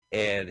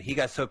And he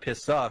got so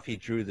pissed off, he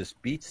drew this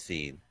beach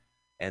scene.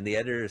 And the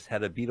editors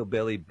had a Beetle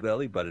belly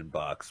button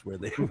box where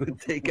they would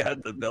take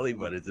out the belly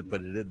buttons and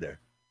put it in there.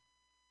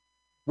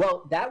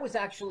 Well, that was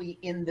actually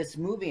in this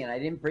movie, and I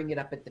didn't bring it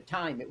up at the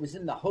time. It was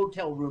in the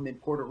hotel room in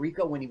Puerto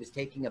Rico when he was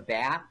taking a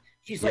bath.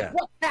 She's like,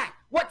 "What's that?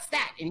 What's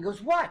that?" And he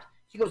goes, "What?"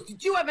 She goes,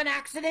 "Did you have an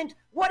accident?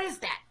 What is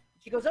that?"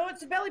 She goes, "Oh,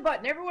 it's a belly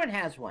button. Everyone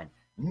has one."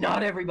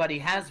 "Not everybody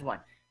has one."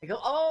 I go,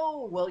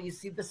 "Oh, well, you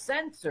see the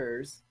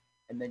sensors."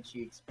 And then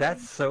she explains.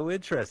 That's so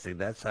interesting.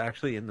 That's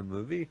actually in the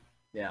movie?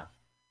 Yeah.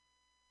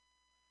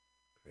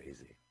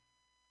 Crazy.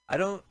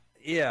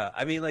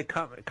 I mean, like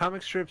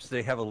comic strips,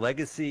 they have a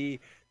legacy.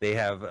 They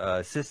have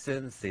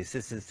assistants. The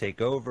assistants take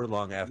over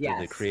long after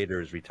the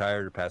creator is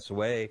retired or passed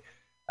away.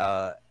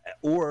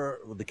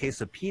 Or in the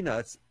case of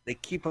Peanuts, they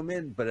keep them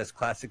in, but as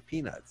classic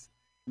Peanuts.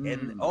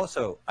 And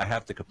also, I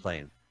have to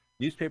complain.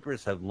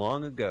 Newspapers have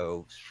long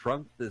ago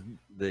shrunk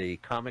the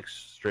comic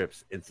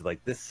strips into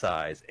like this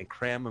size and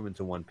cram them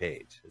into one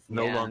page. It's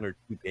no longer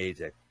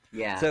 2-page.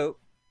 Yeah. So,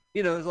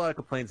 there's a lot of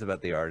complaints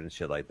about the art and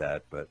shit like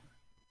that, but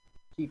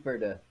cheaper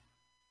to.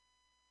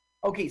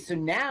 Okay, so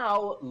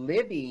now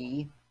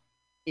Libby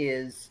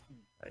is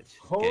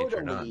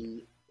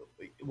totally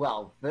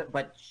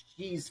but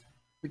she's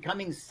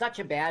becoming such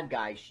a bad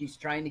guy. She's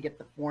trying to get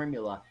the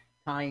formula,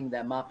 tying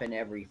them up and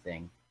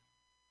everything.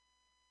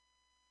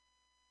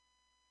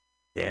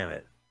 Damn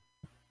it.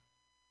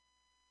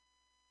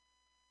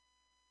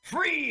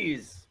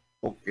 Freeze!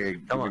 Okay,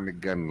 give me the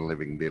gun,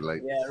 living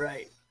daylight. Yeah,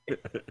 right.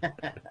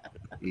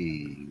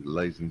 He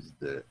licensed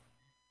the.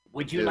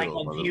 Would you like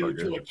a view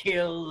to a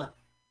kill?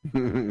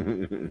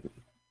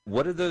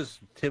 What are those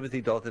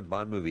Timothy Dalton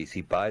Bond movies?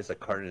 He buys a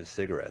carton of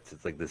cigarettes.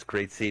 It's like this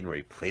great scene where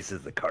he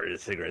places the carton of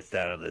cigarettes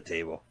down on the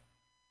table.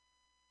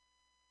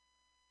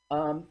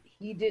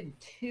 He did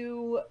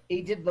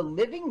he did The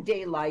Living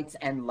Daylights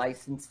and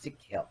License to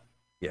Kill.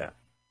 Yeah.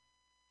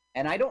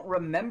 And I don't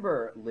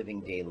remember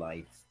Living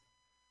Daylights.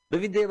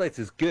 Living Daylights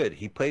is good.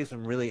 He plays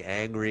them really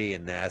angry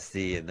and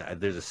nasty, and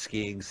there's a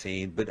skiing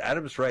scene. But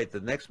Adam's right. The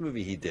next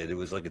movie he did, it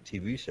was like a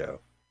TV show.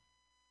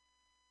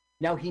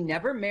 Now, he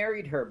never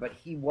married her, but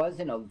he was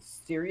in a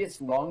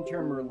serious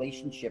long-term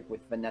relationship with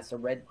Vanessa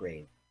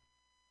Redgrave.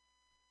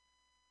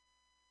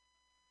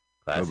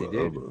 Classy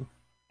dude.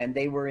 And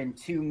they were in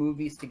 2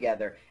 movies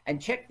together.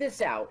 And check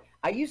this out.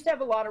 I used to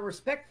have a lot of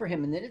respect for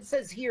him, and then it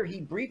says here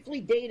he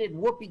briefly dated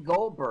Whoopi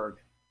Goldberg.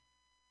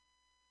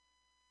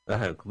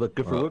 Look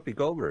good for Whoopi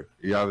Goldberg.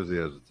 He obviously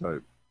has a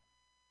type.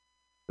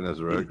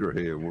 Vanessa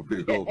Redgrave and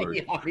Whoopi Goldberg.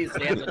 He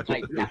obviously has a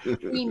type. Yeah.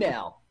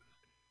 Female.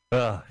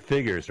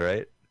 Figures,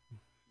 right?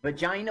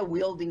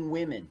 Vagina-wielding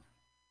women.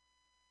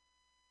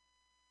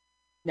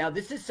 Now,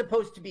 this is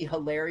supposed to be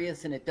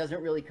hilarious, and it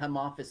doesn't really come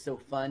off as so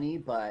funny,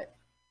 but...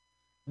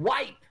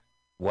 Wipe!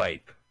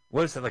 Wipe.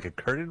 What is that, like a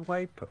curtain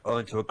wipe? Oh,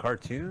 into a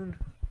cartoon?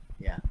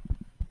 Yeah.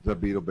 Is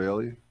that Beetle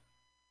Bailey?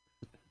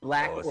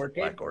 Black Orchid?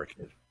 Black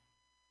Orchid.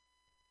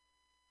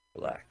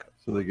 Black.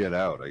 So they get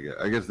out,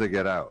 I guess they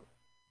get out.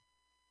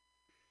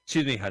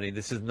 Excuse me, honey,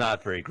 this is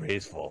not very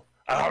graceful.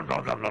 Oh,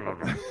 no.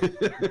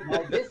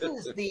 Now, this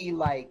is the,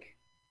 like...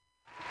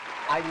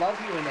 I love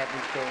you and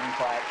everything,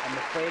 but I'm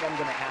afraid I'm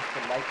going to have to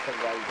like the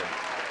writing.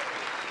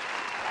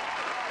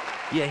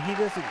 Yeah, he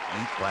doesn't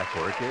eat black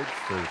orchids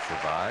to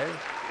survive.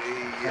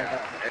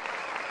 Yeah.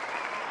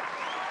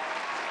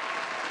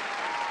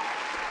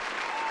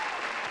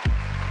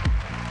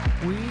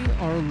 We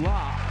are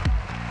live.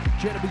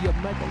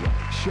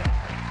 TheJWMegawegShow.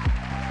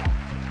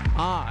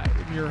 I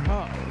am your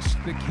host,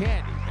 the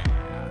Candyman.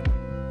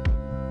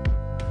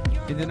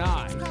 And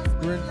tonight,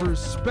 we're in for a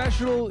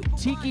special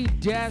Tiki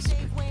Desk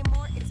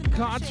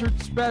concert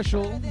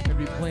special. We're going to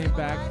be playing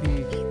back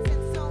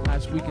the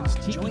last weekend's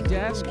Tiki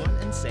Desk.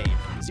 Got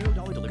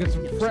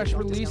some fresh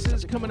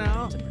releases coming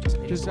out.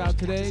 Just out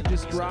today,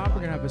 just dropped.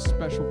 We're going to have a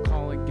special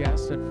calling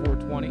guest at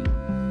 4:20.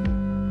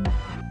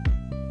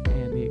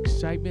 And the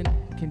excitement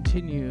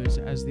continues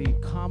as the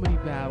comedy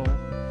battle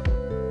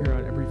here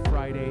on every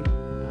Friday at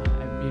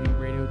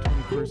MutinyRadio,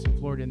 21st in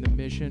Florida in the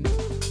Mission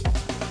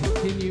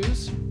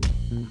continues.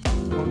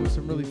 Along with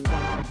some really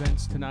fun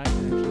events tonight.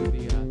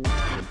 Actually,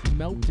 the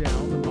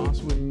Meltdown, the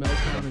Mosswood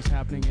Meltdown, is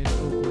happening in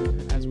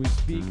Oakland as we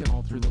speak and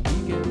all through the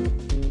weekend.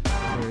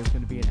 There's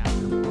going to be an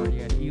after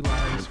party at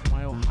Eli's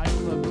Mile High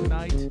Club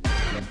tonight.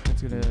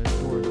 It's going to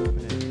doors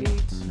open at 8,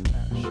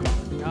 show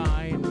at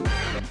 9.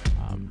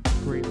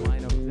 Great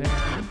lineup there.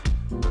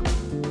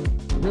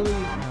 Really,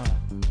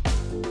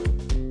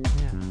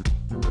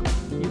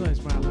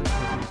 Eli's Mile High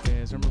Club these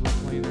days. I remember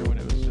playing there when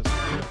it was just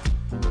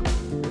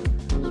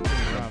pretty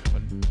rough,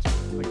 but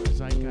it's like the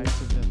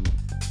zeitgeist of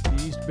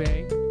the East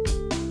Bay.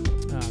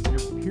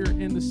 Here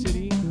in the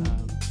city,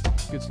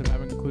 good stuff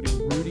having,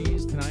 including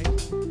Rudy's tonight,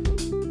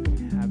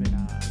 having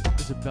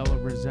Isabella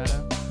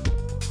Rosetta,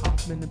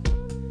 Hoffman,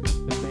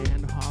 the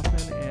band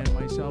Hoffman, and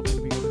myself going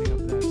to be opening up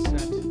that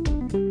set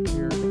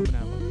here coming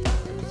out like 5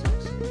 or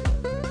 6.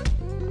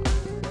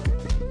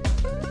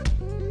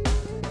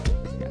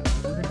 Yeah,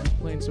 so we're going to be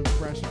playing some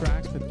fresh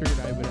tracks, but figured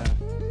I would a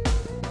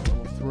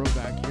little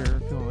throwback here,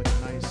 feeling like a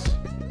nice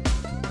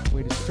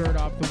way to start start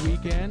off the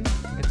weekend.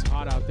 It's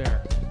hot out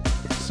there.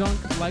 Sunk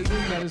Lightning,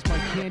 that is my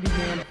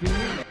Candyman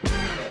theme.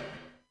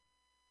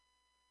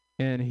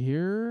 And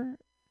here,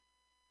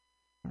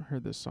 I haven't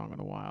heard this song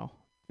in a while.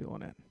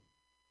 Feeling it.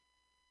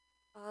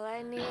 All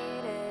I need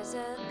is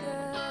a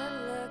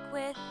good look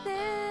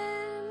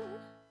within.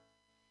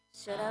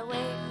 Should I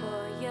wait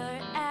for your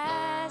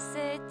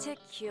acid to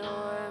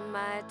cure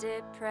my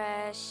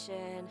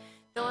depression?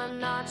 Though I'm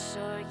not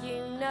sure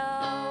you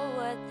know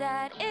what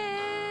that is.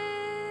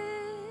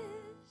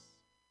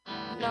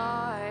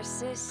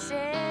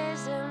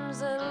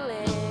 Narcissism's a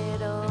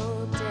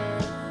little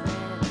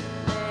different,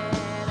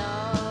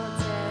 little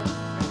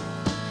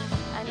different.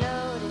 I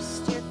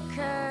noticed your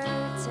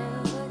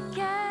curtains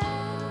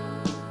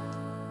again.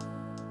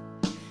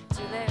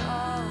 Do they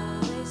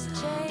always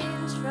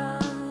change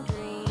from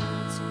green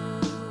to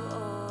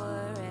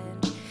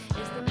orange?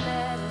 Is the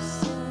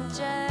medicine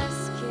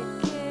just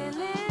kicking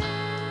in?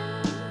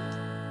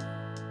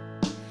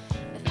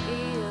 I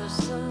feel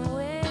some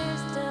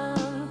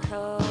wisdom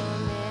coming in.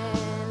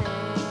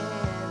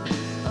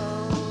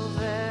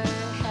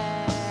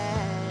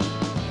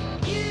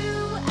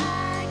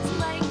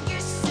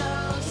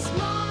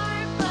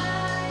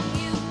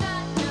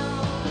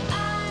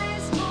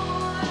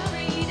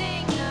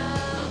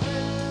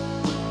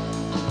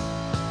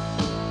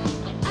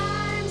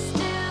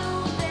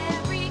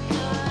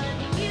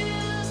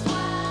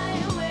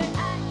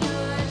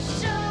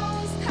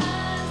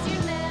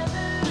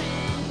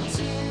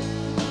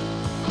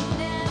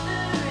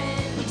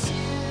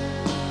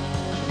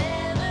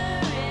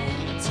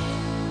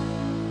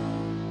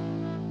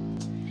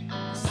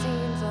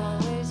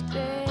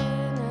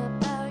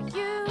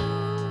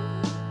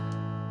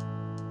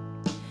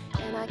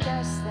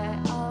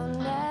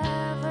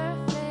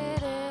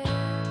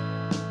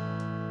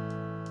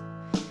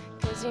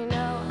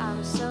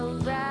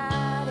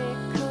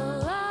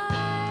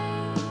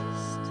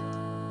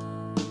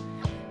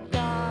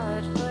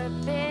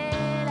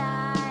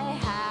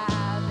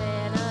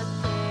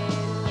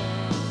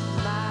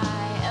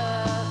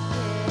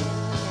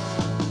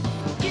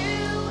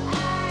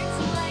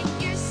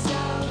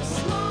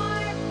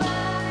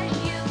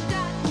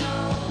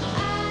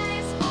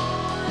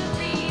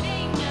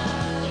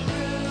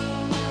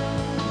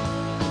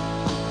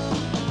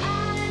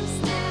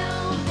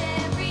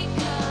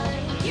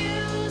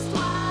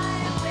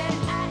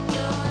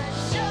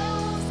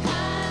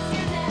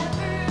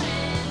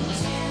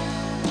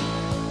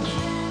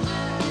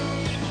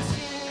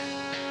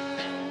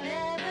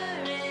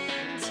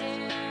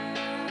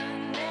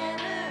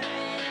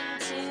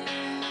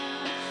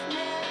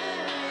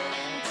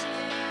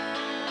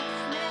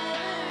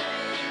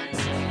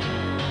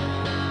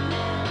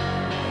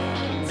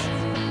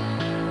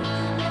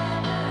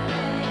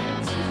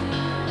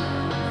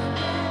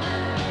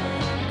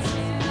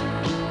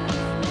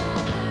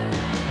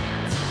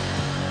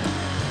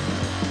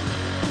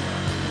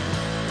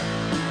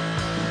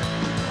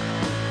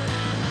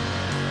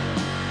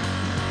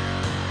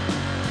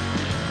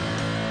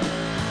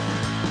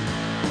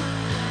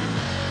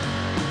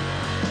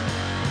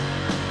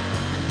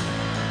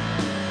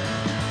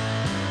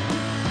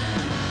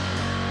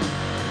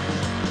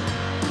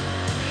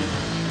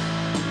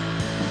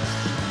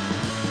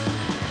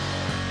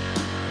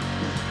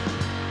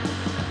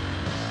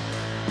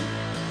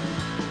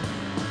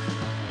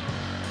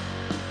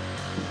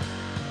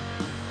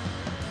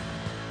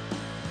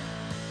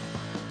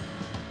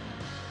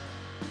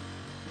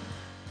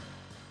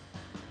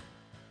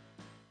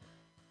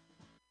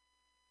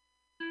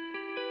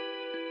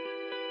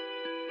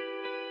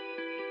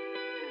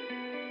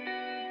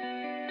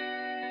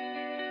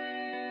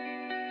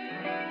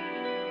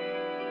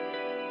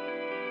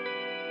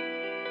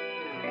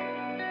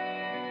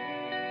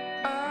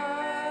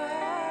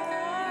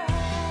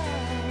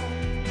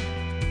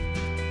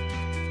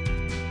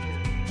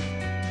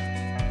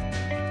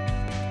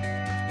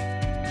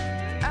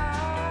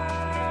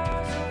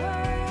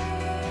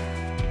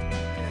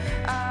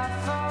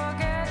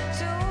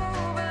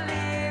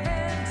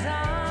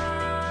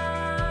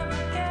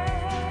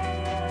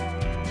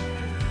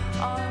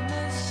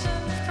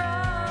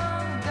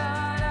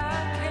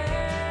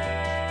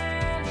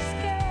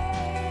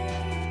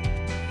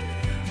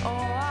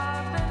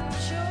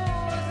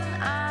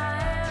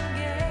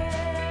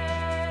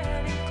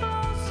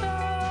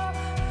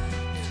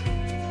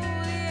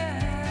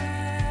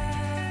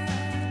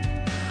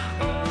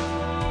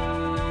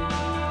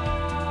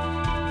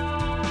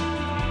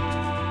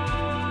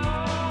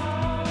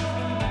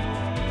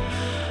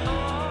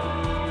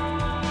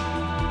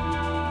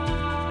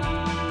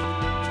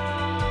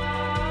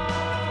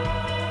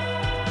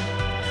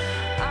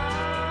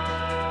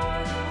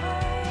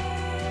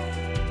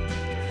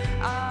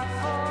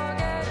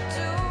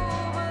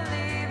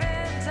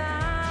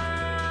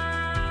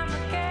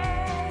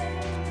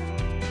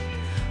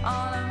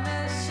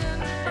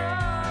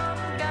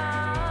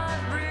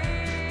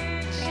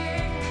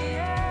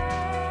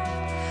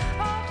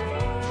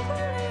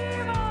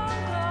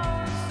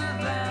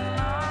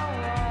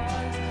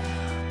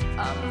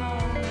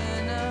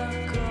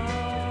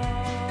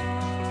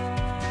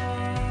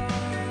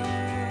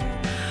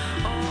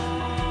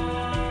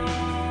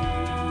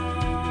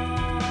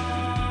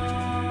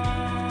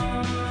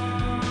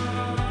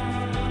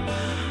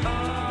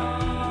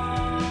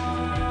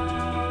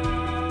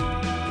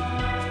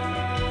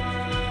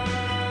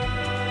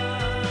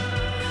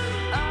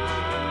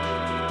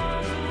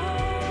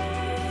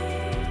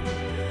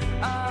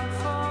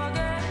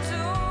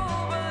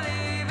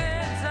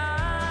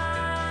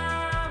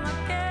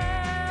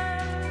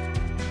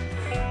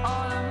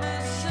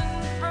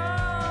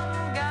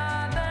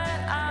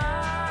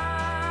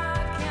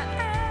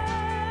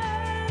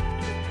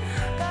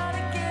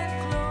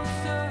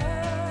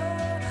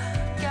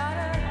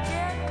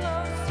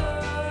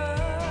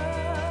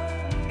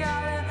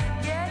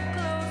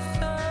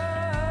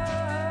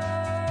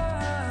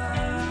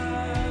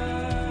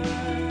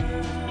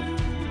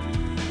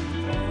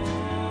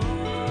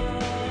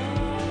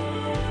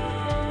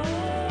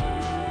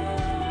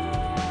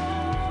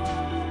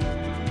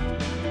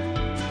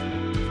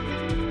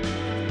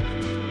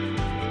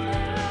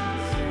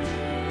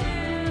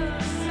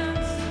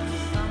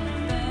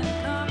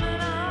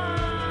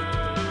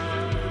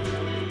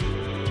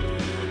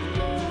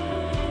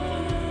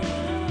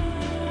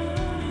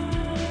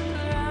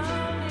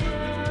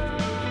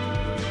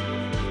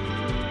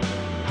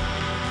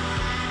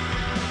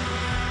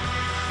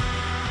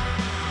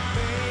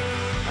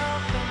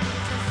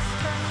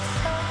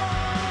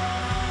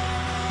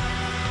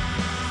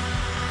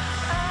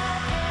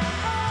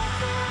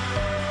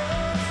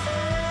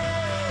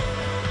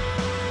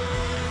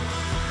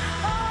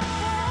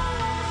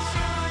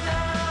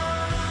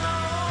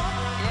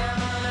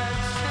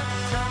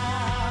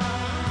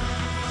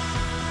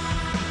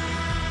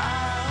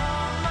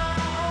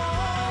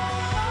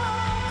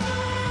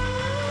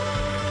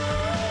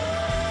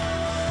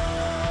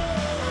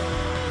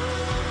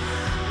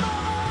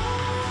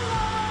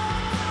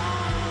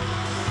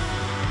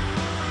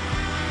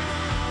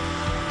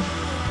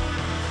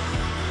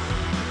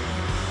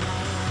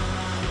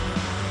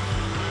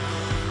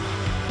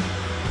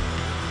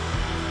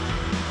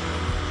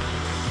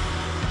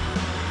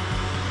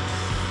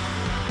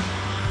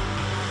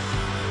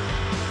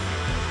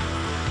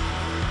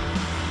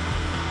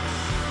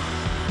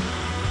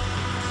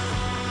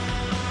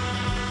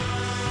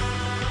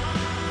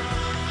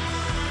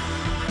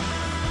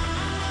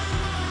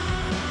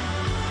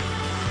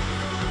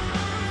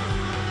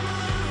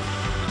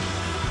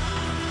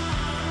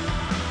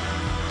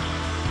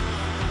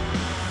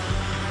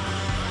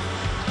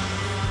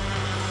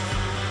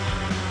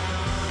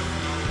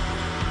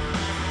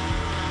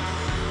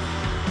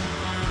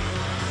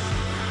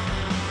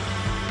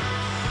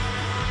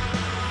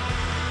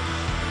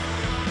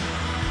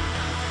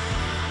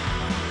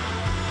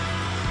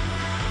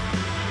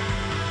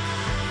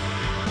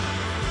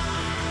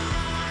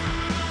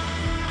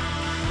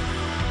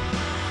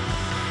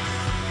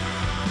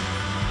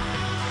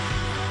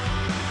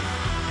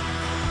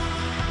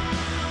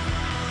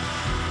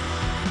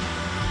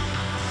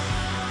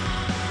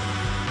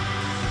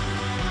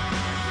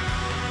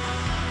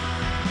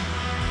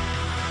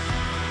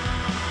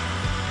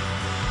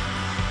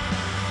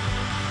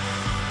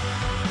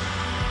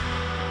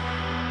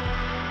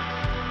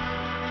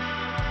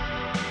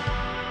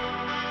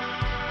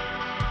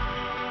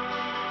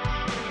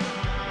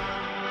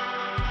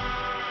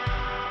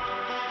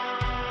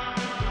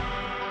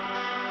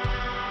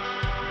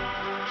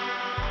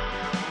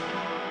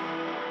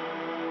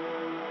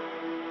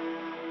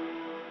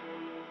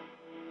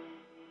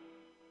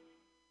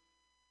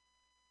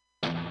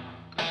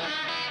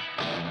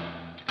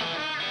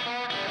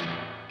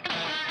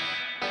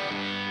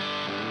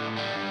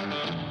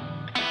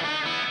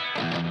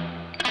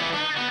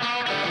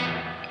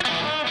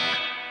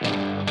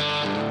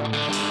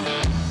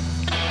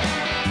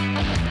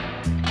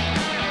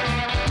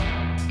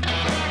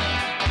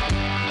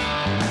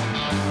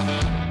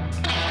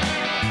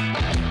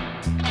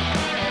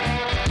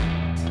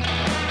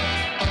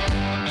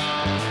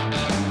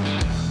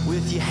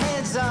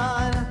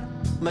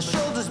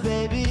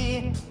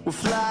 we're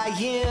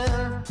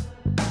flying.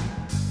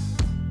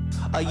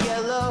 A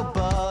yellow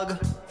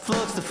bug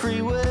floats the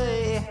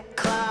freeway,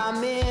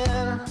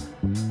 climbing.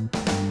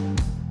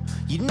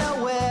 You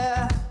know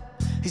where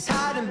he's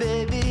hiding,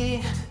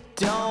 baby,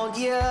 don't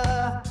you?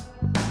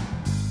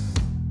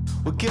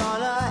 We're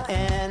gonna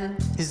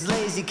end his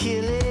lazy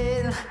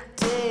killing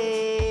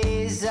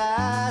days,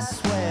 I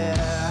swear.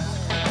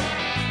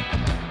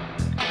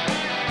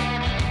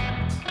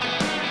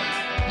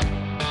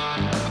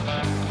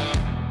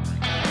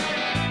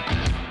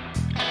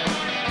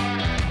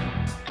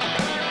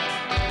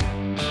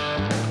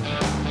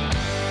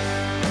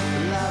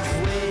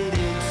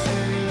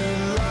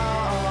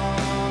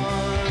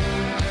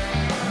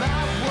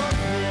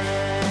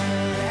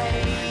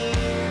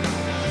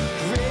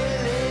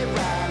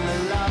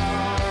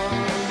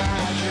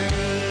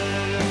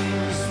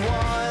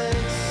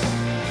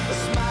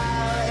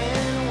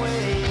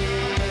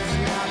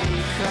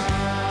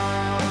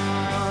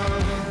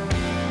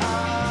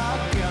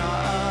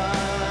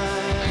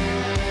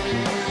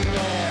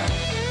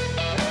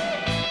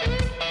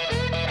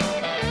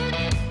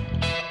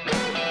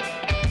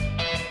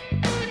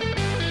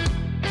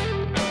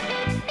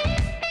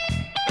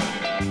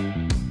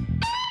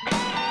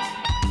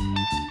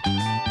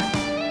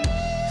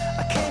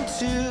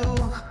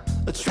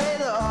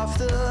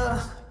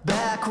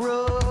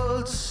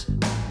 Roads.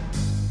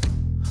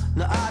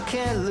 No, I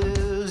can't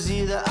lose.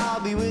 Either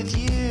I'll be with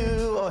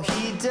you or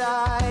he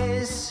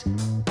dies.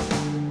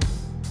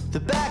 The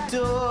back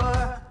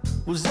door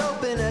was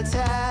open a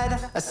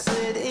tad. I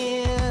slid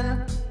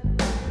in.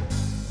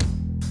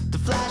 The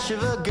flash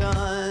of a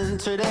gun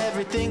turned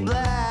everything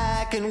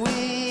black, and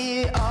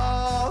we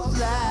all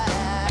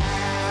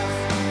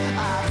laughed.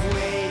 I've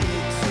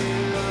waited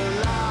too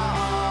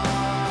long.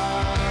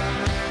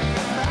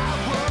 My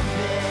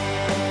woman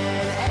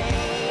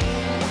ain't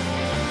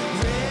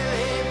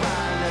really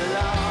run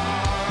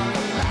along.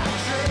 My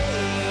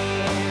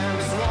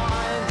dreams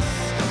once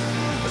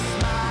a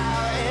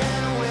smile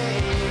and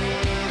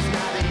waves,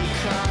 now they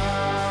become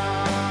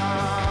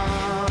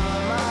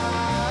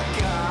a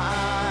gun.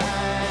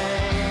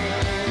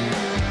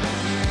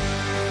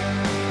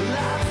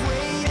 I've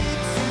waited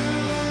too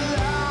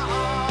long.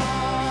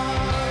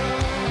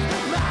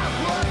 My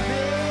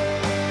woman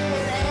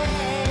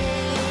ain't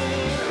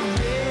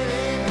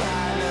really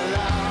run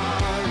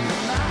along.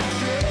 My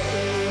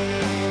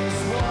dreams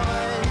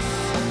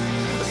once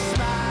a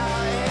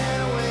smile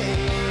and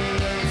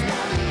waves,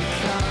 now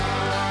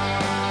become a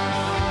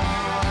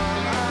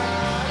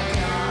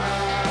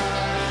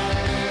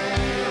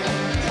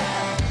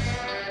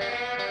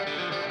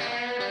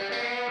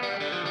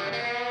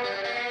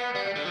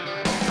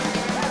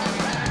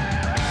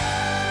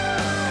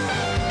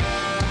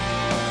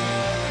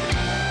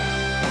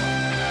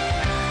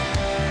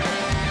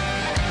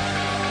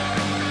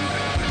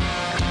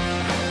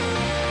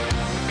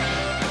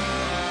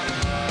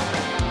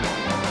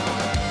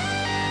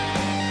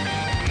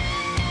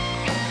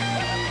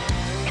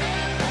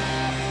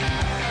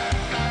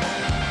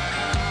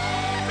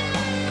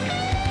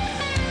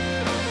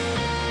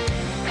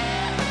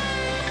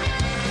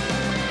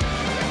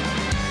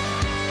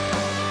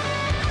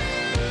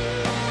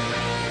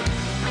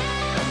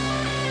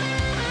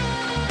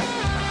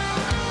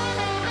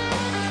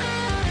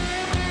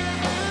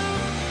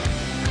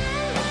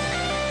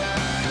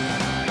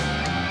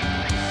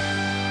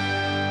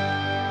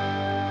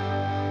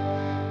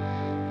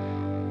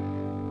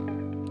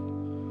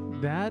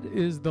That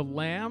is the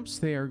Lamps.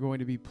 They are going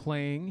to be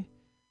playing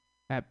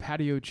at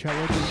Patio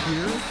Cello this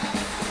year.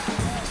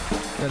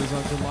 That is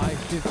on July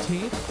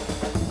 15th.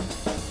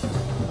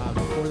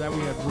 Before that, we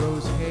had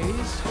Rose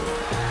Hayes.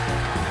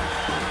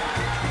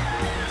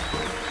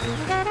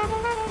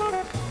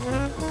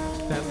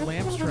 That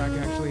Lamps track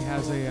actually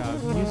has a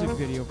music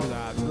video for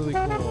that. Really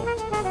cool.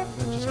 That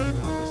just came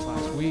out this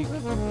last week.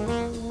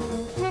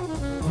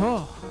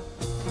 Oh.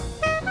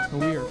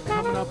 We are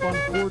coming up on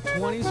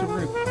 420, so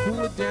we're going to cool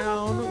it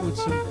down with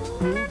some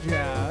cool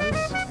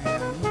jazz.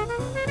 And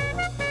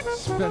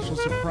special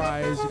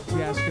surprise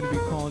guest going to be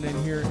calling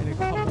in here in a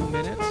couple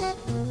minutes.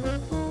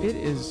 It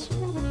is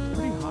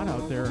pretty hot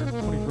out there,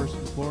 21st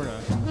in Florida.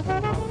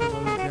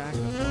 Below the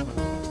jacket at the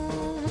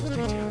moment.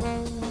 Stay tuned.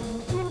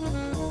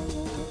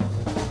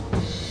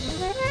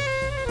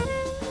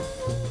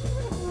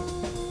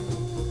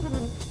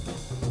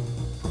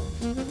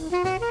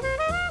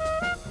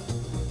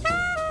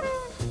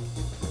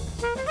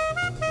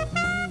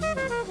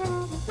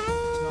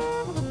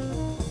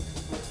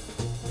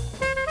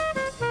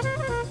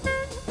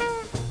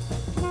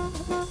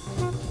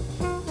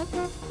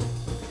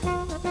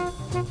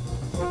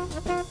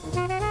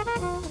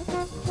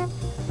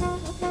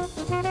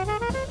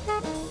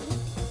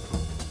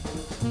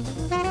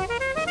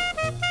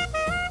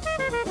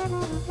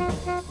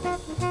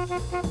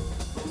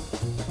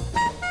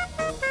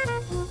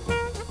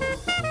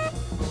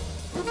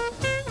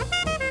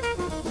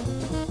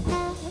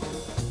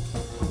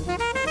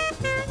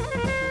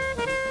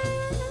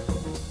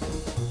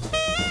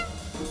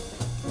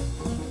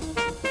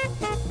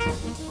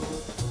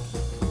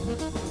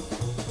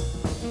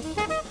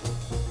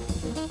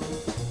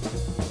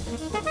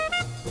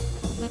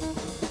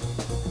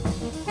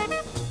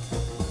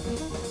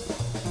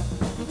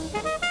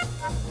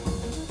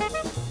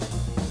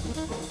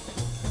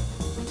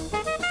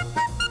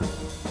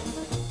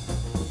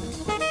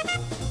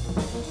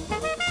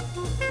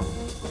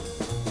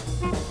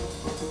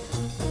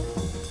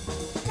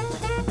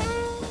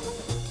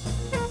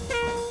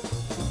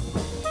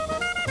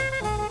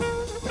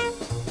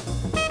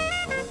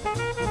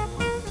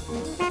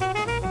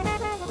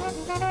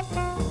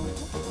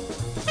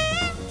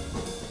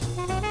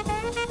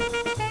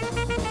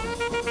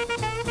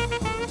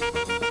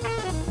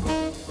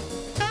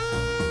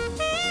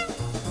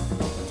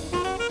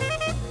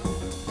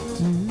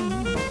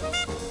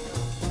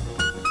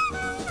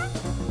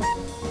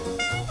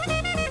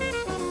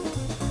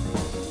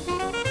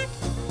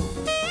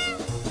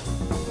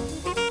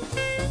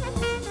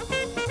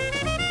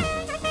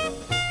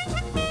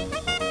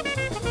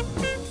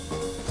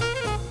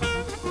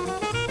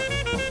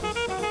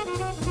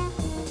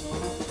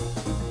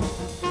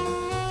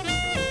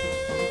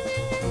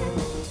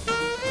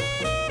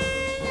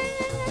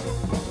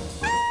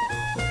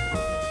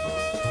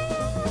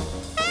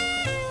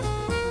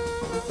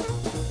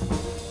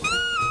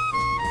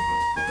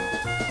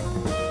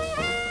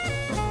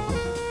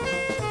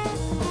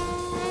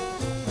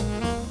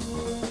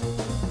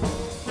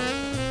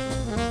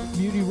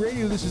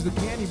 This is the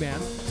Candyman.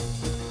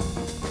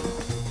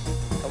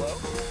 Hello?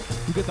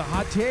 You get the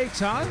hot takes,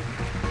 huh?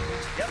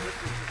 Yep. This is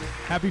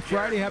Happy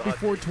Friday, happy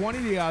 420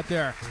 to you out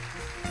there.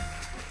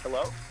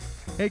 Hello?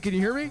 Hey, can you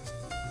hear me?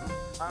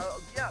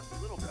 Yeah,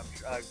 a little bit.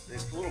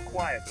 It's a little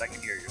quiet, but I can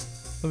hear you.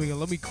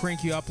 Let me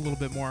crank you up a little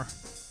bit more.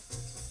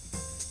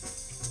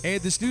 Hey,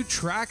 this new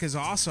track is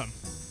awesome.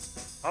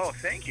 Oh,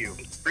 thank you.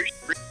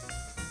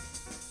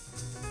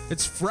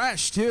 It's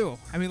fresh too.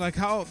 I mean, like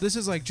how this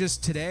is like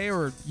just today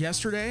or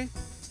yesterday?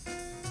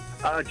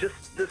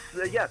 Just this.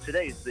 Yeah,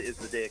 today is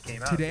the day it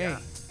came out. Today. Yeah.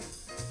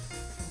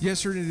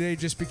 Yesterday and today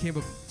just became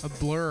a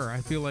blur. I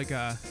feel like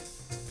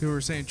people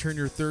were saying turn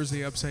your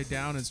Thursday upside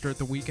down and start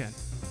the weekend.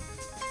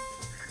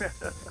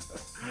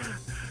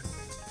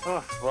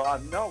 Oh, well,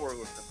 no, we're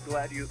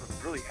glad you.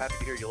 I'm really happy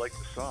to hear you like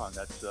the song.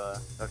 That's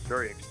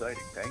very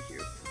exciting. Thank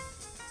you.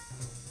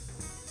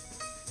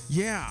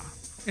 Yeah,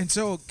 and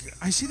so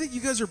I see that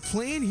you guys are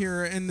playing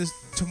here in this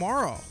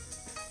tomorrow.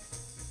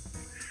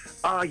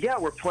 Yeah,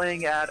 we're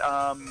playing at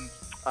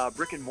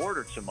Brick and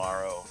Mortar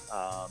tomorrow.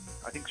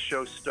 I think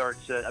show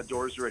starts at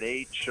doors are at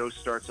 8. Show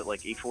starts at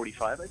like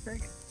 8:45, I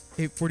think.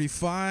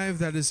 8:45.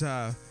 That is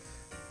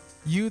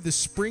you, the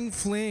Spring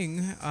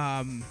Fling,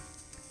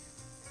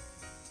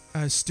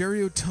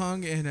 Stereo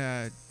Tongue,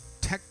 and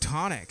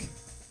Tectonic.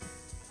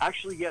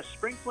 Actually, yes,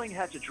 Spring Fling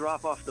had to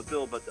drop off the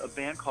bill, but a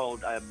band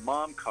called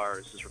Mom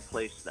Cars has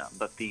replaced them.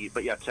 But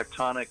yeah,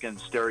 Tectonic and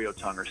Stereo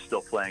Tongue are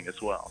still playing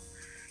as well.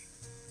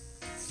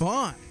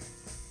 Fun.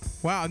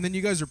 Wow, and then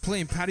you guys are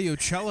playing Patio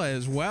Cella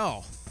as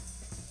well.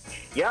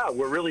 Yeah,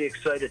 we're really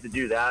excited to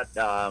do that.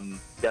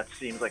 That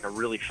seems like a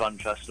really fun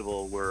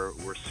festival. We're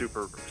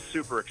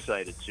super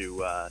excited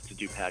to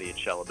do Patio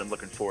Cella. Been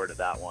looking forward to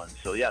that one.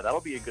 So yeah,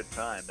 that'll be a good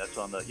time. That's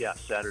on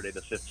Saturday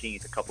the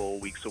 15th, a couple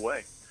of weeks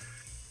away.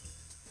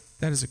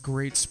 That is a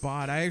great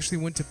spot. I actually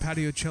went to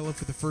Patio Cella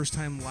for the first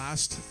time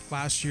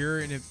last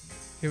year, and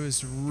it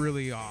was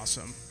really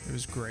awesome. It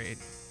was great.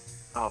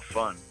 Oh,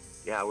 fun.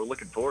 Yeah, we're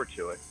looking forward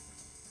to it.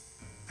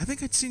 I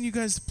think I'd seen you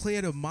guys play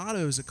at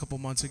Amato's a couple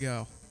months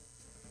ago.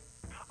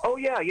 Oh,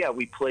 yeah,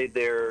 we played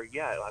there.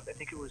 Yeah, I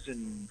think it was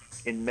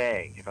in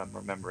May, if I'm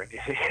remembering.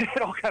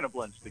 It all kind of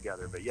blends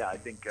together, but yeah, I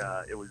think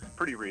it was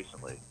pretty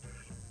recently.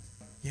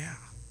 Yeah.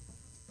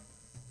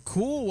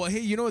 Cool. Well, hey,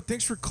 you know what?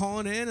 Thanks for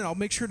calling in, and I'll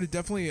make sure to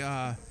definitely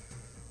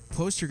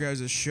post your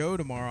guys' show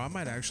tomorrow. I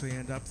might actually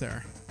end up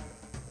there.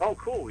 Oh,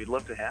 cool. We'd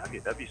love to have you.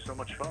 That'd be so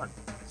much fun.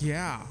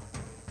 Yeah.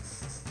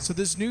 So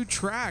this new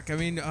track, I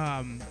mean,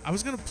 I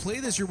was going to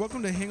play this. You're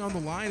welcome to hang on the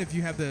line if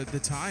you have the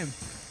time.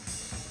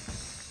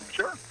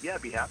 Sure. Yeah,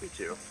 I'd be happy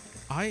to.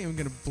 I am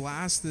going to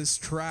blast this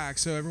track.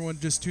 So everyone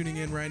just tuning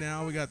in right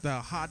now, we got the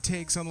hot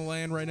takes on the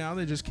land right now.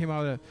 They just came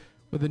out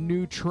with a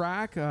new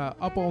track,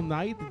 Up All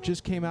Night, that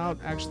just came out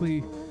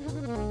actually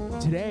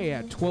today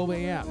at 12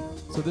 a.m.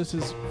 So this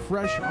is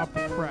fresh off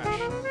the fresh.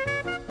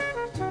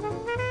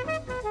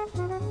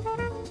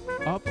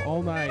 Up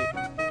All Night.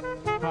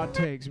 Hot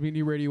takes,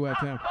 MutinyRadio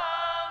FM.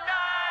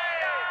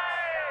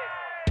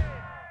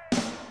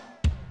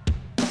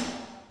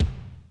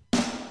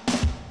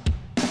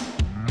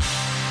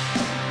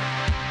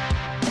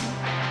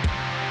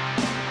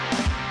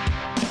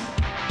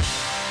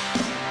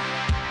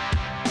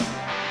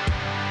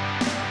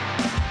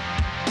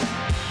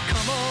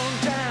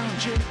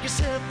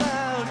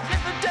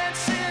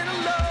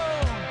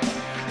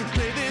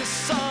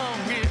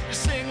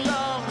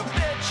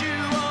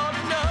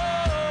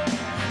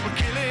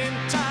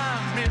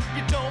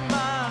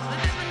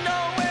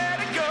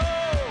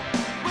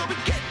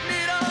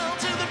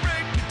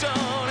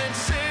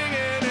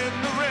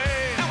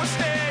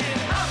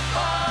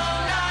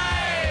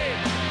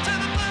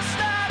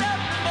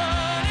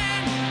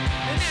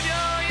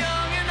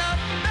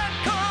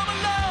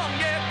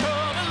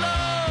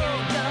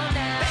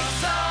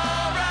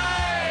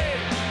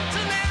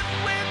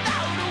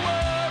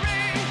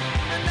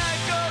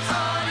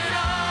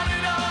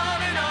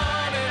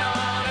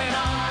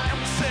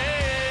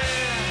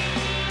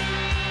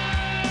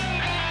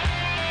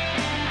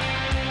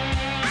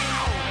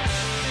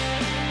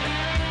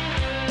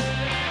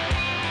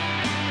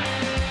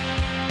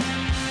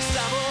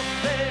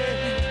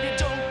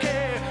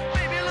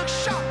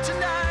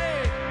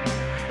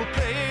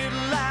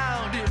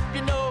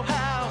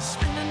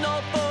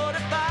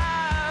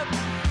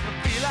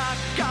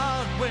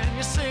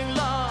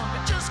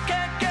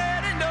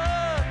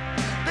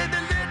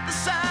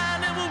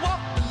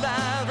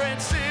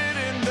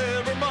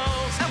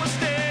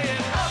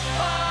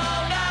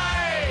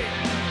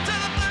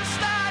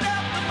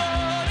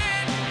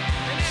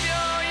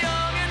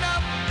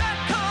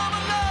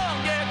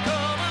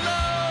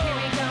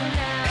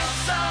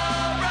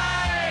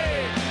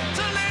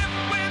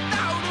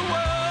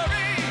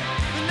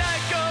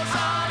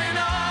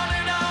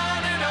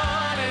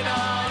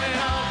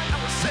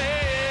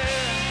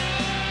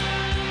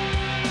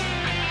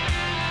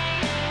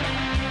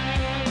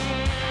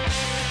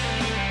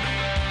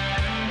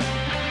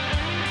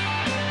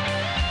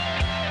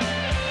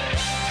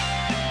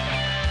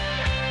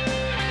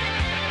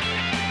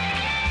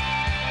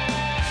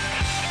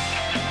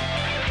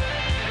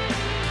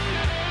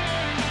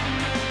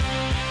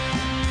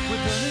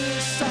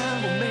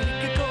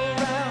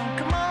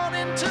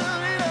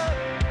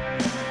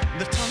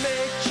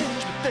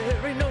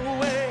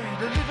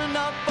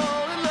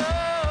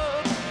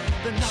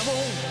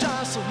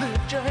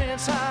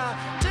 hands high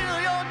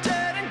till you're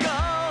dead and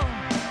gone.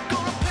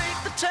 Gonna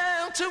paint the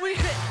town till we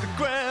hit the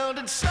ground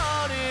and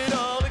start it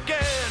all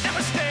again.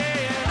 Never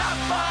staying up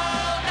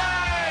all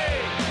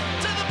night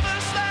till the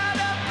first light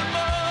of the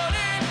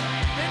morning.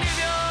 And if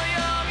you're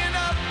young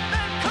enough,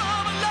 then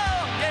come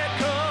along, yeah,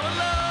 come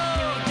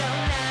along.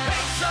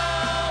 It's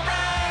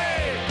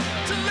alright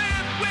to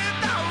live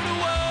without a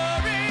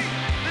worry.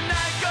 The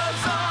night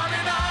goes on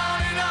and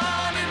on and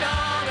on and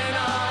on and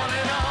on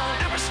and on.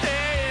 Never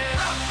staying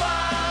up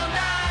all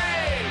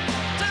night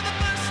till the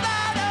first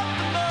light of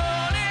the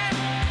morning.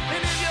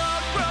 And if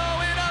you're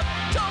growing up,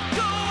 don't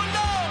go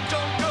alone,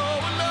 don't go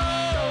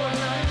alone.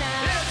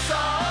 It's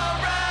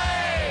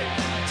alright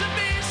to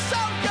be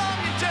so young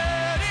and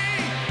dirty.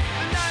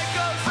 The night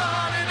goes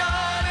on and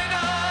on and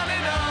on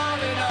and on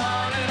and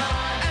on and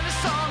on. And the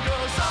song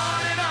goes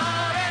on and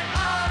on and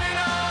on and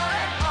on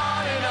and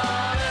on and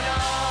on and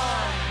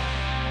on.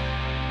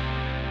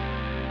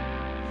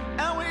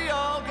 And we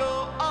all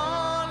go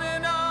on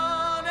and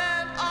on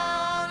and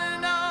on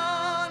and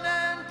on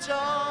and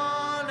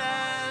on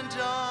and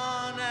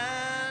on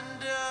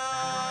and on.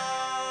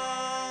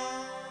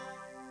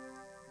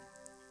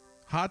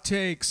 Hot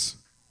takes.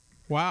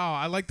 Wow,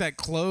 I like that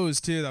close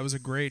too. That was a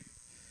great.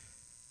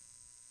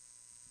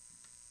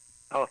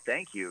 Oh,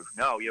 thank you.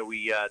 No, yeah,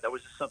 we that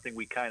was just something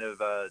we kind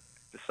of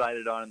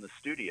decided on in the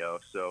studio.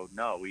 So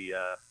no, we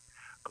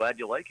glad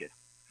you like it.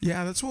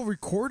 Yeah, that's what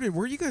recorded.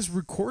 Where are you guys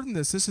recording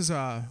this? This is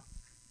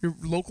you're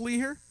locally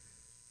here?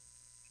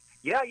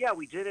 Yeah,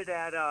 we did it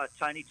at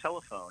Tiny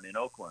Telephone in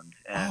Oakland,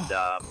 and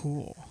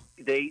Cool.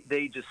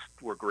 they just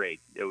were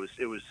great. It was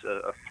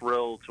a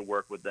thrill to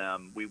work with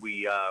them.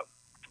 We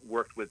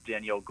worked with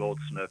Danielle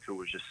Goldsmith, who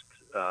was just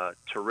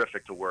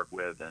terrific to work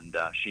with, and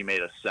she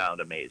made us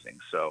sound amazing.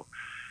 So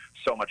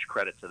much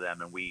credit to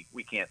them, and we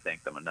can't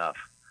thank them enough.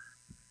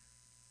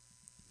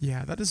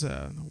 Yeah, that's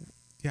a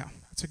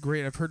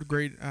great. I've heard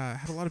great.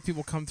 Had a lot of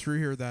people come through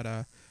here that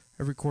have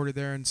recorded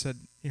there and said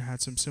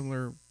had some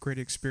similar great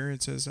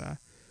experiences.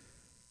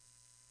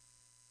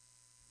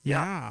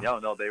 Yeah.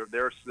 No, they're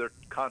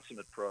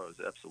consummate pros.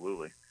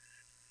 Absolutely.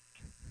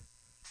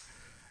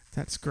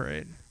 That's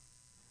great.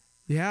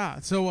 Yeah.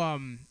 So,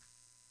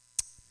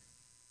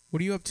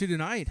 what are you up to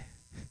tonight?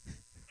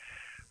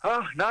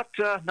 Not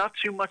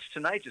too much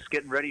tonight. Just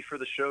getting ready for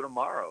the show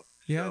tomorrow.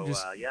 Yeah.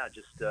 So,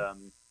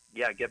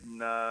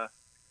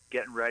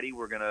 getting ready.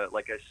 We're gonna,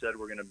 like I said,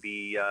 we're gonna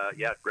be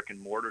brick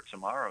and mortar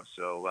tomorrow.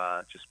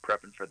 So just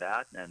prepping for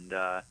that, and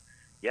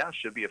it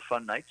should be a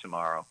fun night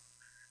tomorrow.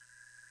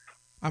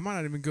 I might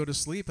not even go to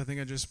sleep. I think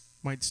I just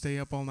might stay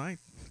up all night.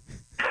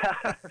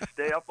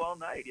 Stay up all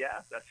night. Yeah,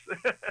 that's.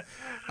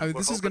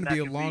 This is going to be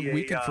a long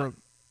weekend for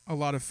a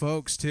lot of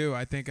folks too.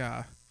 I think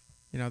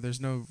there's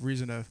no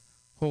reason to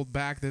hold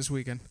back this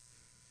weekend.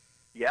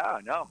 Yeah,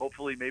 no.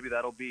 Hopefully, maybe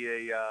that'll be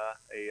an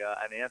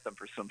anthem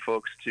for some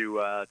folks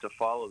to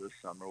follow this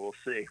summer. We'll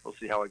see. We'll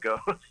see how it goes.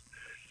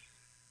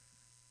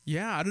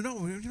 Yeah, I don't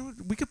know.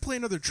 We could play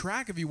another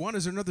track if you want.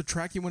 Is there another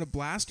track you want to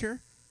blast here?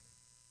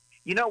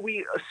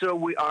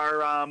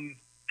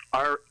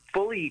 Our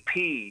full EP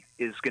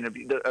is going to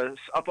be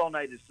Up All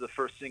Night is the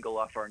first single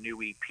off our new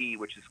EP,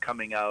 which is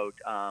coming out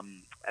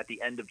at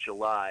the end of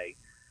July.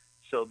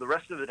 So the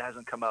rest of it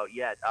hasn't come out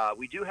yet.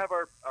 We do have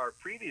our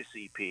previous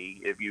EP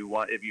if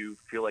you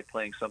feel like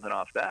playing something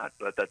off that,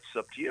 but that's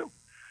up to you.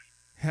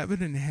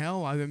 Heaven and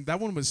Hell. That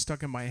one was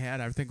stuck in my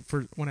head. I think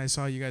when I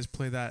saw you guys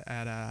play that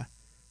at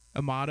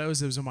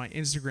Amato's, it was on my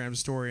Instagram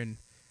story, and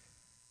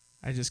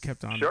I just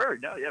kept on. Sure.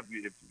 No, yeah.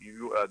 If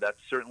you that's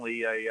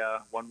certainly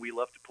a one we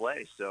love to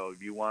play. So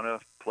if you want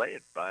to play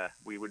it,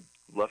 we would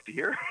love to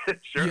hear it.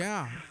 Sure.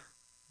 Yeah,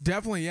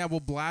 definitely. Yeah, we'll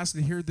blast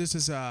it here. This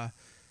is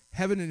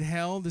Heaven and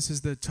Hell. This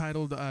is the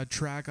titled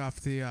track off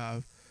the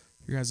your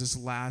guys'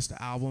 last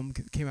album.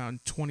 Came out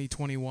in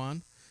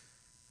 2021.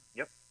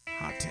 Yep.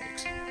 Hot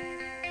takes.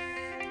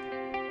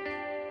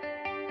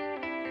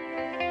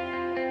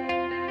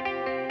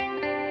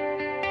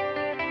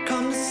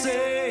 Come to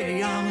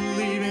say I'm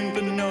leaving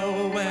for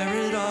nowhere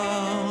at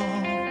all.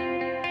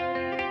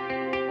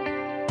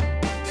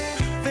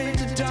 Fade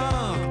to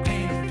dark,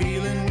 paint a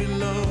feeling we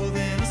loathe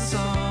in a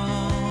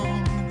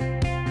song.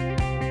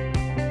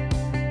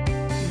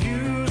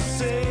 You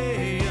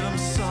say I'm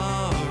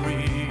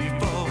sorry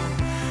for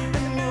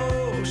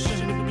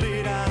emotion to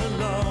bleed out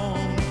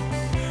alone.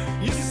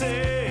 You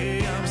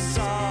say I'm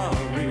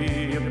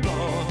sorry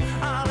for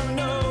I don't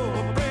know,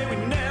 I pray we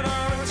never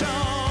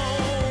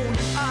atone.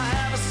 I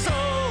have a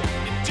soul.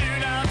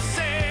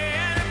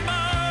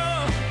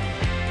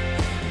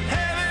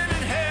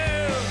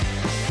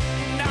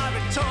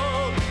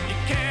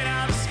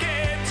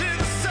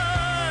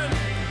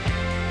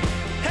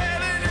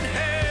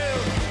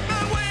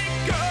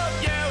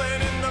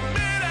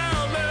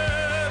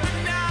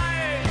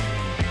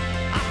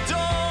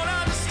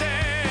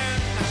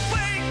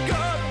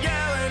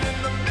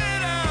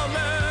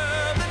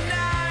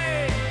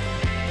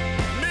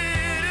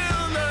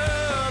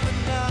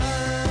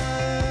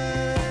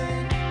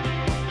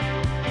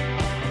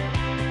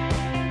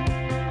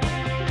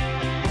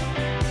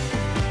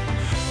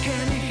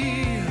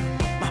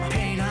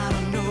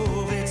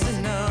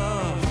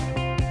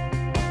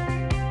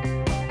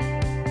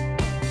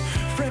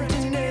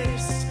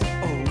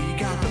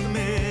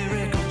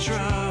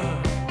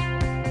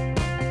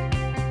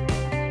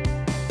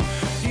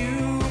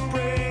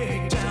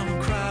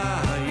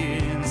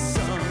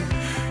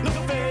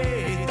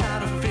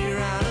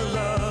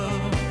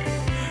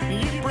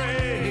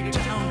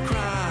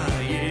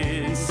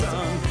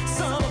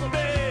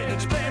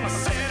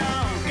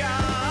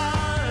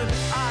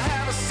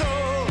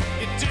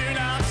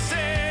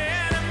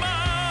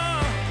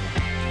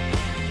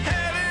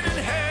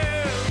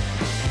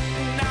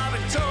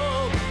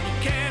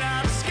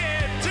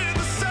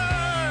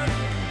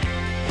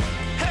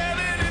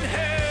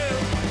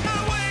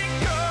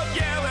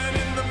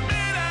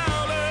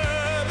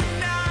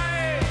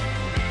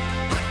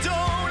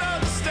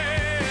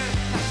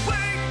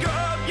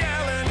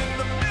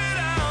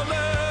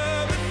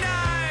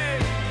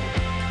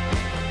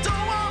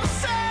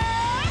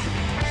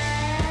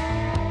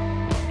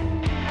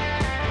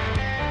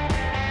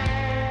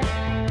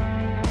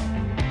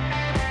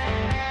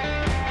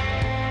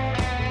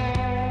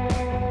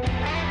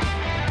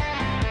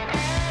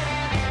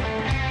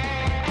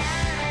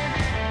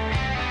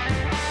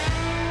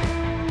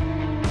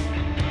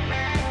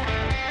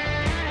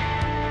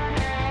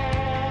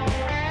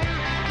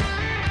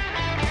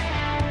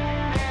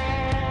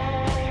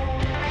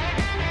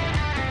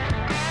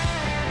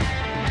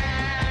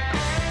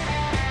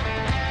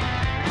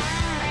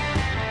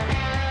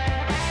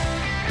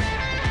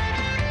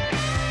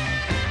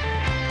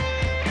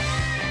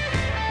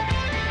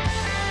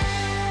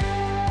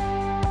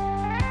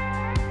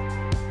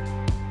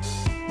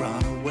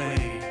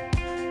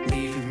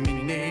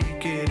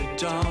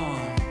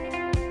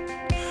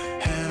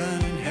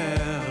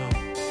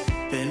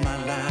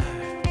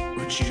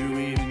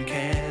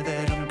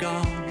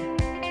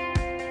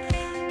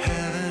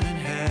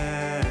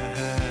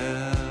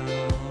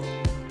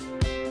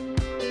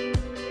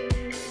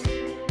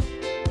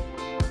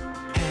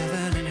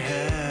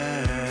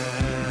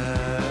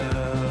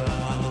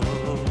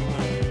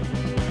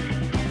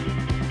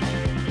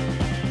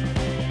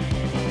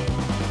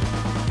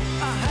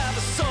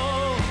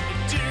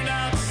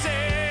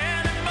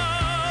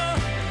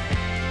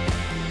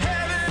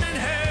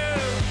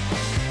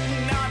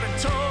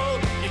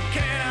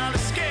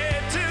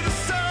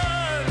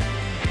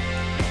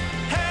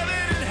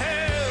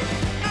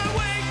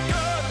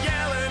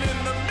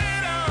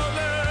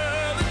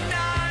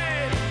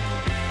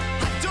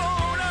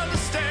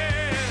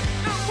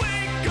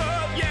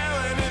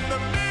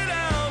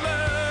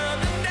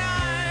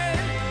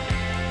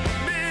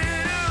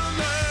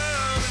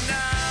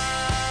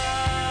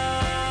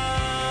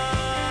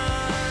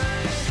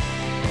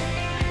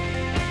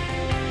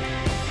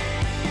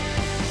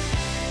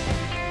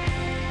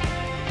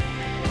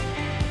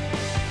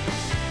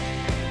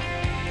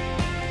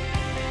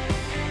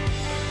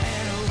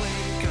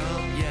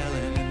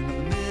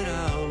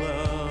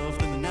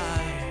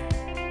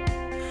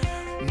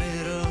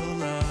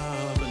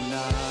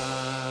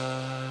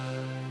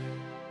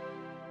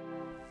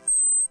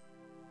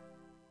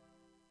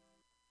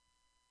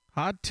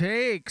 Hot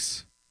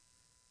takes.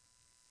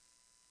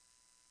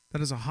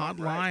 That is a hot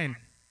line.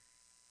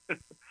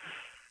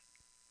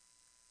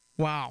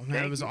 Wow,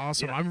 man, that was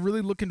awesome. Yeah. I'm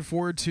really looking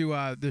forward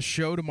to the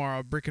show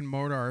tomorrow, Brick and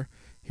Mortar.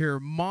 Here,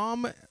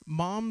 Mom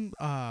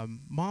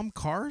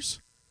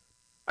Cars?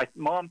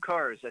 Mom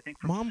Cars, I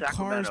think, from Mom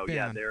Sacramento. Cars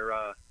yeah,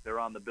 band. they're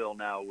on the bill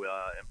now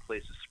in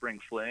place of Spring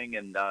Fling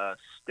and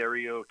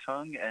Stereo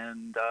Tongue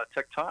and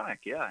Tectonic,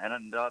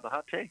 and the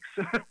Hot Takes.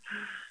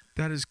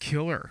 That is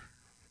killer.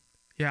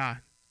 Yeah.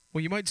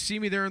 Well, you might see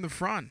me there in the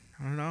front.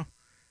 I don't know.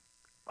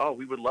 Oh,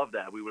 we would love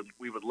that. We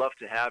would love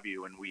to have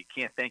you, and we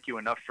can't thank you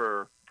enough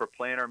for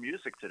playing our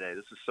music today.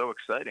 This is so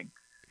exciting.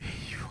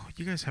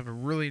 You guys have a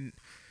really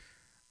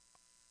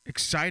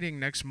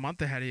exciting next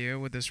month ahead of you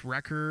with this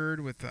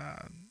record, with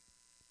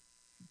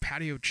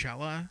Patio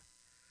Cella.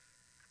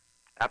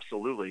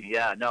 Absolutely,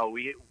 yeah. No,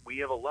 we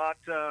have a lot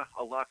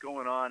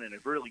going on in a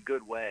really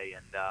good way,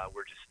 and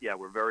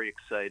we're very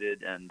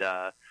excited, and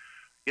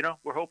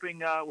we're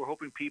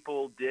hoping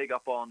people dig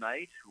Up All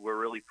Night. We're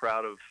really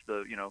proud of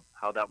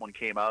how that one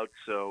came out.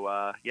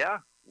 So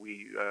we're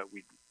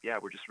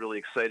just really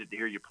excited to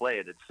hear you play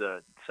it. It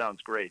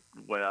sounds great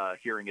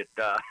hearing it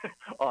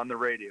on the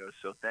radio.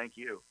 So thank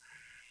you.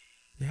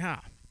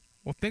 Yeah.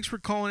 Well, thanks for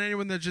calling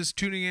anyone that's just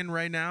tuning in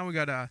right now. We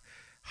got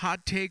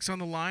Hot Takes on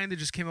the line. They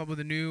just came up with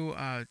a new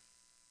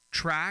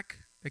track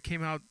that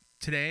came out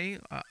today,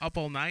 Up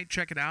All Night.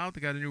 Check it out.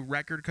 They got a new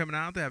record coming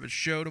out. They have a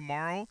show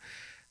tomorrow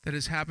that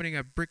is happening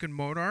at Brick and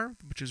Mortar,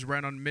 which is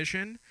right on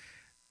Mission.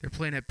 They're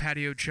playing at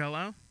Patio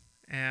Cella.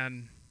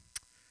 And,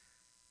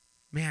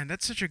 man,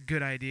 that's such a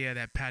good idea,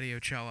 that Patio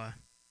Cella.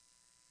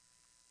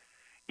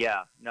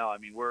 Yeah, no, I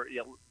mean we're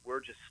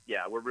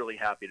really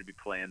happy to be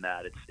playing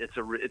that. It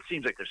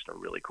seems like just a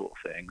really cool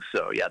thing.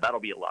 So yeah, that'll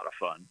be a lot of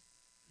fun.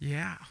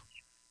 Yeah.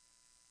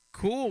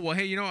 Cool. Well,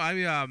 hey,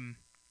 I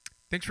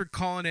thanks for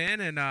calling in,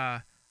 and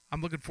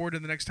I'm looking forward to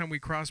the next time we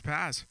cross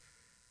paths.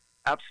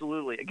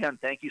 Absolutely. Again,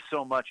 thank you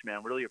so much,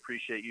 man. Really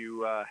appreciate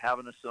you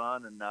having us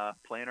on and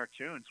playing our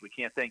tunes. We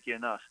can't thank you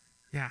enough.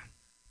 Yeah.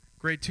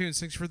 Great tunes.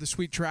 Thanks for the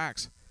sweet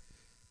tracks.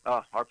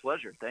 Our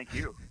pleasure. Thank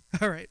you.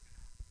 All right.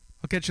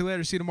 I'll catch you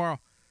later. See you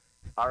tomorrow.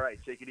 All right.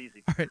 Take it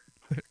easy. All right.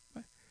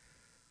 Bye.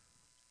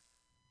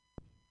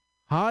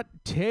 Hot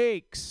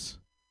Takes.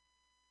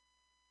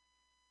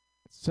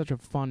 It's such a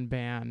fun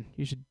band.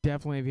 You should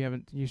definitely, if you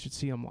haven't, you should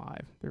see them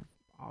live. They're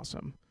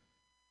awesome.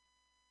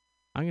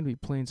 I'm going to be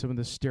playing some of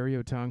the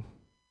Stereo Tongue.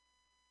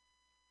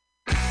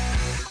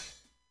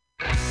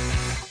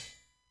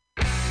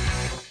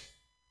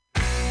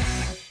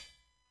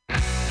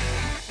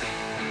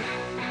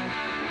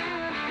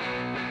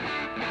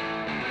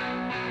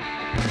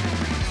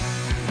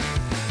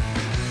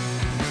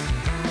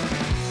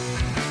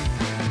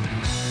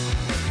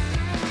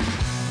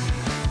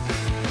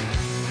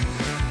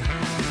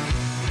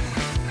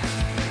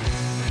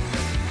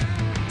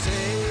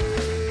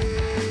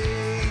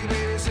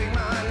 Take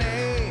my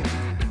name.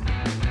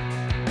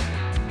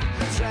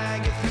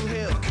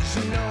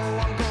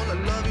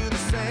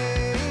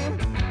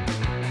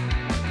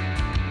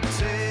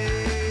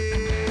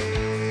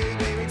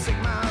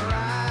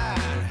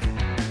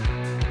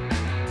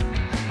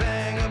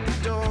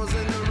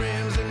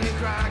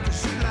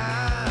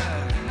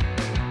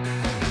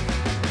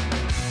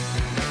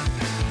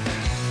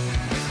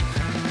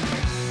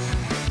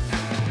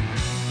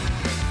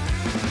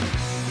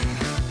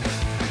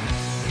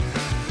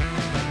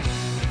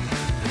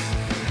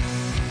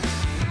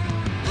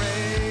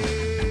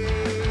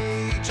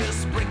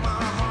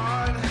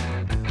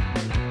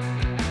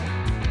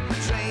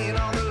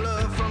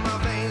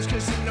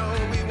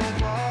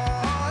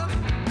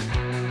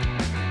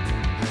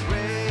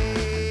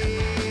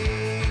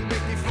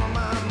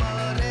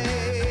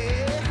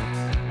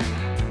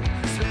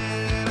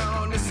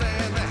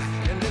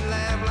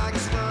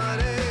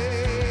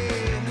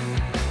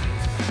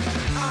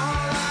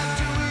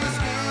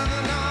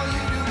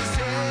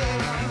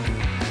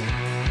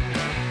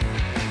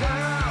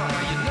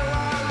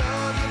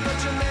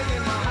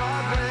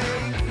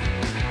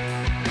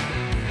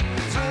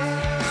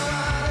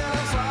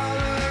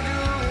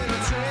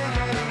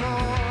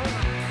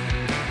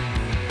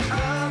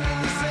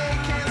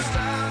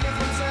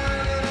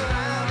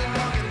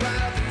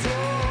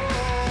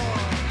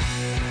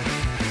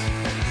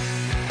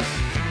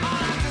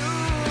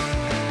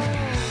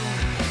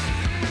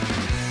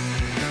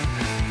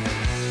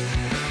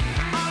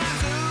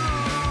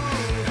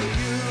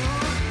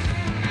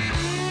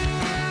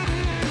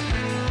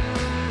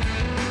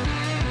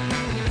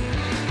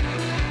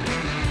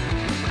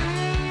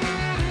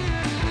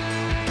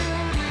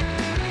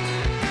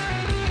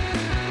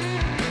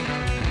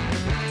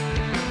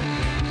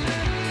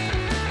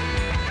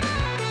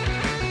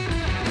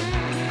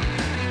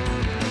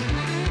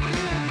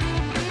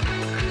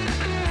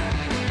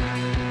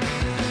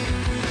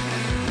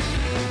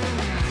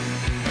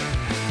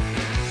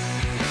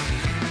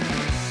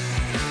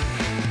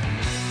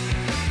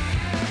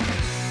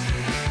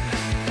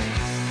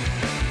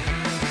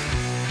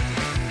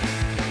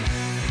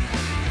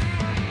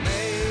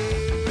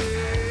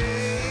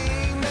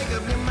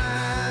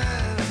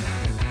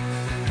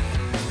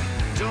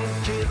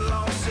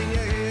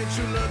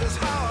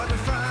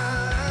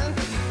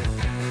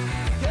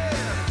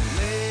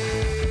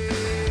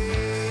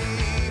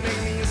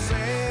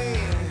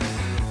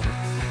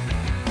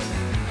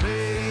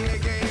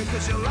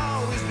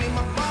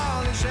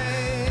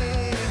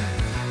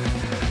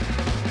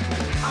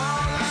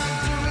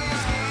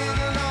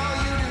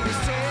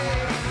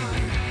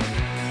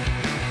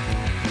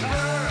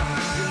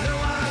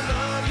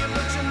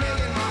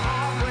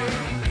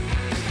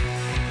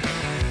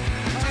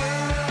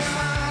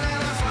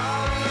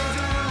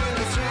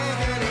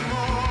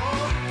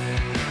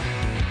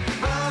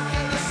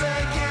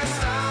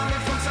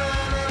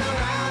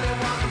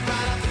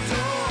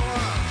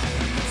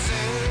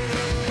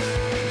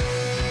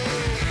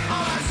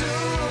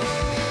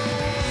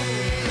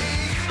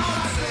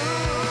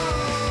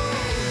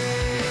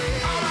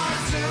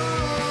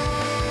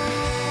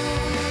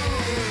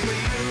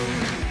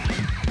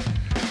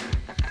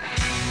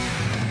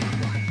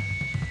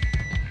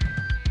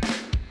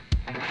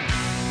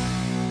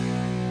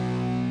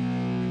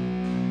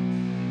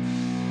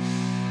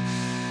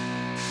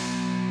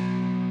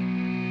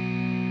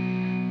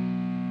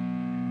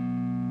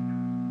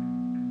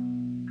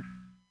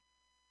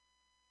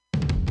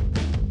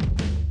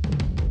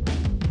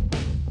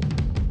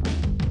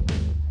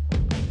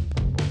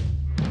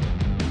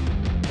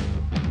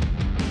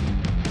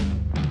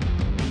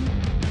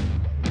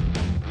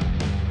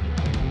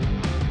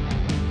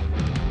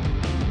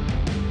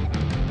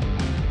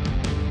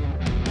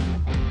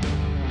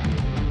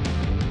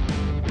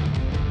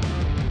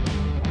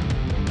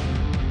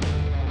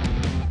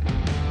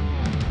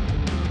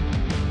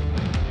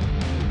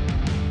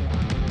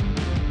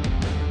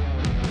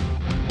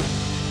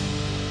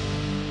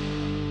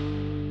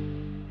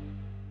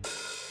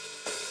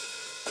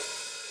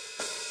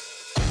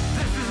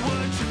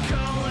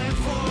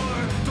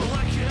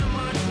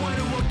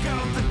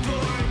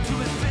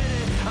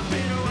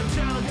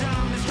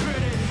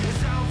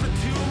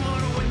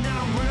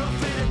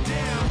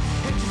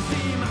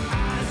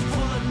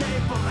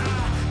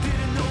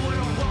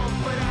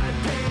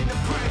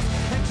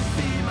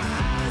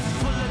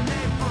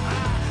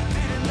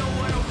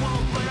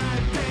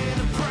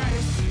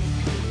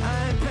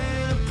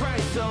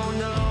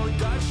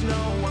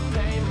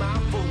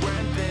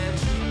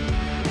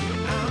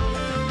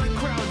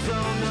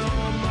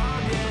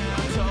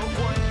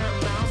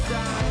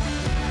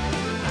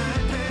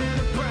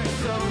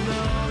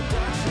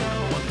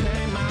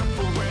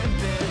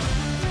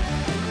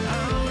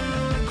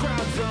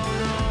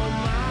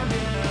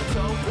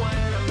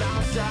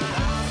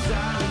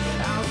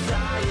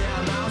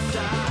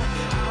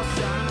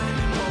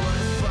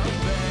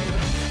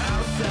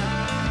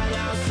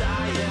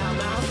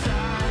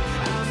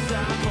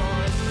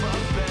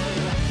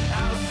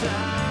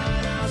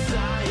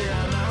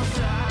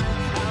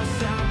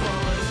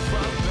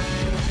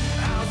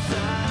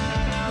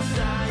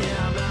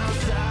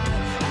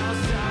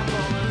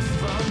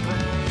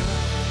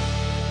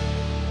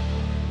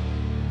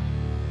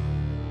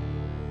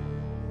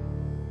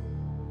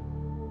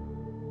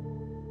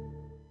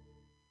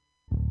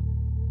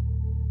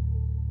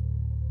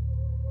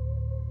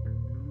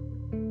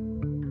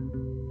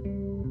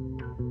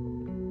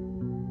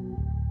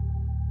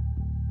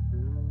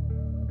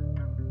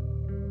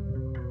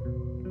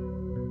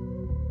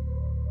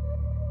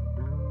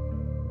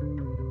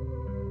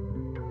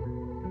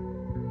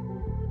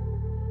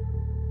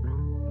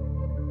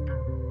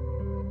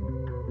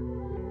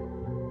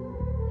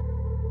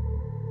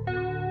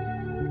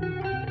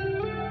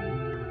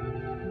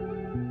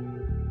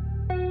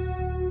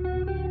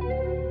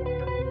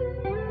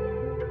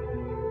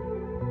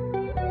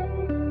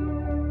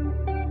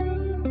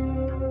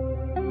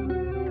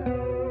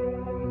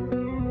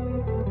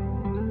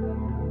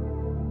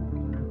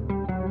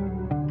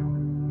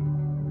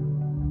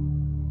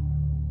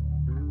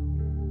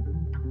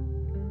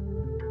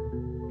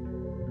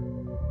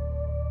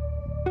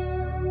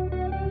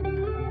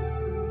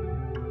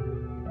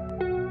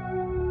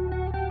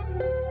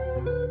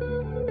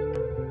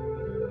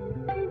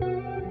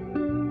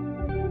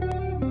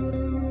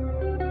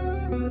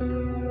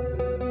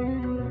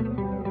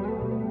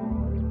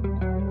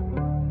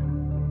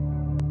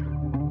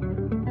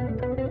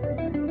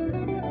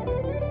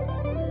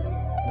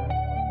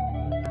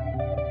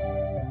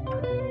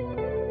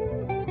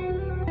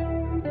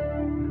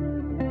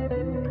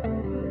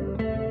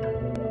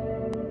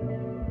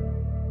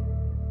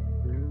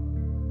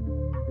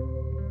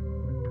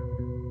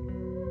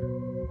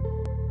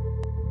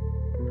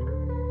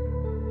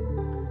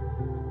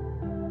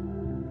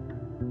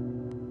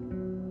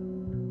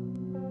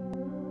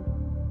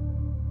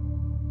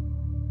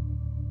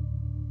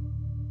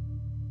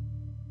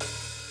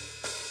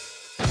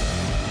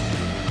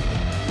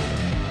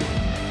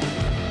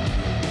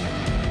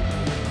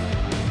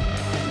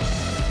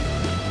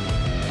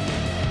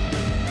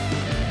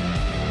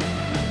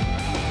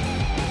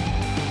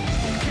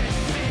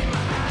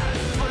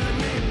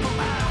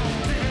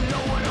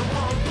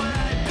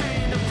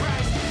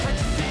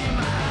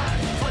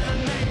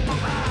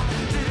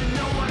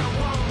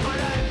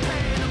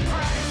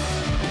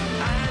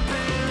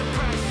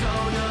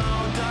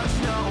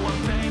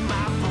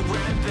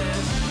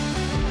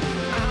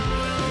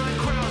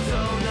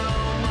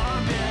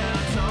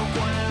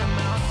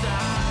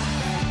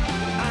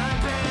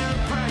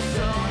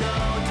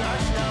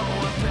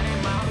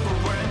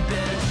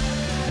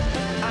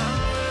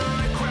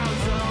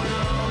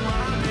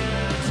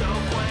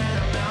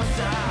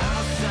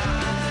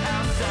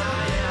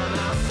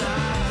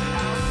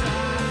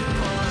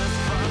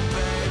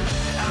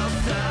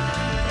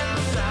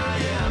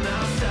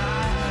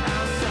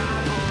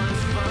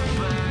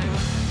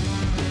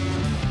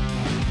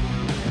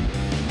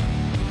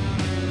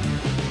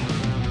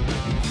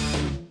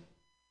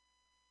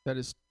 That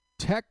is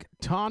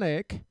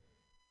Tectonic.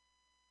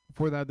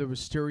 Before that, there was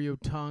Stereo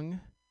Tongue.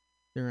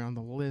 They're on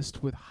the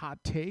list with Hot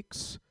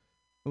Takes,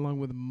 along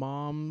with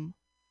Mom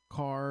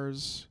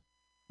Cars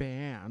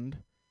Band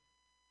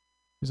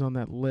is on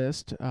that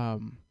list.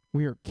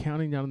 We are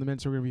counting down the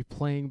minutes. We're going to be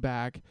playing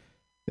back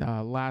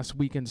last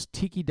weekend's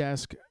Tiki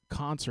Desk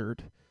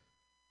concert,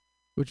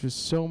 which was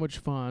so much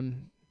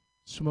fun.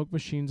 Smoke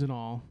machines and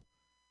all.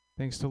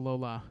 Thanks to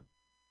Lola.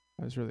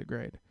 That was really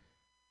great.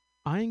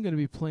 I'm going to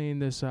be playing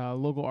this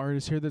local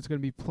artist here that's going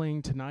to be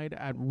playing tonight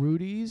at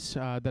Rudy's.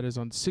 That is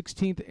on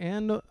 16th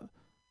and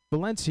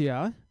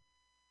Valencia.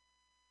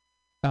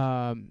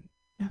 Yeah.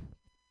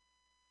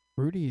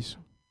 Rudy's.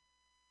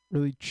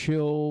 Really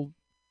chill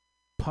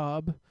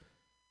pub.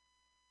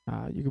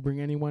 You can bring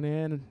anyone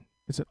in.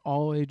 It's an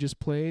all ages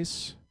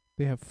place.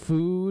 They have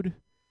food,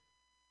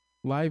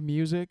 live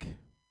music,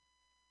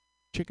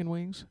 chicken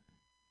wings,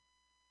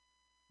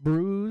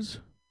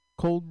 brews,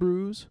 cold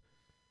brews.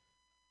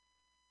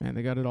 Man,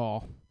 they got it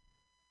all.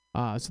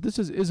 So this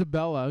is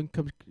Isabella.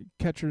 Come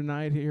catch her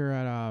tonight here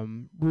at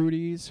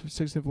Rudy's,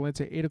 16th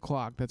Valencia, 8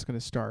 o'clock. That's going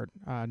to start.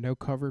 No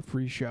cover,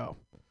 free show.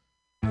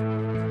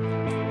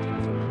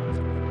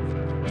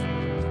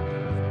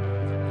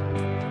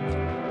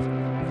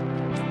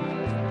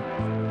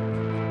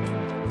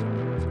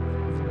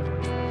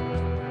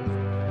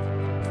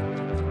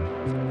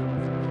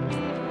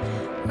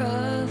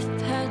 Rough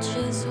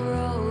patches were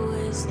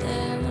always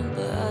there,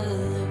 but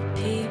other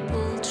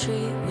people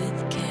treat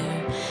with care.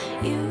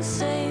 You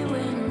say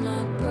we're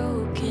not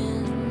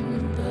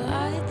broken, but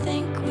I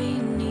think we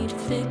need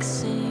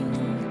fixing.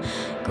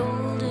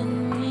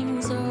 Golden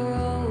rings are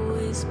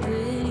always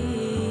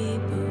pretty,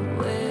 but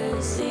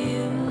where's the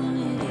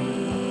unity?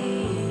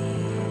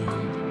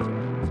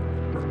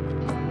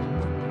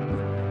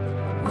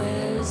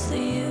 Where's the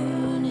unity?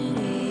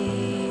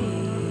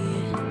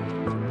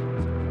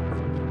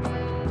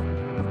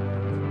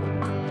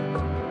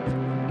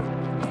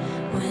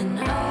 When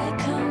I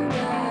come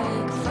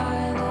back,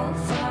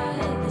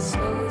 5:05 is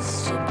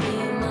supposed to be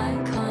my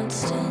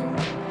constant.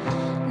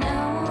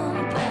 Now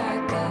I'm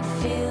back, I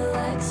feel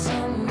like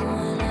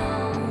someone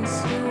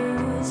else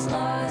who's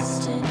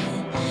lost in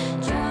it,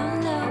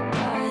 drowned out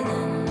by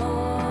the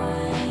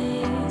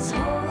noise,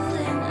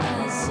 holding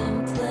us in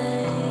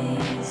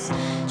place,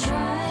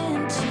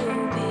 trying to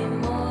be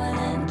more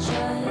than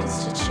just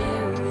a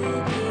charity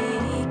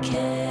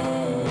case.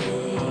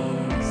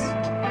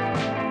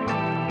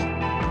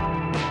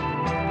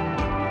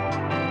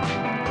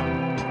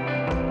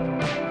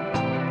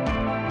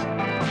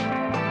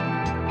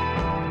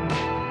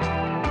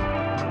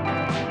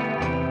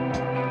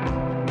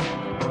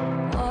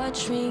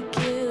 Watch me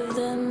give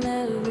them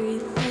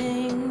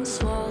everything,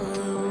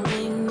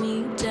 swallowing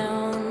me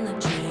down the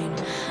drain.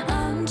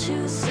 I'm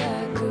too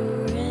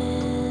saccharine,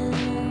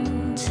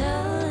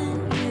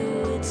 telling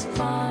you it's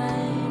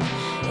fine.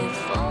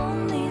 If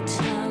only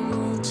time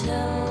will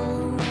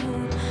tell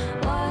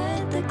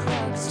why the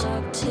clock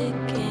stopped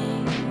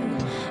ticking.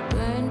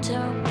 Burnt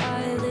out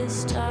by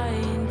this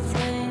dying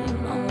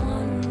flame, I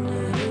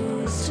wonder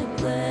who's to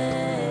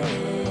blame.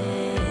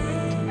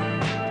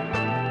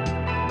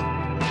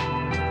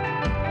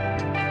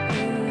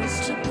 Who's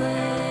to blame?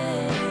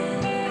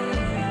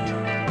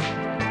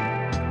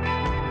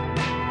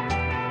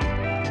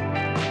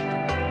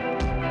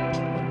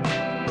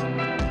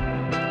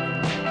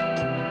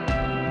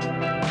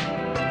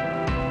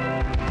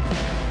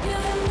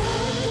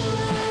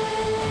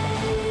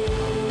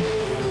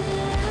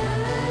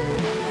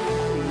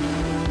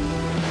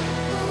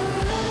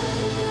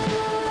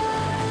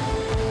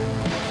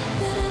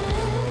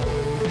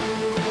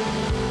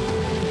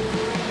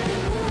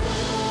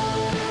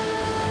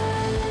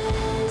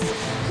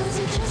 Was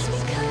it just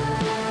because?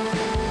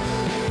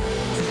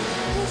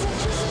 Was it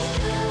just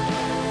because?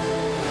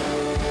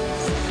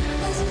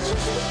 Was it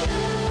just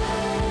because?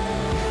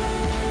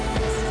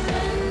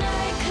 When I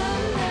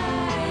come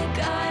back,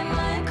 I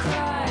might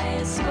cry.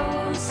 It's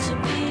supposed to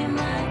be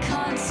my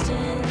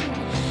constant.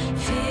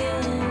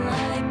 Feeling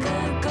like a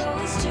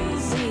ghost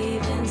who's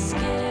even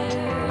scared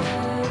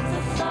of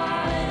the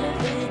thought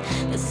of it.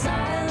 The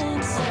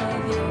silence of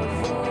your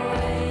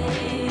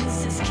voice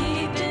is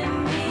keeping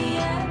me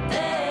at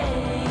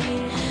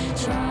bay,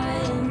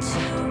 trying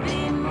to be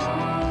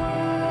more.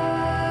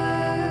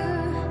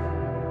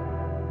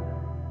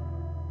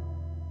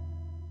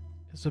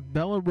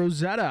 Isabella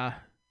Rosetta.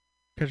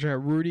 Catch her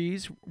at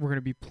Rudy's. We're going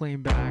to be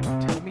playing back.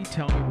 Tell me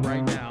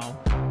right now.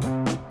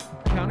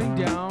 Counting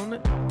down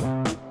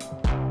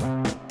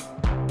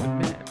the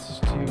minutes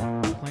to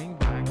playing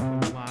back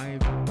the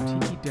live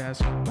Tiki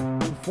Desk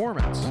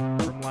performance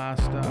from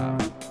last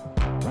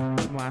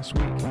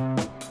week.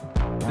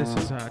 This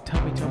is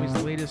Tell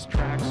Me's latest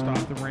track, Stop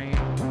the Rain.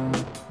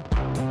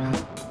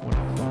 What a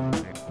fun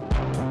night.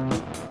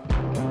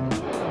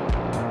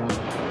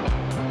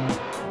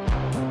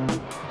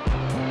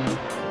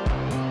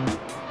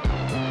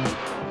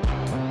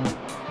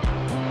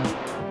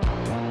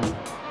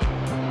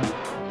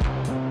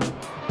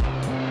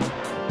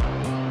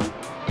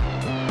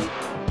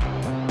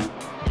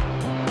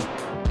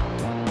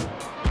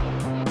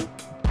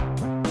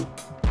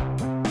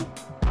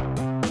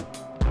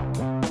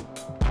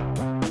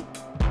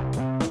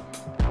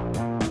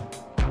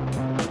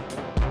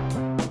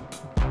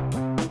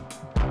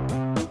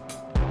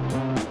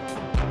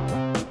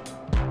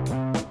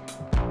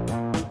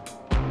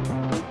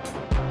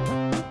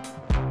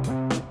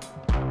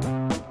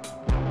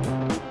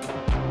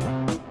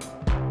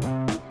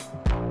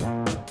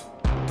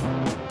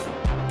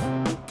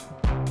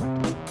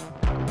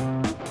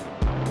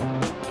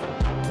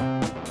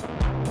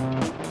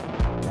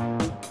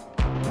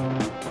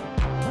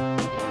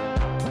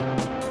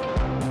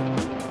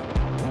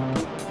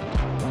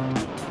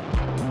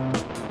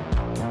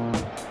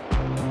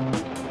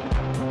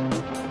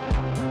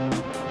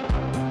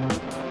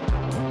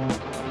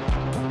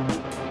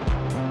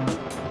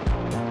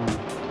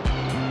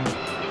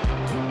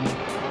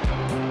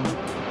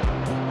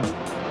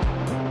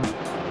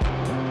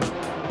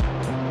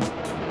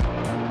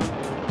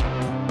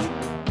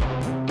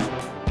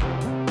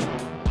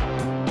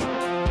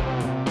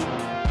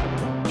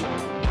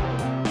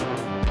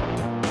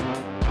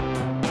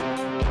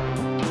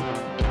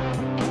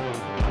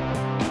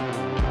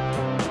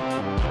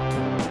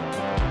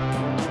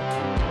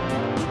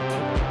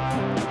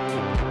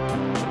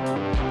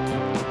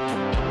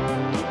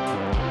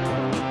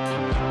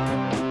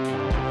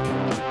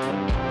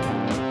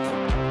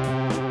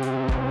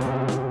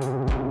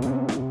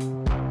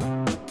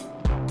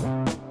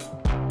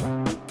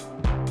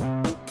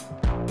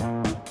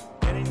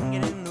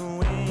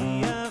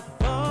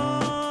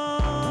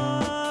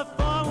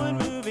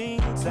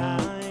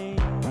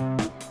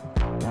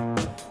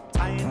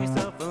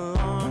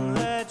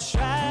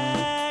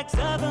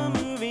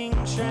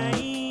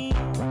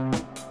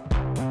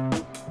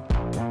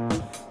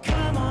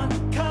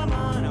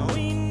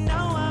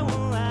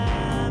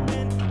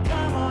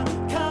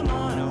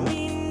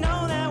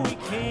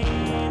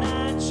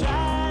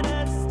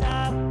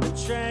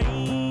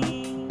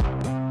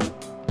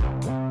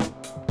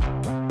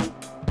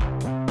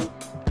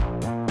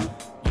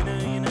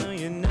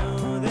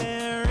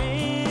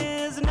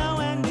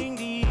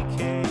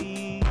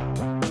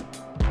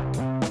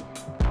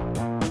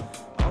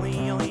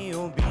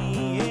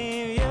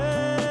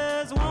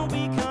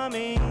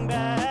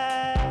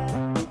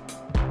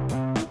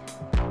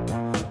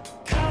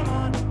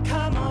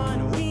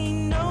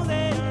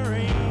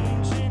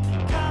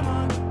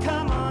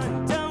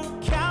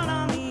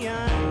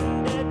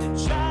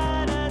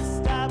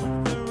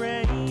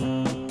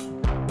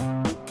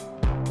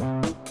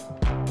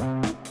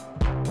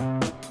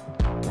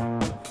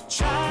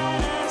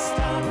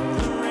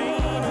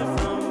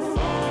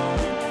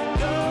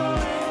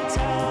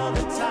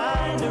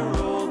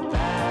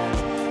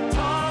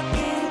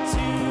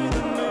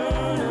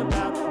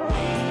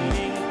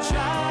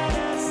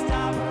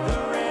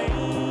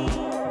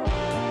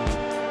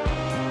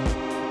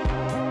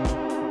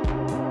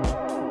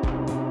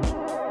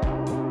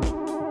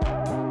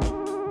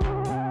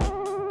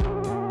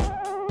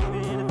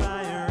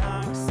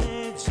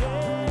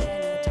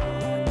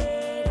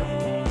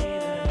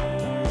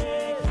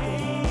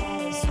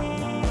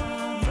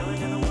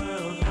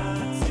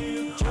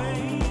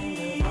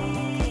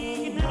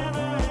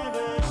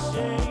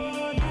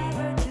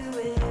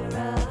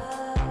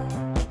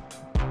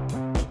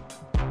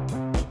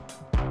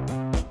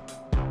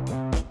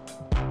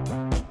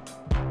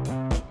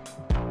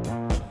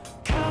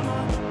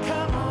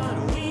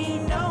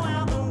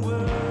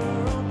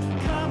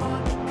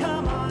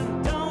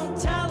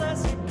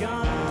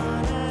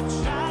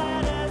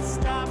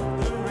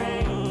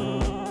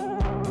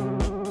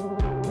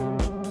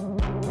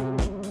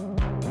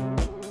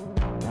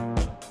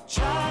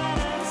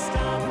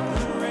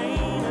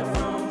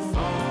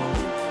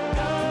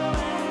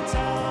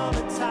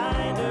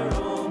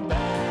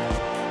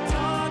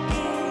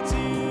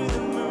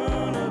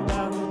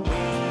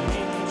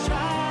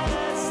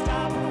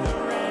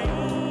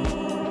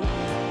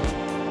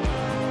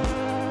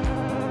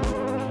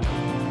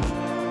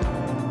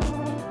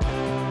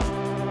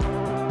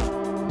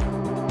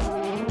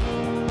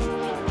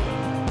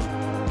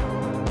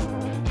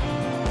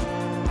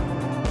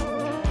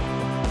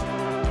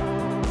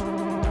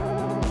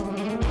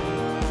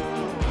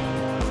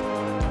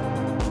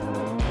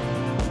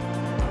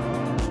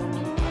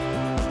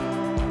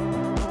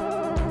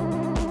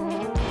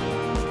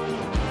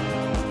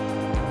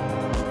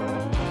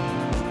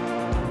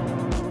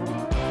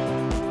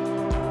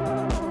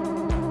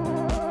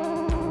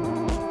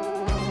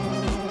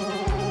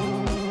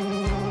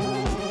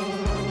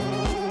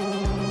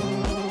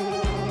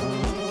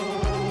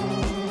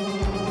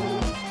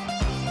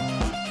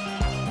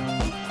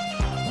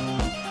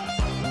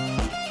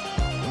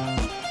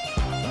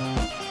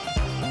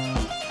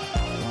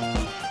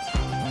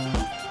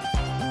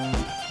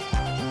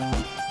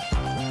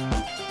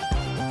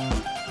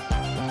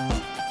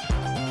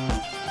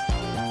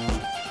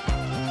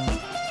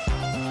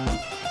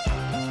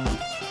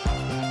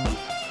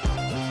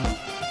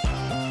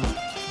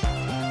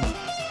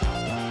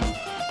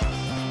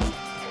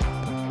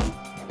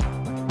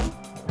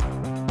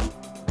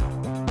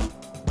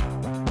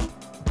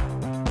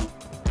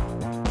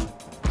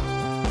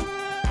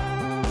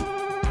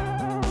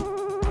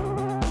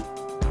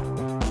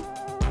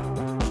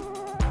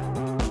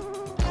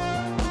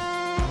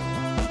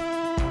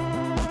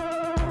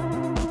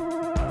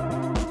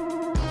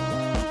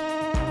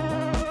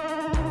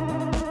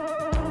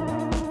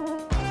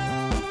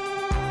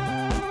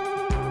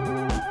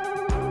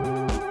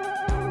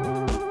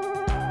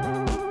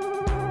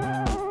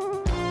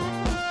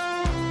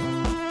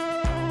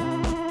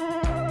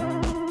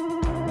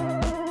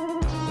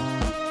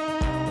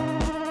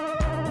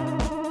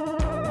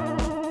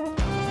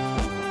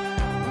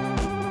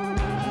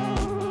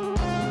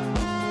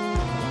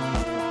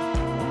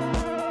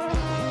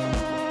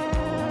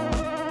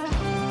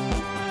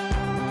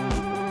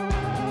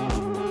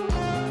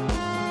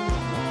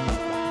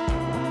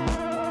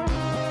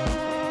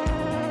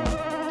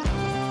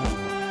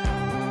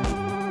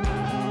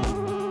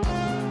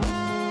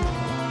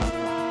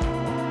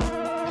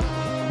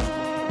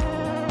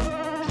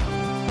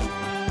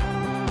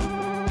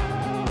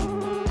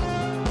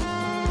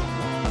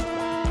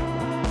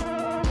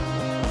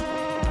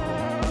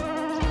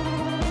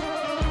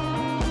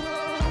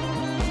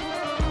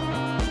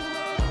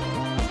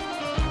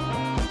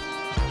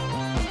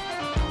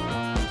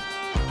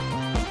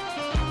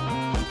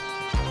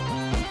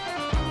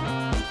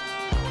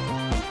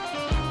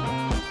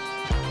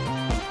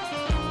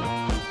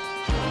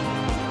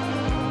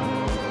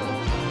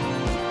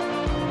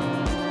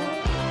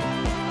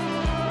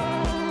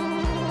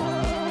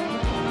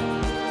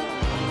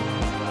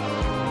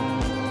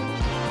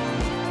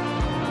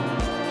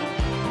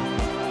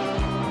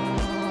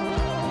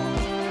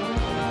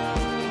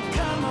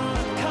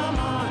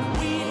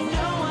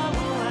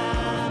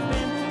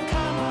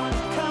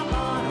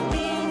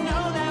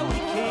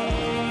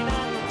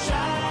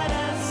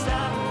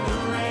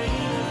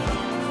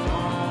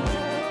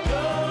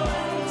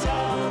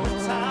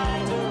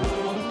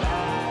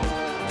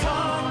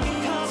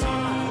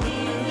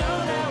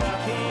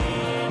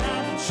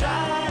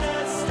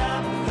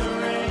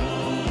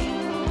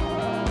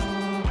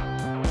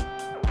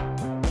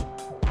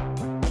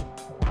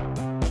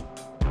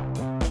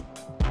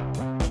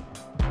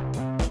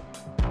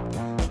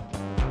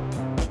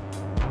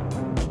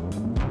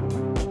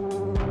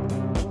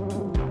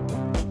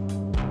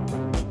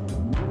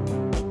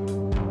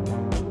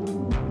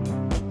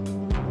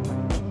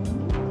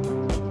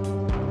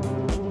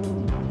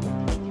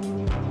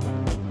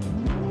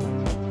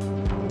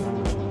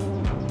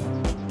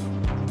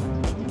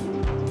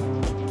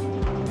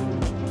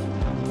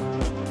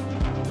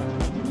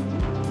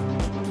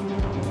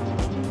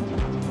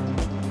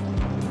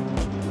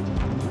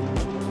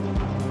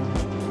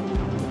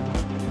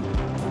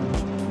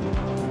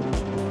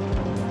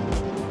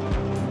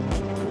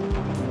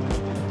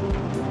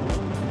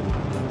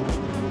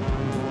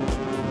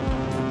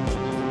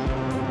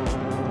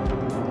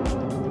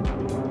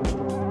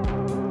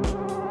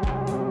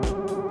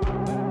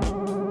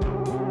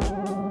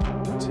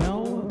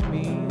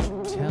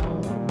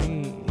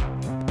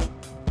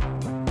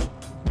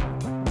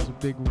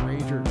 big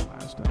ragers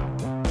last week.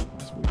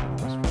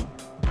 It was fun.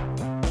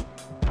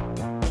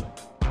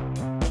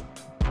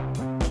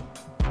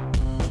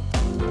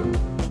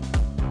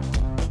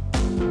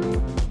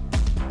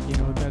 You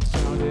know what that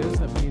sound is?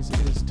 That means it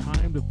is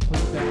time to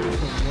play back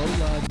the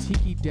Lola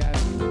Tiki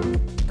Desk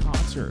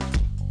concert.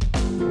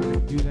 We're going to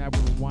do that.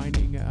 We're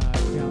winding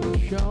down the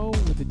show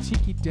with the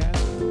Tiki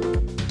Desk.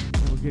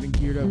 And we're getting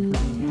geared up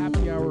for the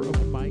happy hour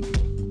open mic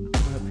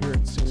coming up here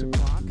at 6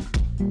 o'clock.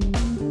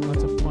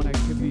 Lots of fun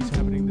activities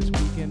happening this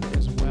weekend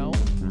as well.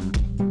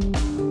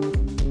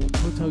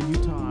 Hotel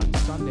Utah on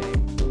Sunday.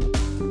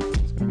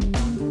 It's going to be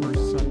fun. The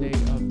first Sunday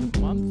of the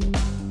month.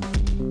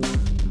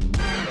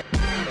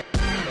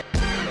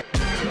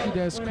 Tiki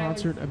Desk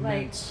concert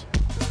events.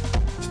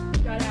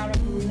 Got out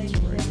of a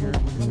relationship right here.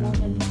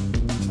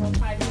 for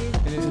 5 days.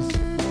 It is.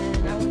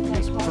 And I was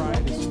like,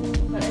 Pride is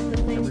but at the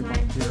same every time,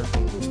 month here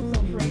so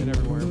free. and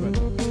everywhere, but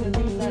The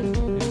things that it's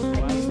the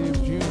last day of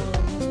June.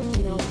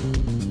 you know,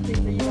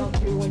 things that you don't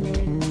do when you're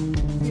in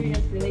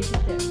serious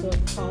relationship. So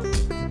it's called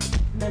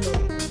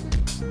memories.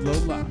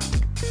 Lola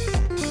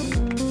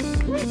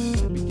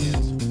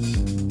begins.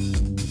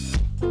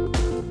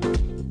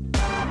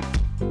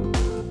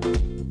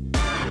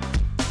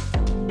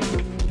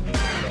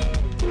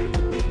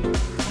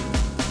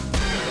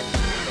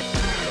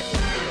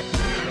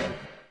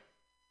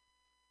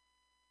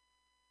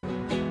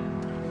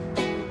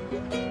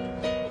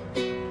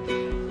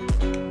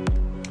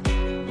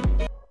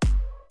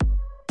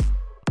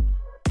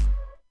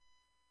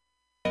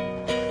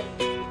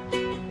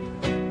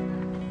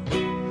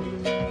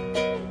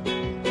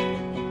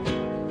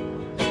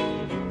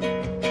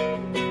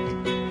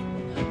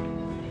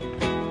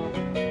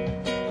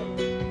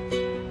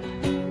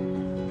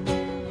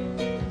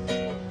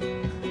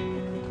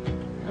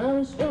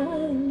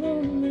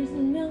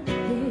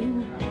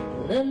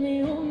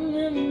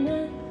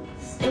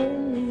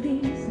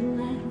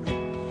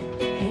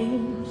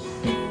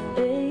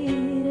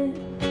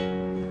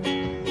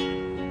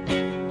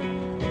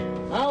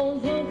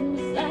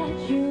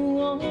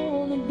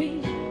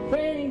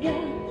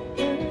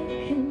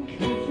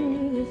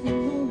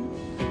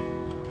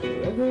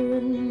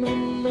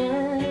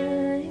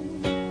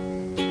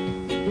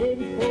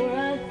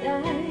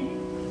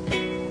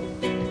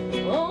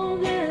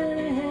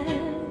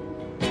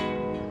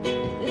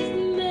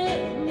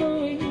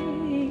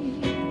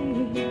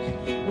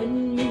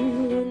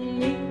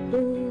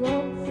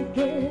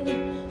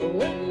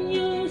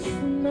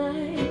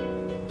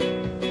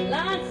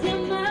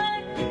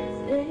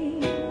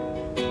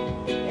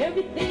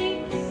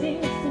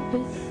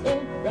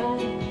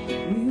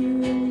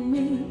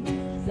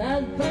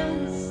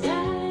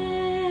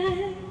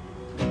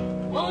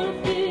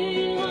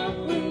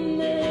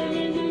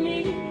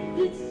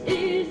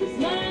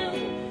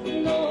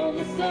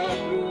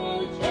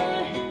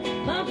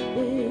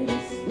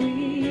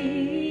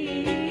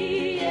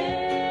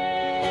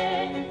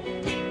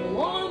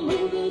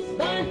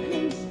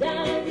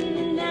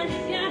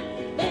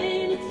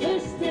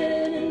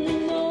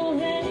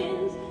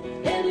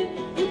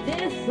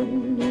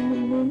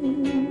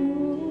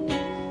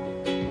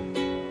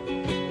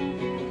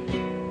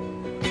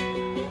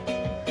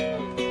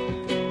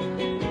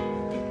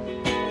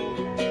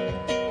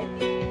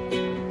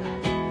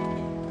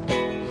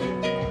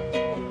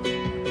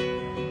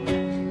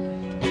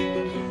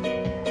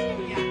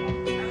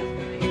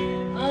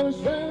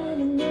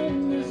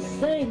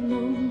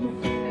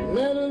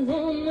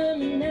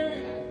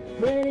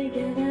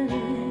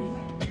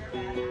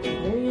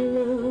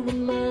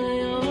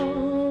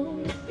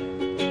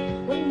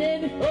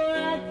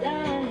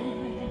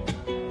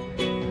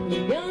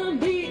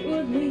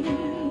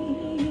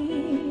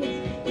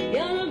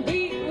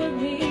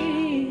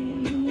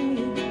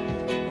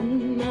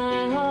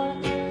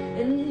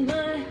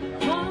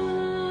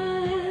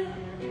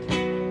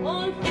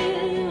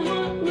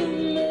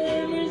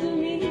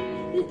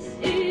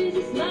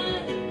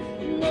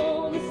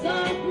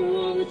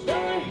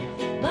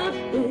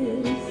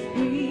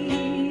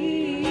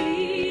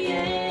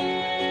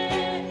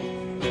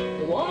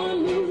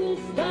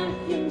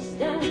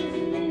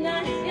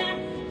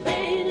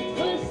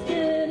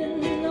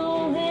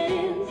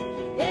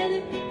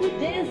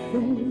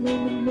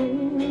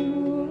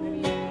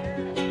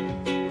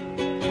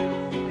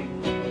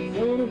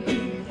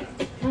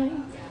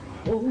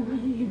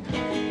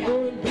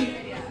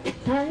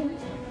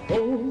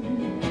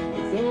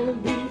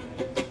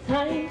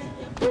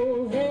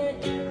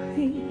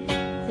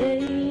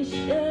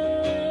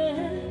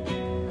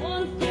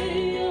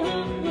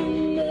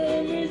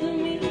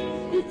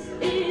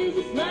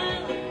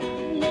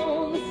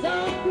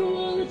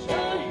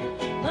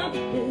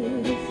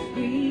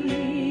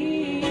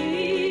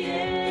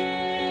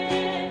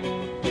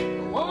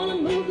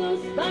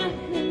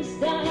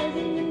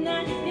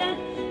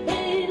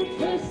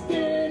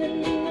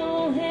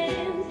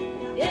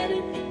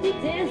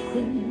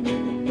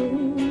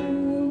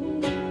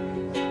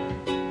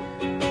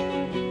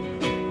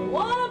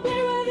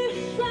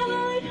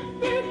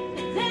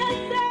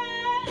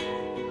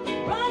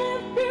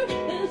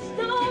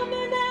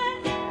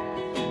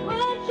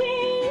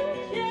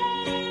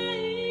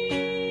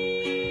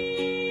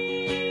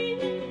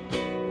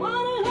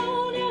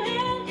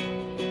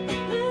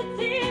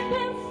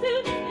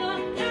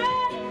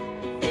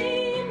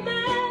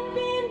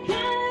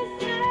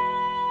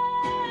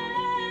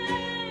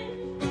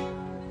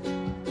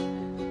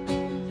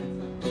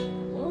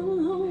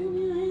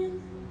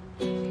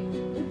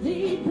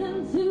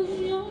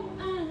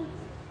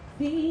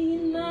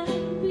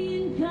 mind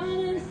being caught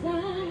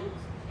inside.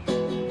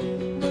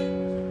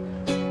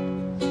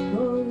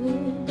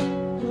 Holding,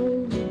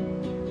 holding.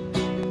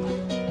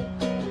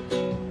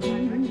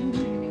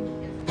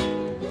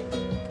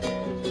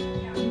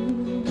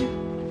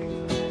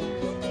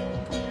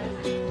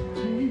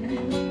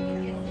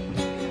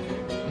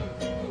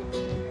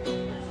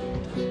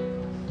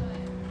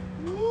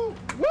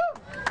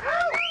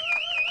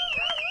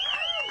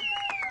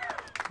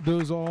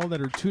 Those all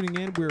that are tuning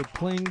in, we're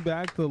playing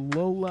back the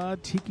Lola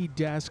Tiki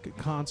Desk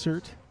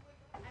concert.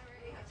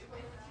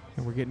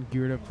 And we're getting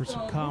geared up for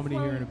some comedy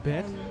here in a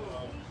bit.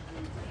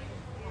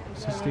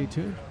 So stay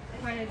tuned.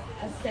 Kind of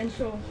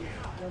essential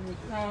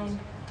song.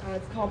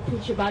 It's called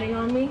Put Your Body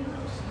on Me.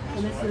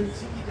 So this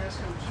is,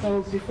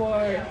 so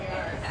before,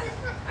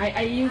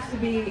 I used to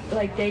be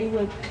like dating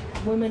with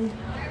women,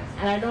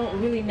 and I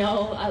don't really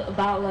know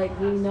about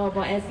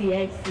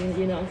SEX, and,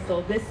 you know,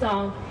 so this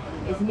song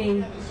is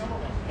me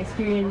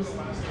experience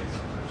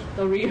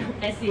the real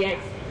SEX.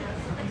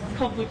 It's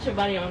called Put Your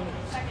Body on Me.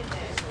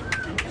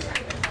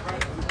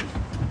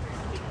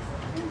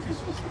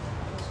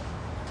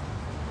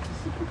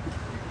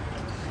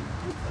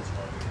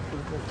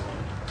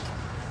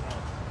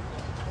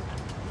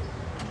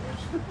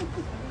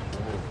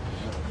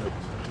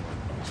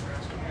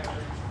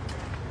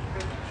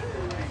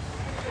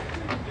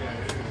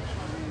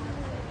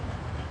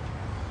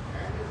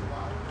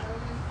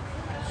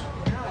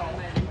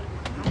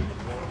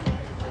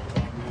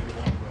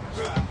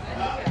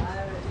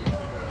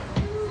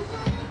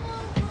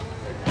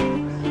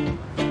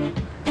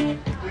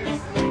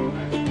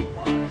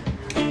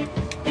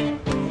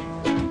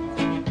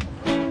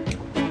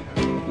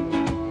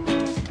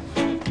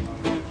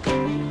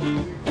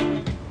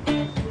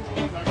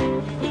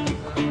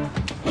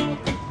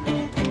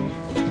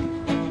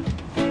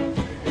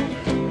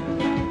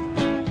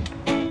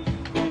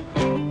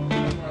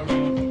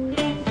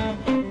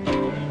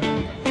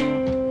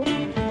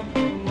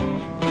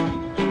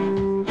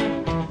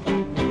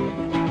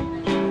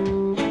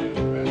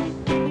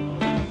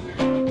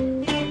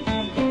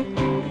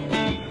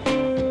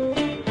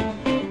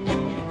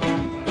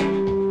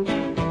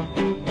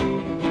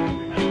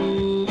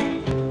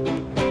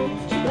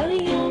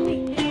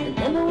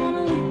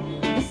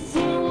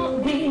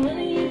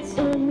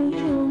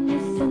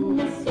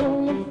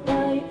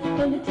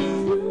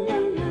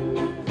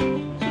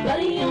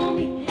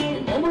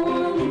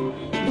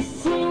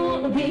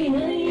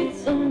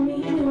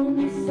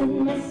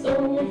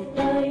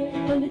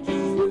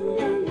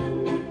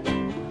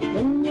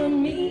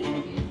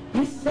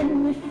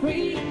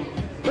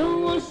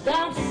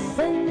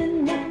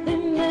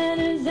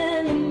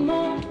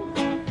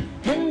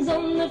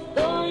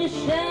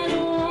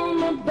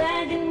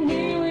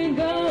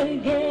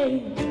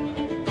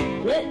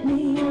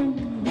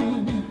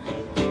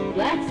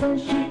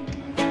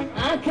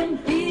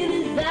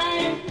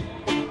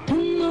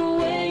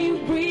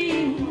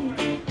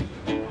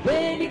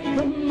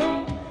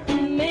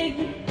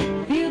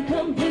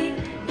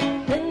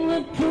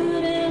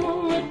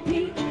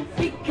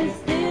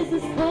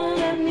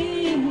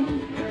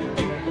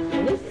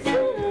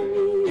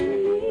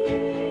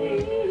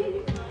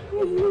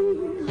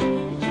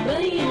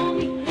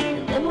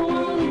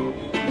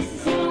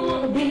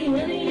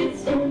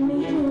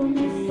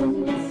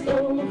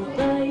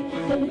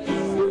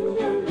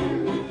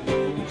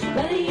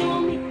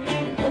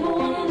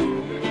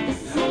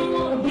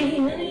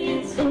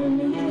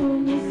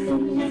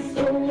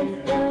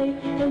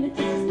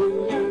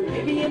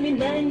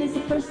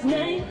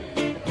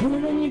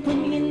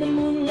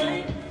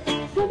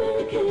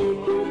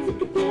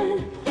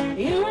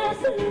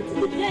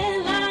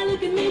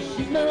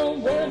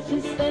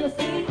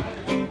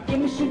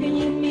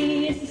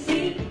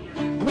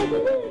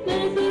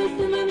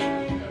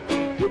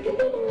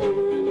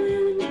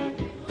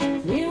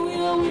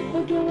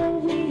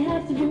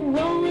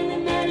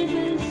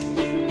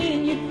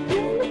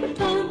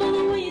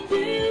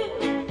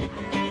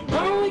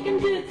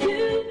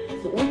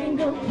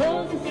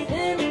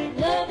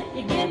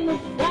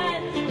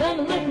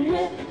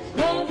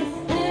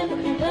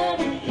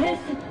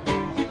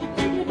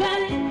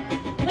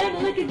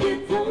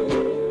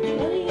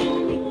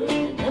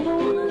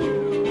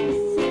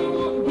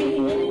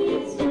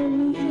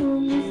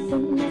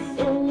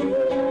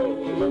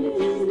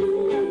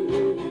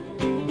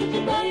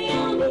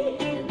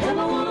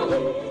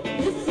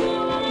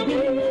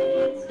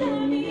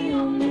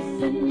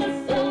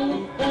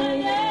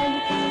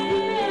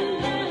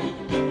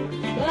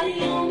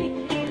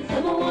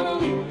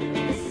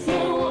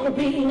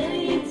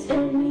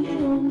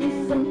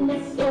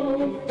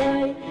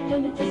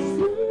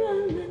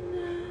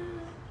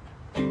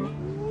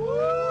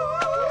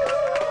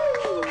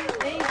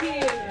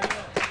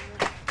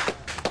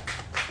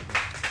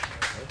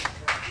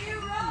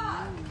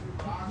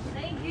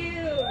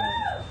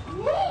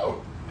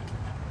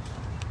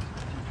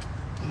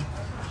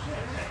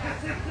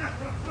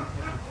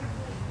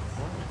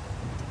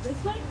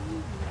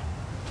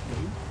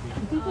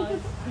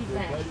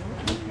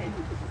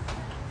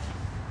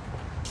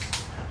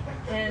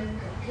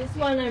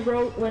 one I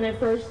wrote when I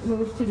first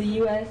moved to the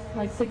U.S.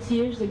 like 6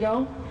 years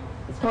ago.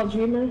 It's called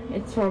Dreamer.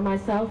 It's for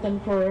myself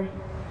and for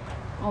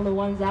all the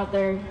ones out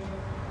there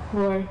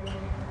who are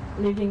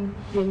living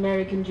the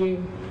American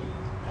dream.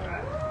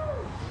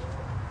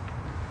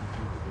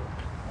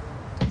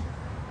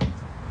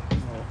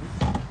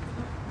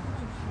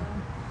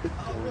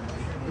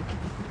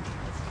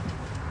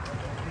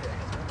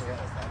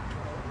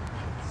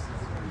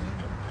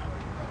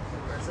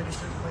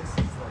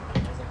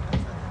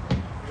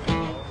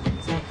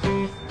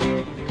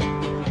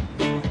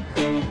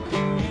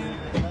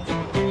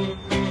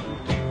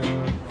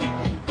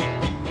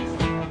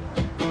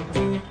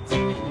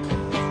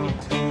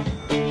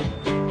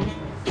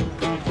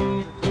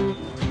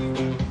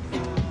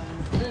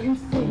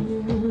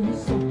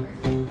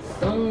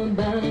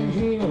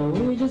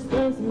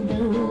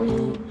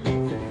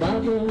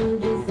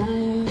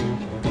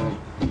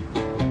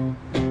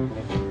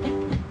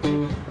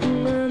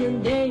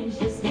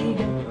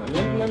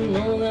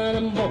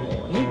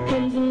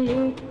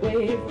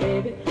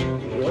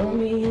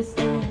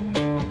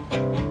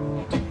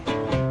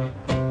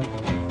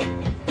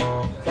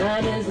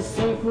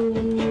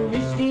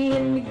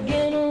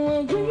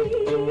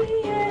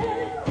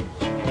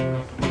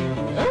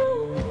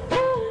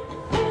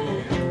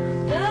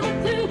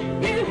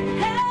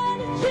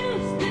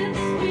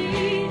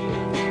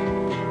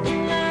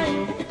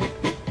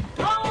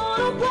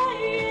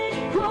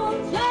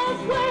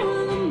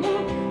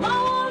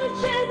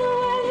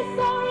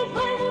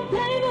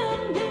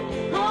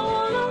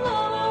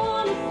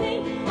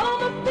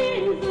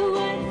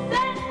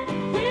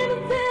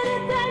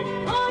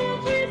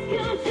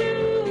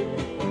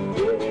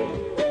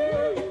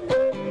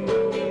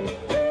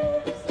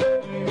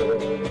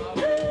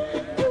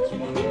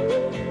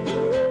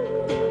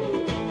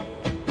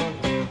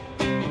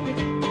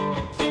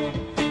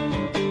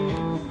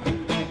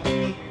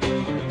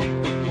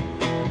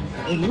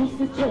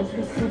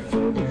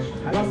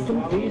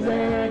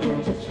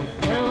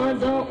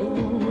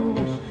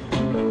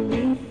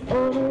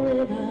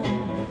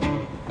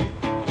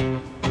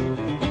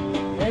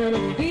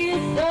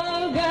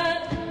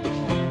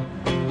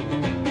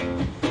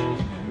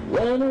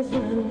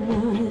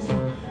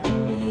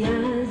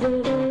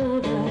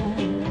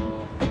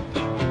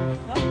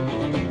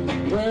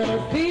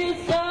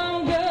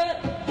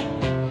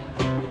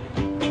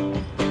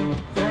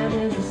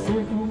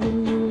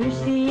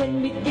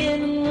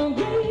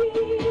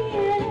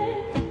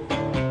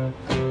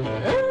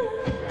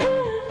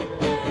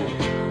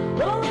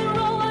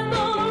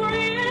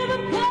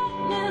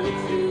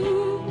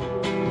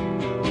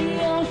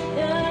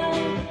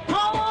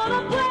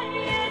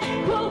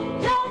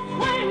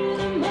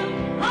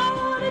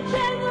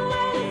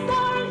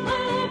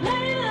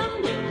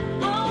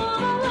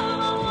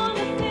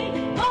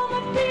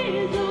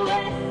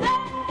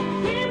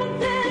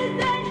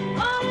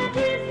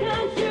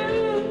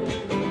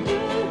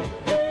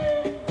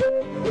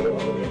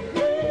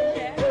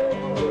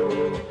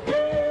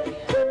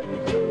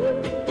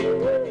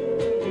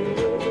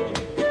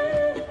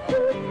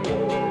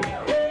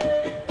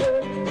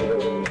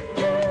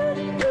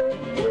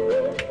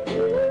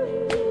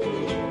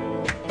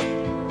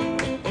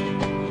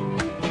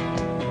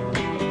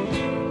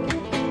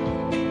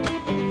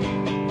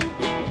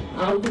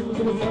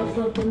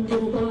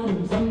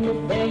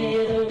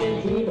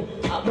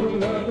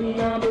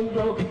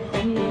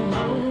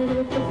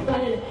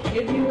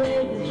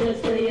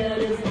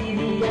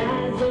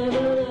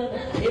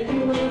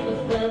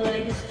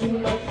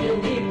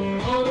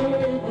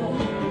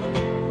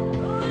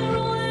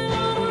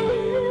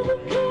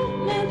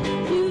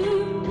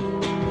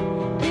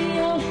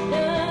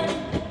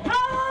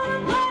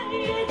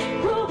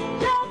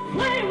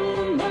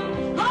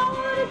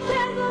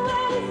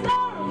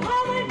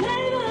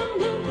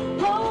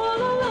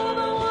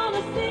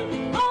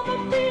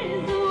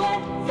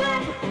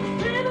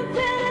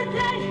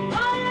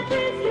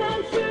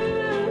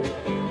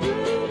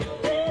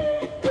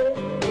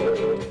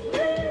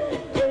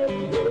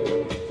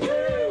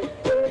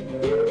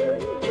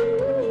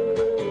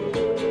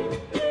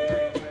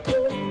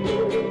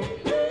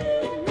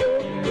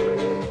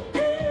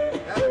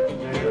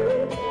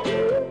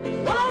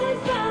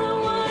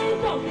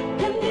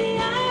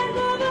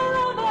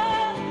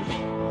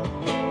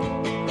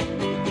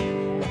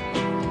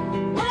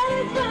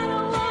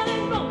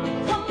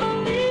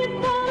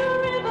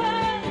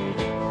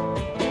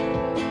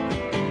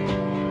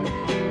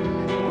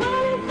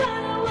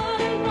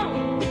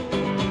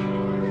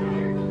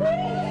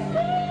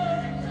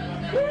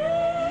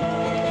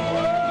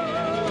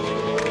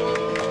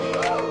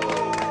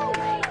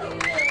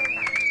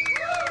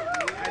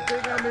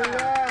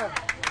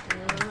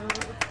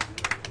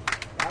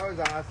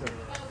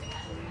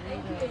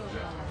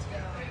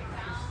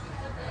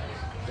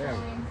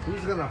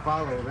 Who's gonna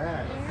follow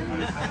that?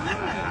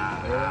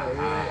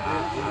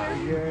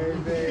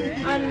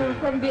 I'm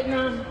from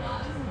Vietnam.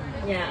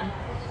 Yeah,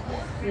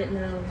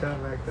 Vietnam.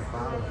 Sound like the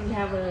follow. We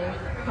have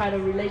quite a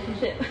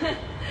relationship. We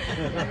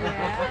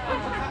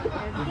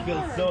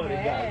feel sorry,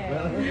 guys.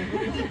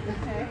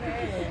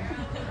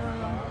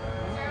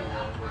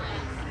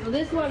 So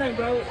this one I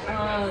wrote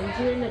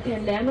during the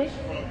pandemic.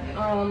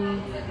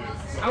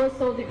 I was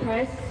so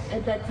depressed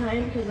at that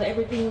time because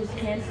everything was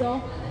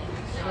canceled.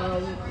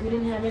 We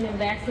didn't have any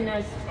vaccine.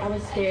 I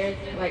was scared.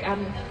 Like I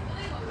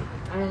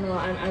don't know.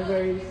 I'm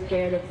very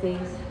scared of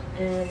things.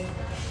 And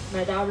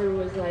my daughter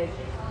was like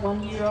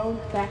 1 year old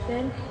back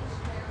then.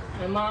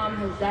 My mom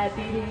has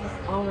diabetes.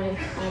 All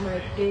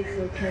my gigs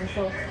were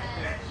canceled.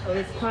 So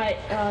it's quite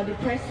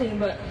depressing.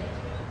 But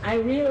I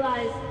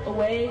realized a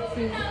way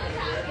to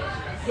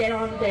get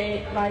on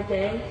day by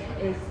day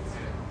is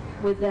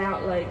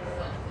without like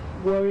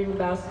worrying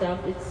about stuff.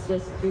 It's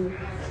just to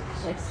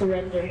like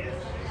surrender.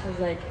 It's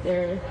like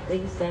there are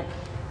things that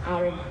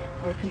are out of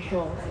our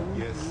control. So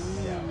Yes.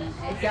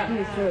 it got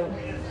me through.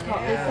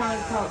 This song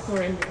is called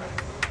Surrender.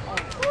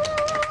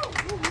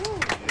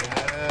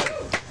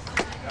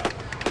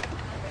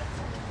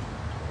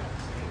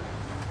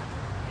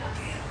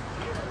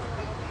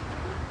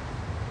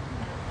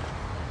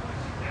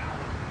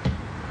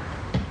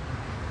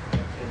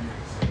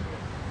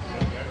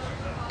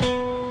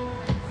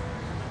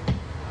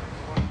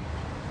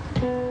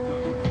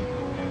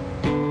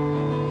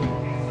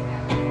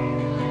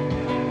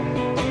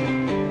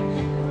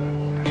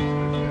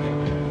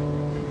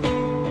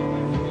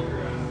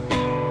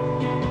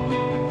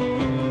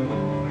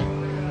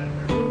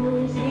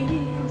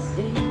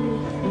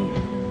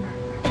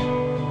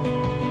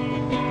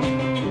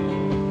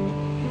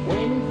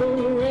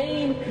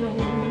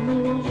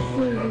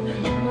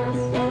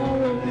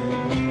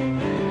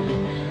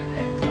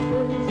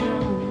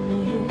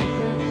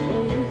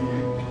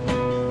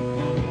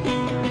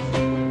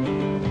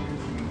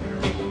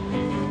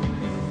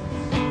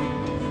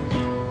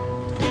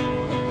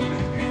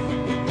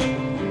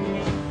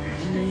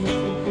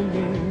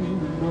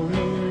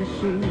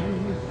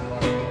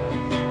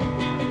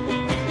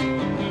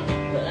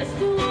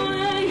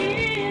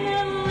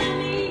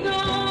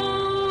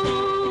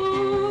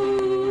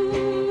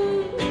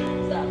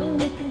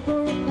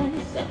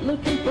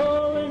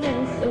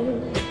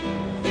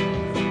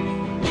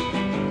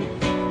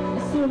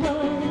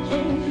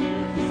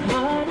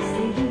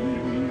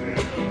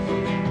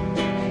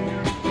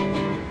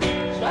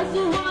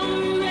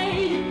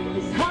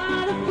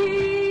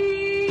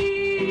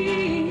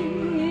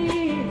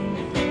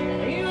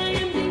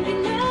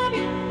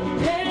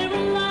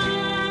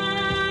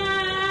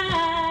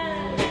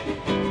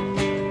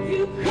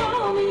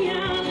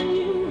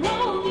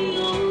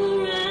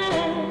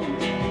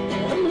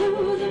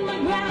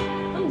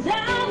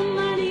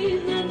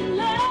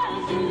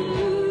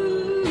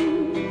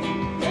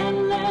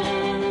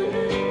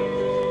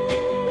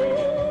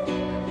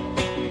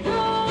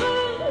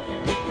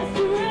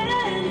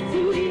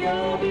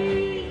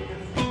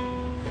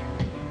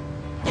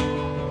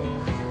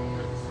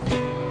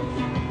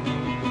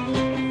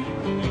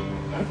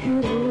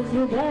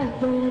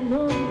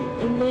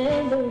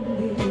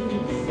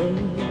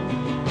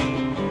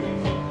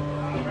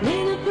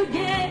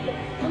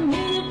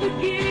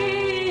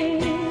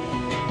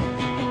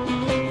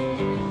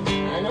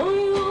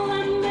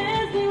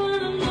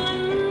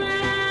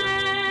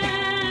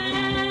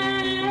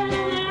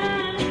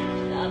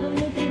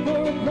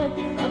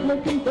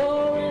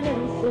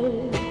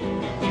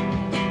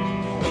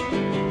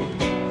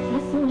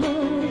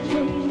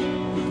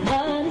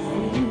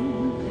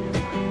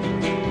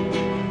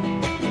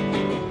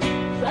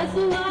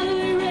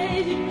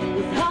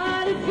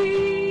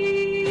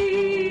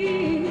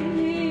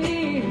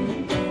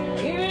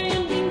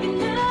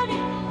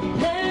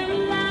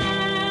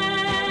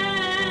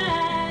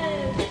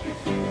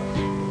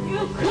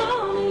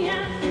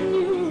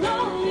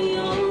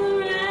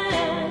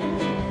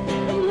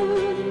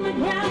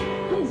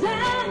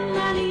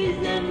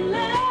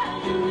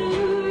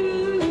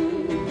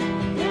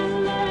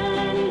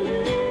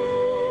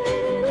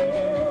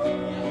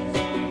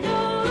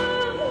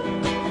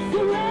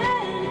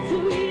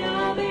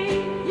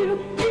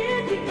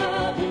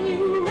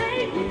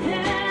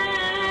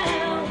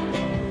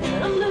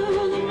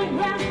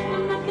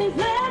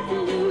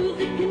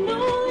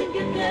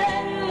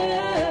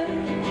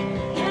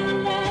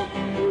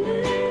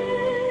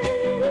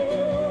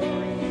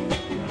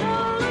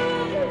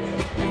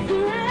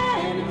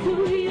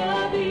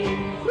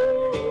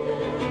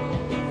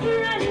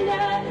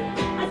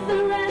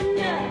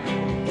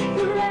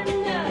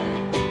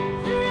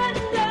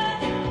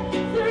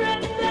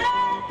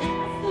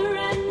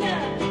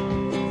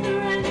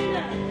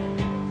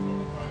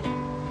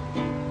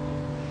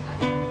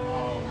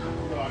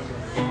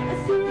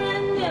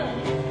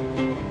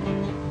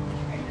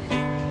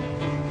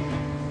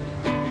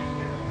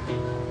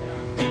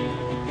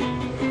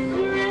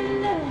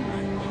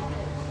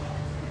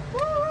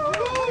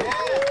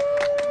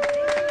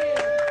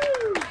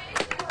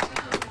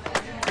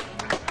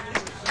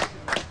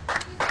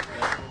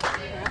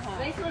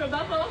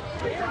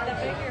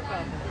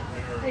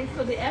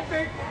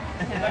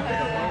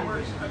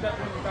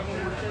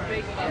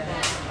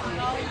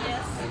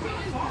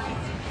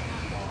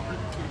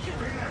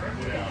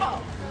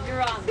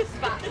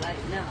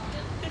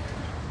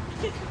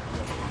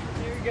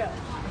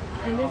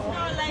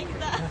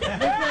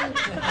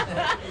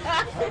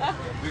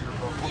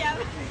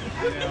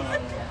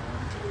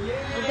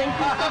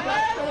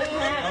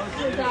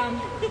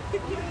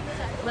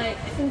 like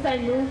since I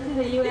moved to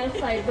the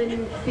U.S., I've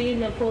been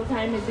being a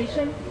full-time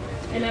musician,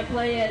 and I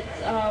play at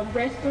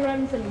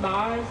restaurants and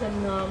bars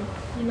and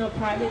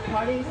private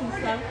parties and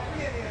stuff.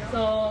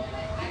 So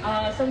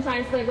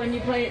sometimes like when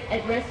you play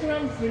at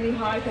restaurants, it's really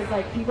hard because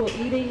like people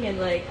eating and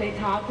like they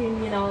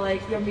talking,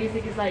 like your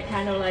music is like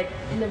kind of like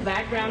in the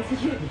background, so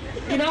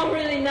you don't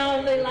really know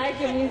if they like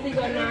your music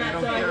or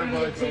not. So I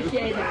really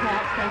appreciate the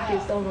claps. Thank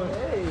you so much.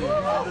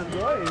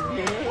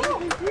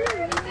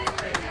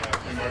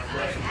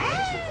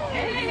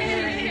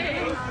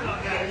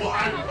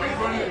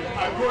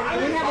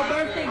 We have a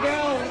birthday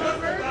girl.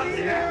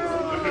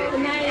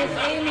 Tonight is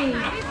Amy.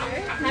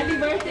 Happy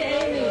birthday,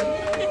 Amy.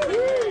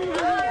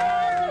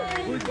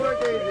 Whose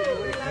birthday is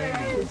it?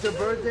 It's your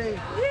birthday?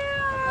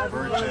 Yeah. Oh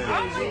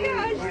my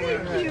gosh,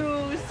 thank you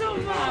so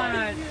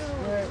much.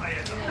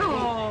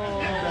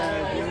 Oh,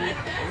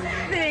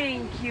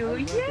 thank you.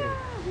 Yeah.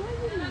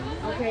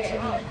 Okay,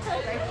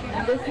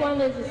 and this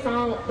one is a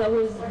song that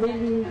was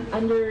written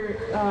under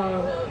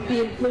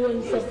the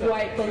influence of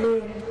White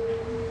Balloon.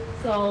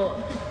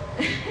 So,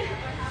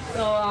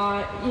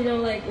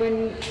 like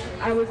when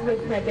I was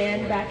with my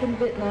band back in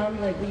Vietnam,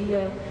 like we,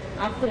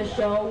 after a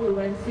show, we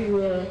went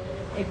to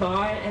a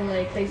bar and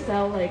like they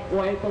sell like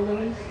white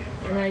balloons.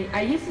 And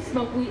I used to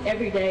smoke weed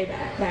every day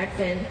back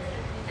then.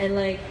 And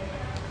like,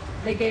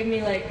 they gave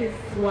me like this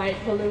white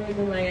balloon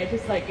and like I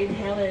just like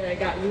inhaled it and I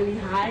got really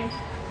high.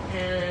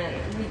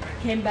 And we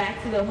came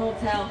back to the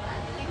hotel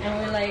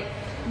and we're like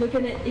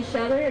looking at each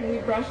other and we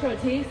brushed our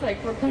teeth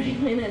like for 30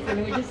 minutes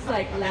and we just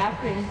like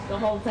laughing the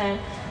whole time.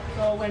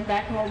 So I went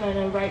back home and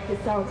I write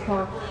this song. It's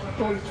called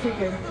Pull the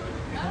Trigger.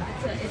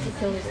 It's a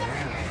silly song.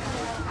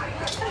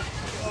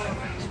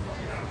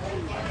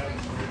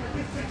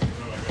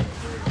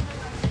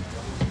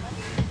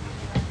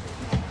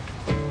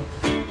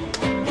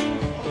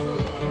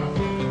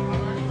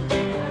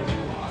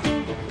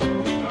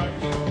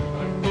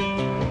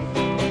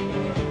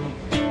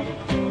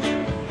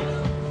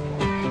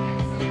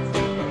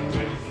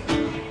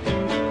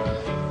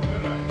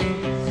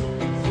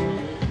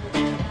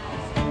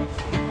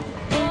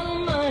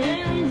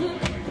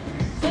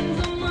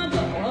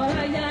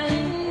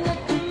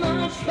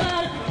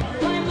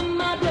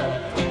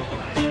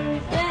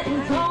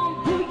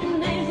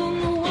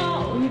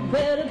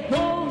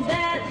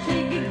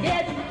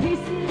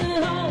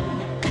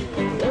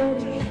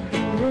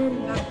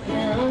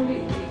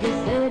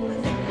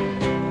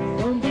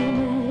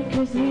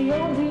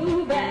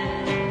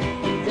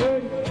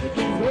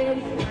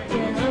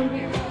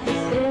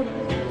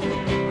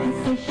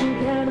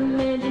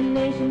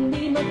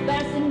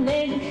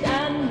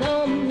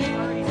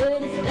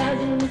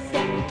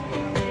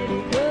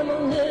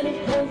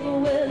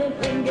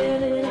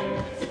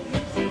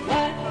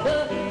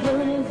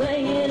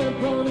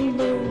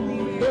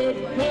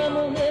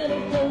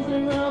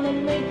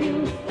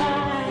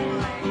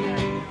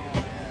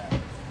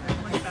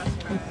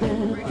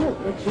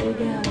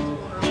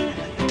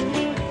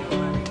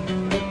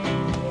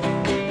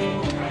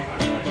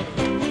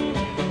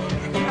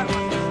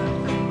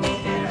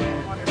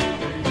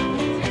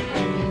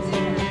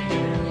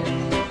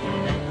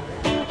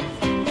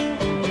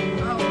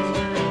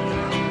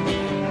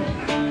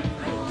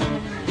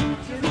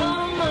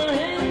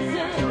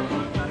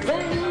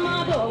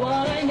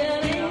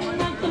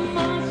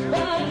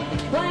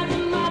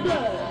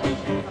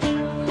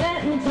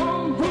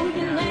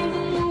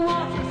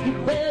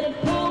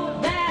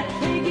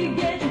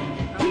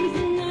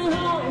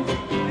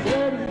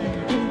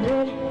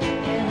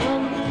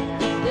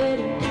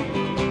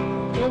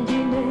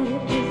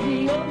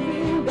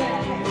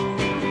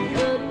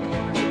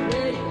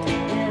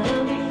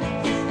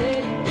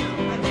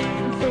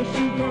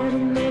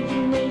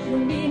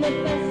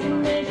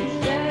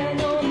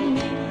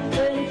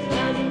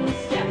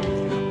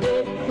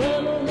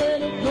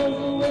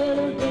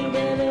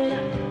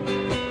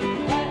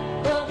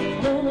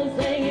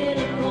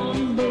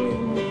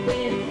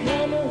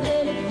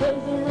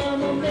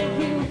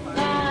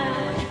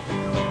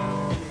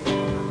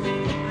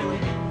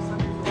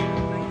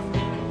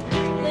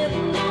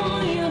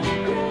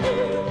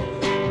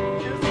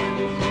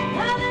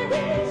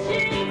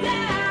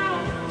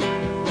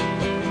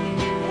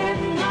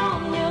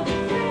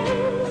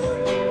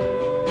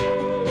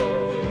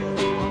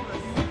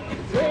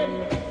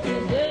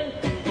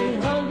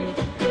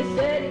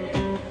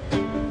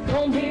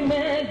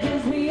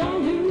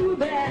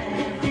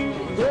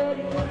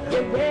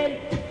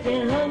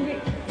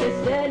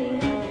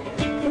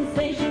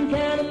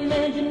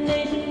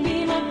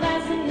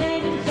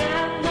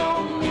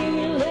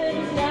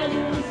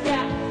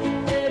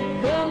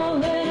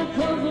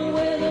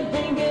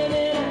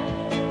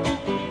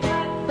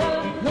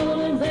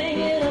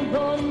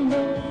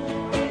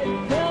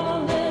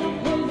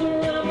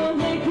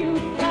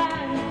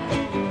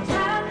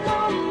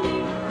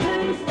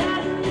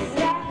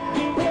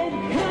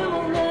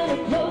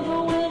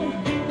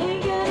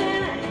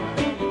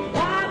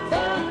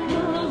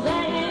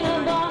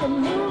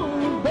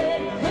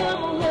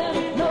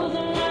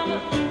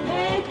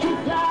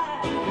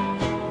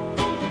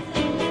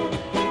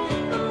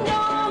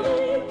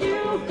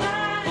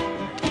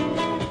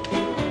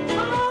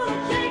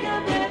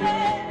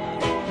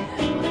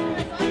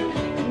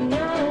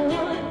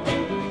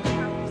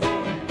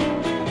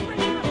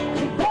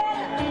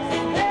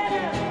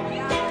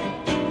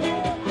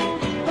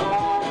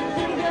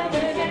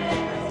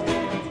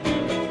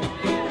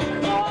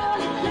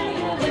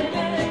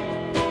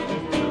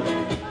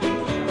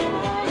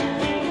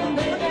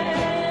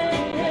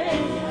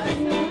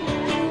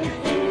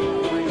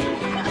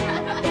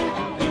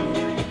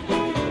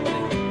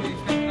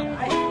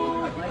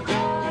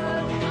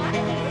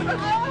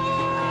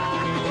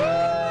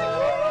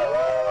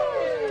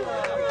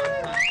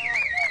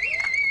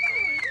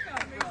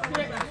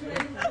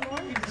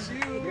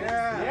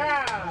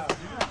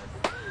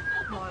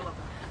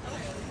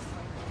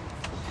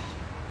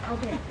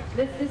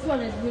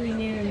 one is really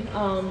new.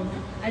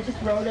 I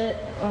just wrote it,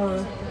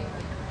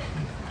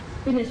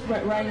 finished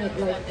writing it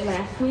like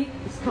last week.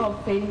 It's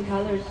called Fading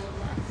Colors.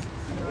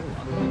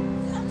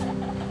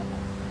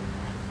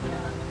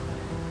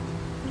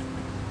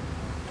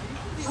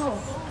 Oh,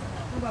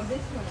 how about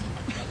this one?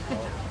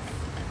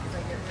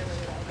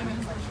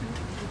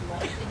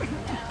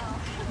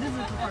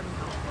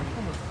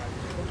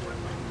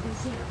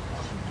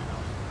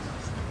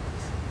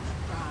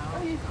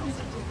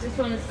 This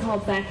one is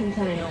called Back in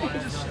Time.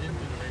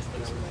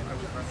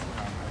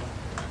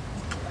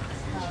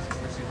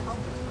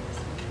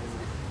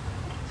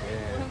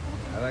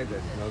 I like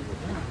that. Smells good.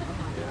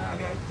 Yeah, I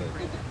like that.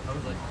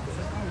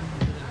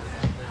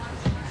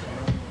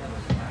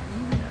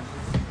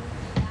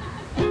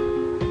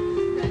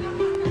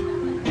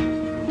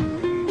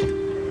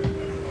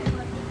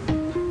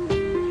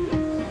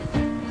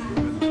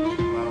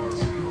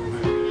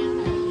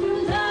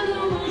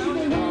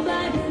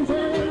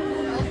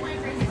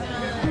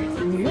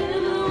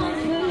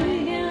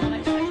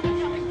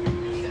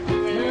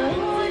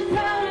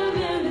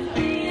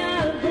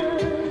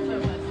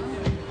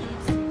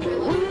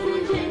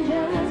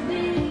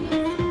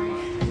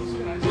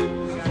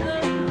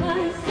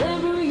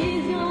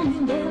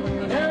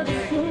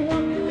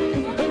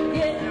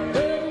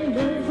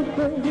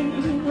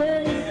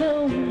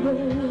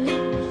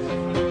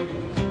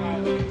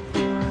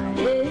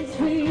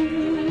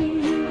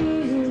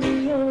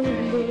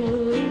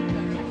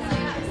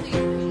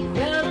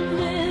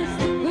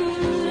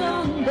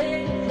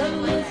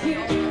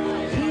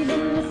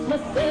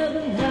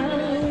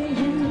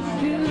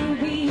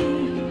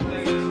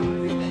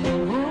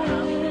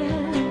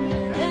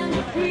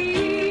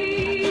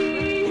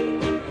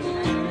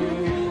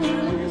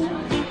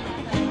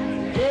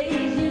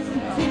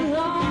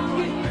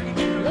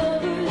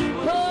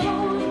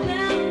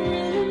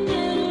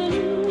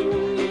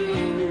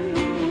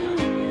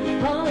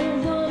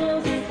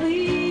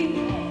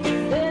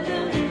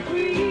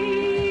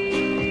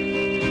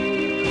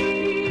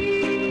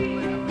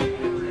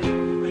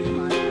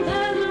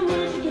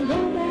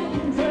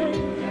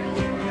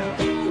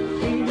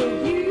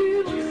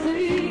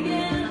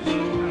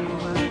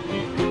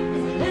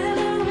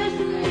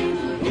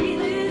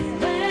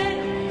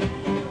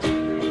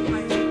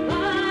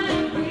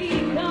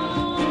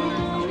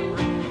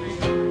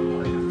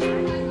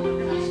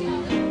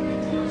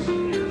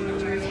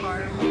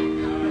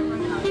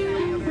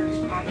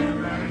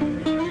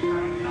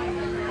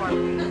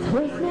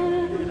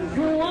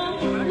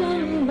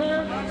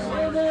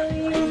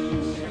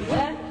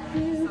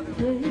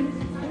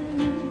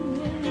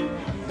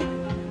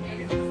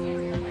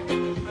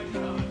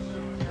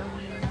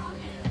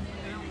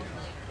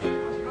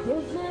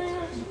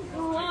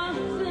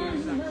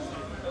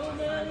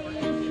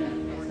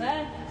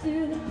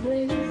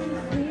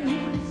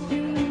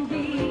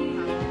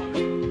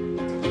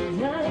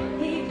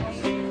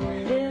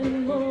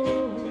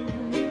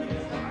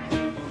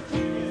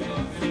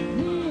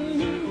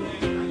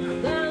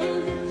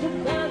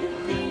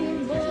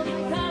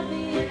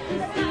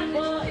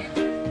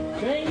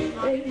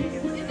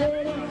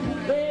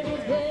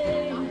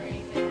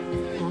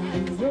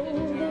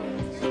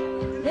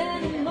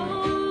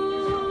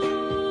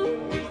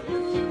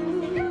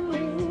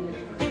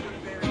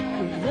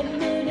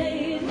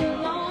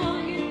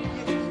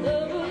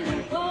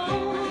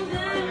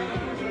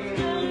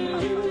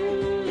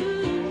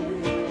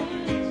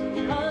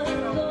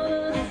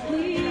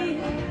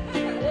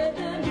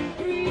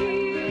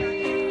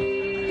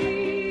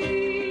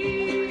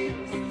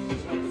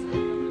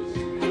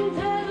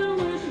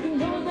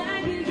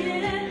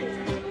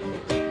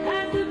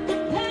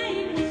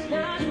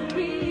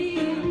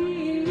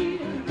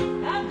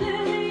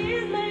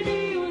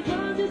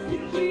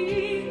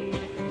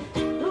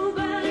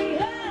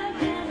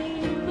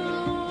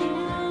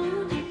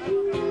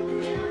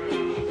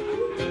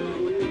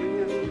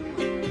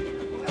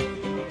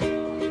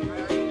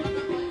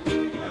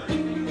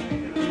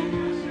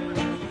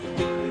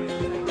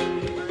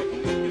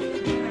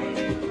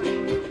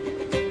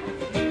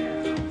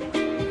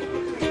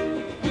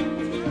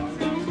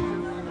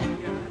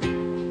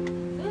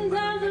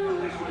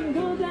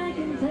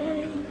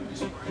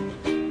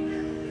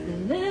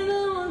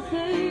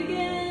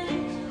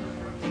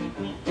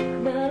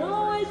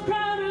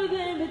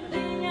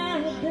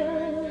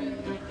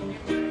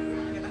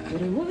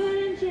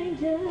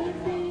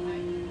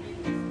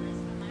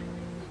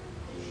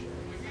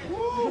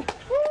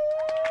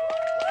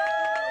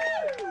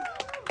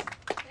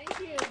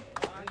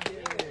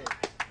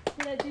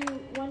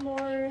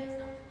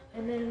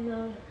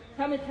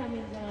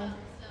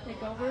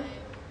 Take over?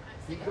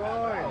 Keep going.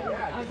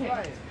 Yeah,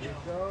 okay.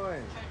 Keep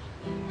going.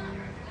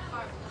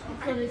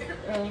 So this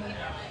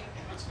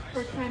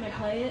first time I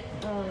play it,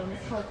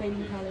 it's called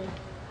Fading Color.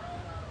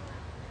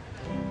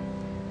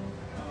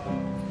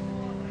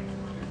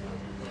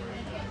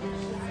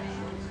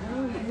 I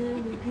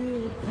remember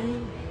good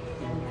pain,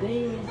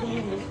 days on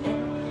the spot,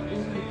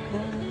 in the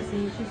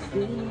conversation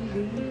still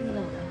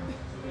belong.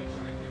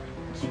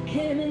 She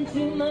came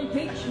into my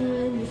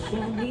picture and you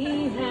showed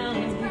me how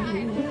you was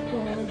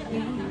gonna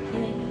be.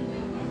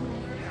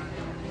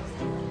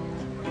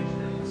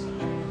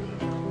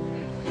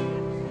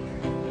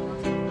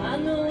 I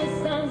know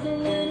it sounds a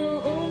little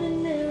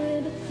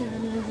ordinary, but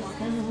time is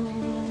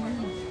coming.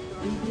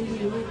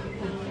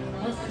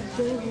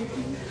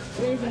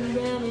 Raising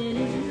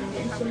gravity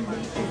and some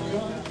basic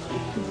drugs.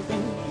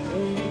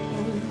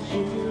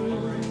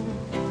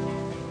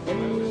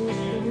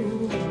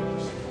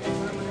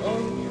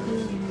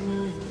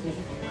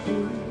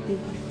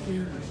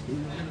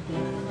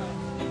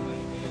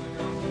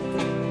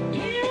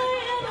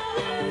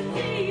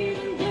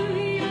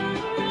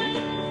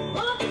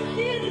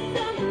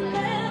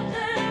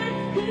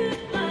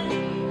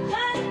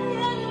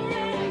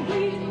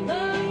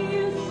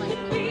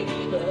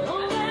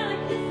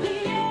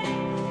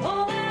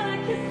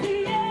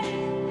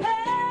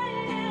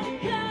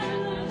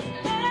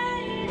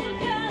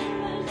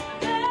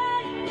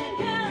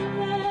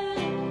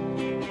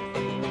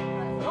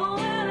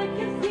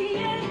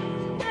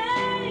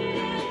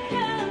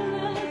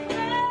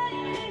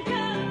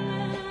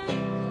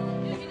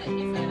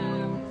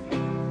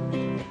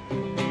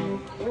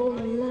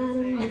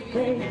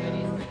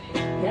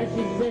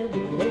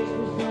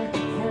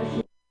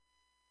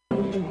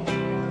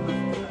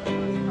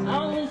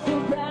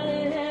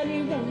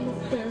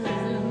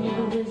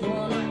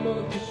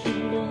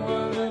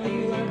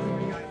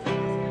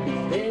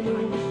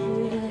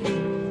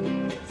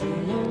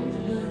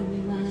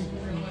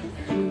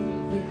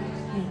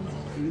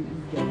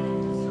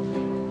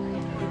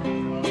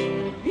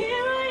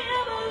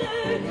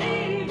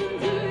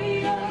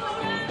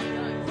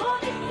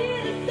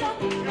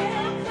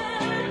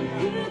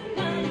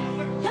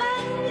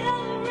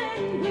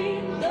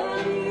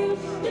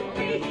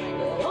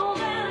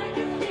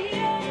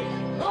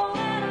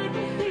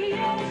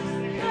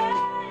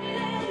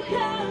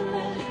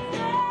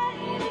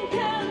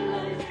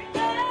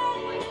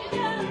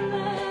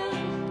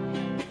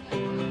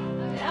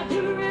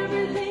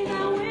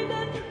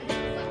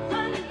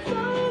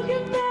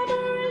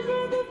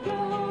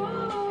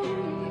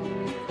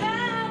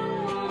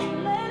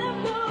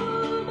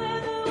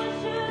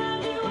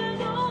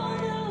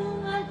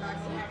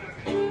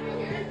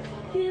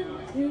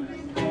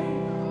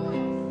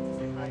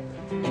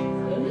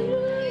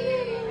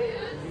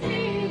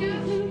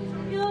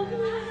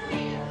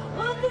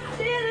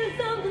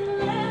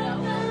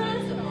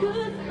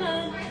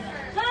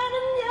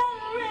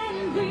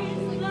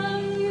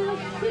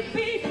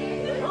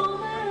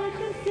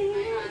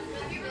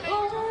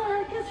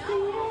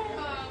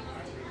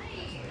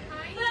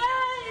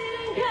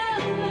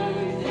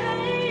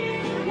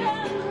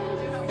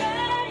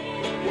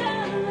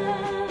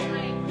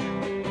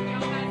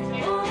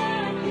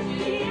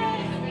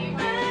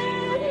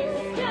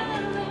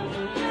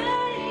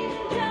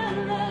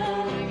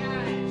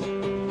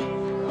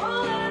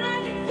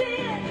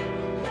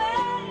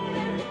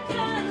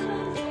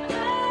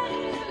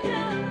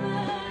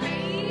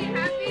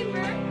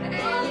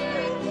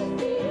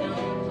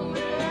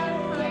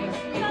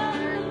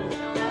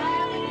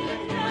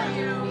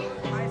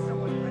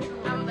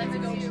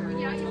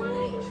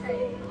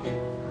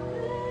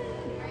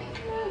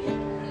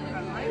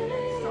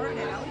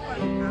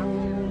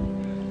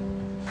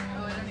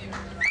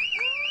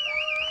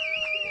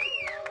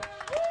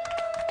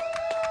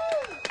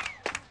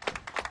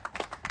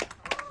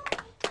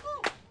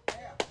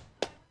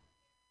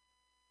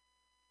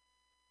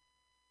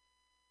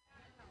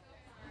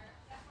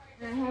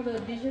 I have a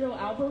digital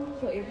album,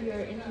 so if you're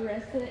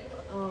interested,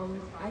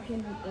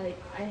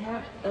 I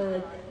have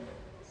a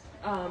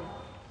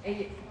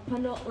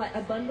bundle, like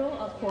a bundle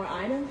of 4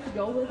 items to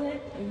go with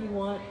it. If you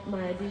want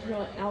my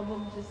digital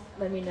album, just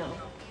let me know.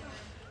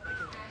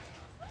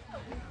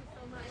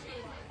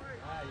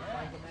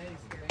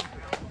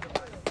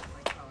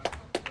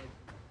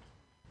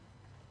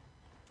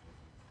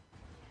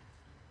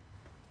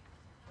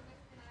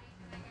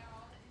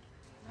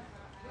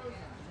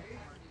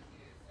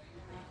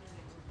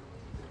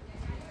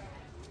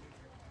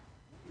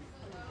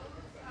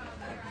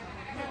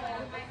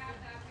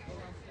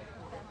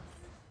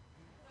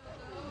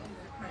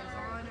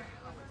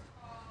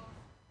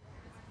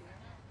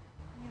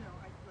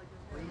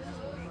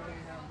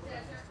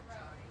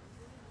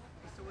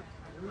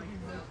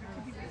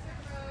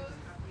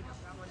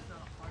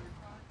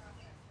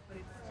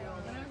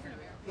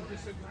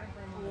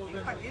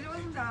 It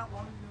wasn't that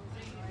long.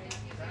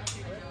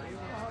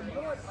 You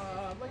know what?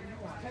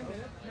 Like 10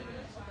 minutes.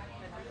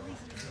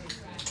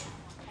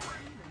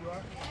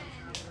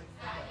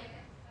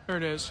 There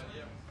it is.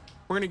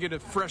 We're gonna get a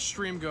fresh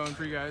stream going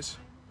for you guys.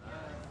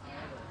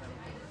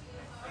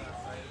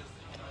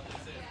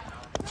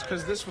 It's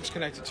because this one's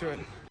connected to it.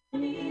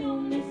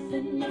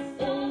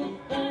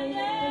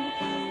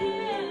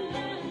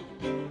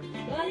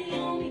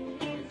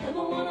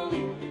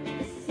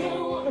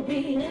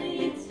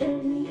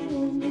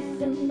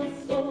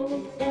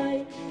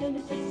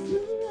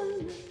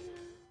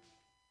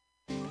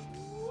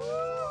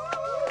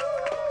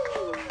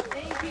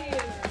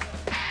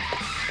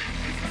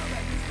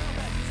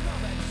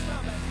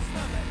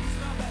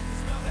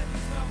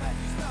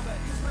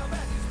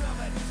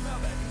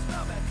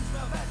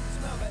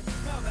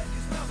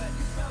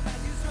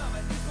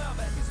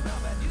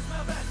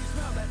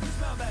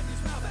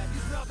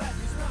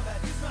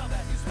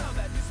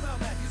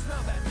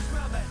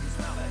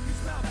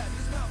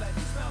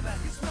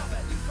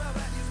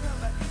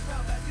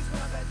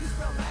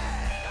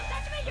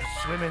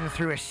 swimming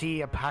through a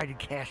sea of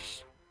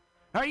podcasts?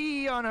 Are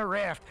ye on a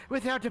raft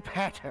without a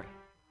paddle?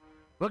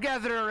 Well,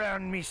 gather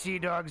around me, sea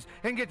dogs,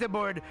 and get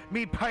aboard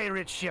me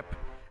pirate ship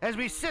as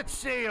we set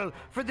sail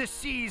for the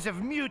seas of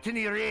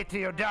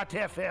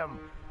MutinyRadio.fm.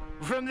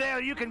 From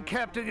there, you can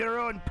captain your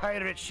own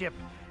pirate ship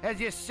as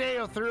you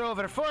sail through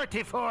over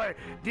 44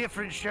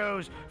 different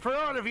shows for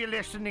all of your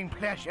listening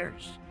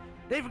pleasures.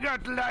 They've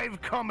got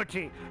live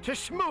comedy to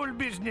small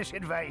business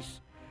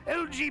advice,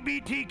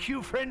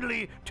 LGBTQ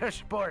friendly to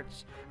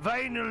sports,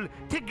 vinyl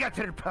to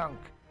gutter punk.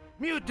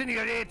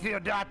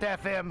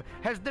 MutinyRadio.fm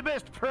has the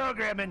best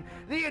programming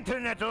the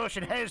internet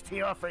ocean has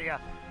to offer you.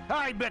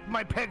 I bet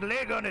my peg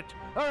leg on it,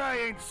 or I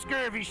ain't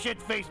scurvy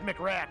shit-faced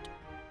McRat.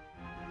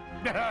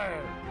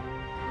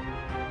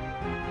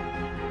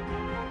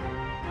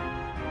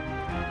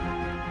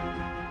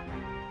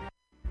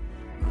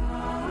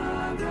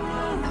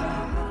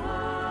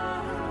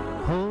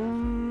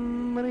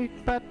 Home,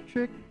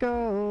 Patrick,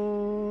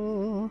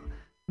 go.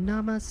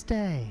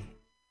 Namaste.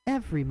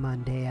 Every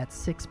Monday at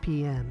 6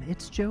 p.m.,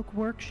 it's Joke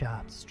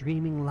Workshop,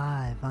 streaming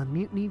live on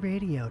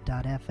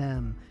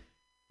MutinyRadio.fm.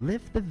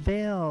 Lift the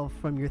veil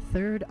from your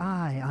third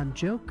eye on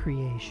joke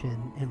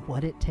creation and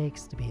what it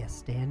takes to be a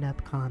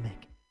stand-up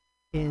comic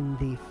in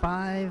the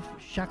 5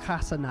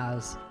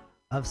 shakasanas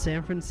of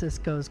San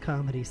Francisco's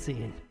comedy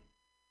scene.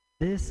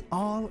 This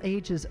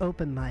all-ages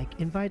open mic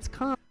invites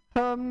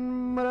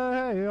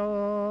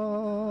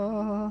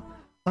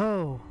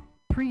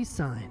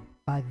pre-sign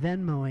by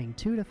Venmoing $2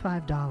 to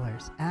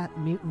 $5 at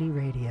Mutiny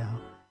Radio.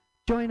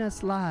 Join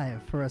us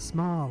live for a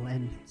small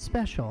and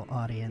special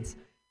audience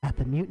at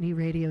the Mutiny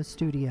Radio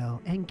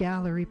Studio and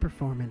Gallery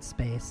Performance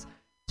Space,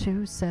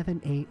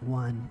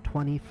 2781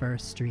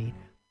 21st Street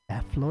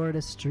at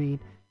Florida Street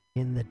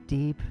in the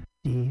deep,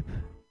 deep,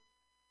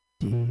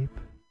 deep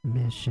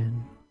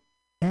Mission.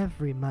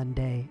 Every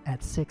Monday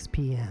at 6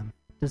 p.m.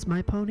 Does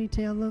my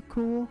ponytail look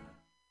cool?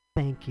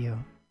 Thank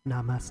you.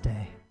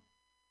 Namaste.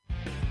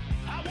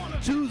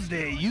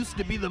 Tuesday used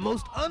to be the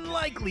most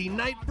unlikely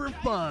night for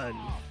fun.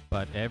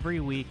 But every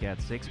week at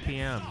 6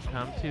 p.m.,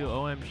 come to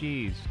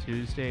OMG's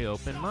Tuesday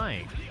Open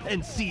Mic.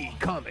 And see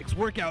comics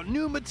work out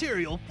new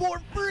material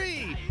for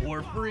free!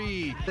 For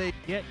free! They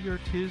get your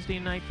Tuesday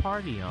night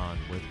party on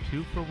with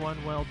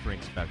 2-for-1 well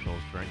drink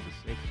specials during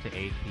the 6 to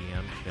 8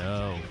 p.m.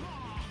 show.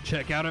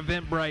 Check out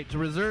Eventbrite to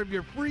reserve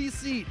your free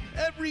seat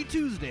every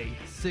Tuesday,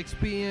 6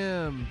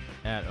 p.m.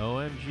 at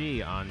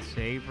OMG on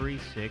Savory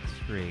 6th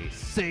Street.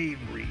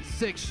 Savory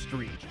 6th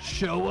Street.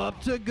 Show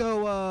up to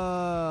go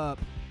up.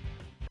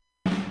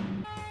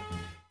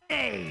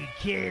 Hey,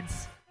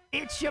 kids,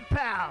 it's your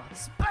pal,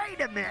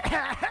 Spider-Man.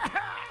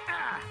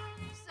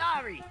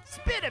 Sorry,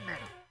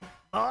 Spiderman.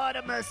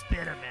 Mortimer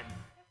Spiderman.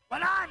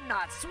 When I'm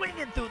not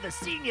swinging through the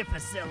senior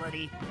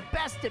facility,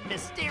 besting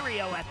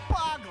Mysterio at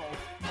Boggle,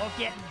 or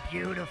getting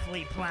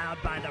beautifully plowed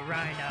by the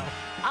Rhino,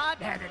 I'm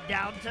headed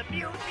down to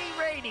Mutiny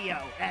Radio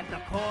at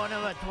the corner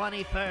of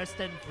 21st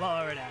and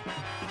Florida.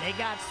 They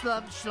got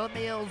some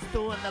schlemiels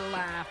doing the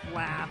laugh,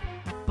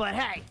 but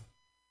hey,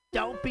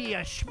 don't be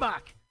a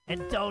schmuck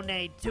and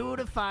donate $2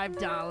 to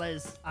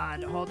 $5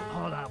 on, hold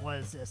on, what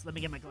is this? Let me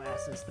get my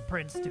glasses, the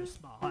print's too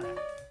small, hold on.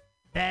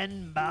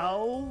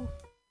 Venmo?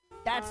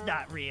 That's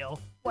not real.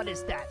 What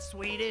is that,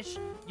 Swedish?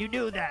 You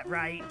knew that,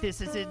 right?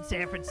 This is in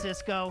San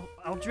Francisco.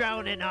 I'll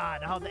drone it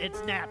on.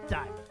 It's nap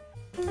time.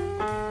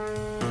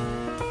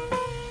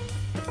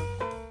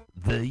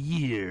 The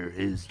year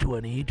is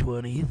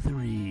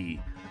 2023.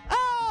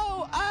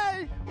 Oh,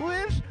 I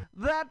wish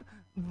that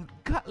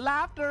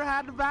laughter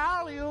had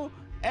value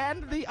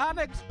and the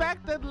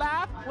unexpected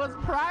laugh was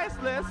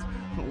priceless.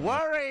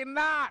 Worry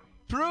not.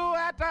 True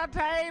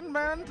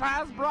entertainment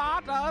has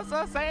brought us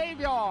a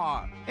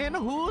savior in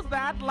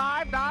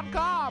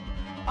Who'sThatLive.com.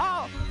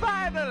 Oh,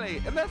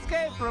 finally, an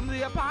escape from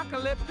the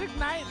apocalyptic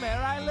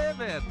nightmare I live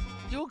in.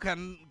 You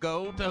can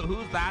go to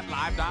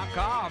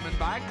Who'sThatLive.com and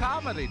buy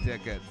comedy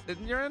tickets.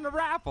 And you're in the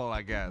raffle,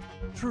 I guess.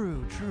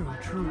 True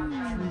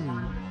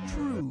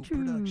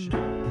production.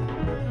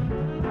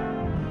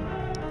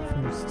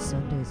 First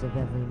Sundays of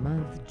every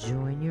month,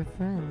 join your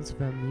friends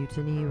from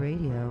Mutiny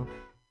Radio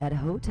at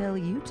Hotel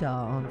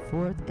Utah on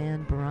 4th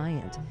and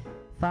Bryant.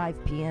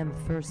 5 p.m.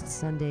 first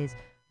Sundays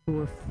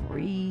for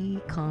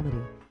free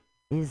comedy.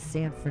 Is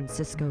San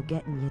Francisco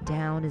getting you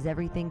down? Is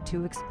everything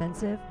too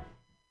expensive?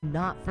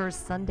 Not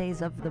first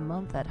Sundays of the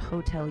month at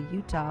Hotel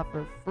Utah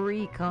for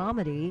free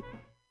comedy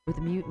with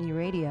Mutiny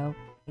Radio.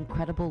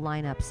 Incredible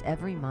lineups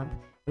every month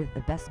with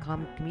the best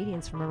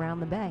comedians from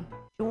around the Bay.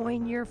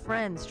 Join your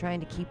friends trying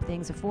to keep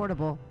things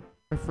affordable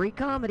for free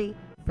comedy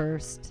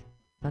first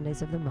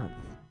Sundays of the month.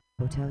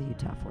 Hotel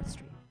Utah, 4th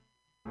Street.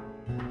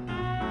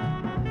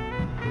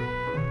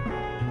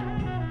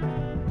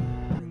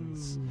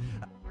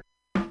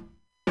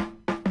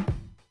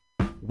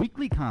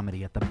 Weekly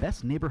comedy at the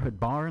best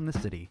neighborhood bar in the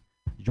city.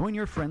 Join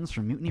your friends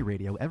from Mutiny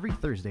Radio every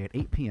Thursday at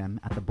 8 p.m.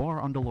 at the Bar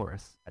on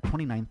Dolores at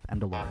 29th and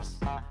Dolores.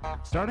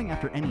 Starting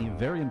after any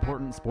very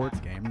important sports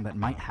game that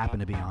might happen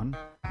to be on,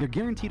 you're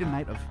guaranteed a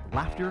night of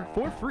laughter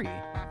for free.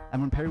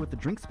 And when paired with the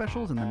drink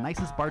specials and the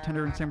nicest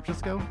bartender in San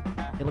Francisco,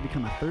 it'll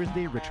become a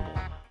Thursday ritual.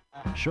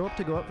 Show up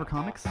to go out for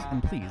comics,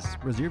 and please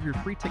reserve your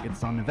free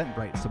tickets on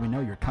Eventbrite so we know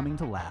you're coming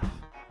to laugh.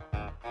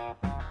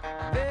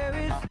 There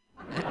is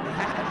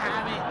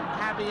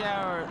happy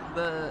hour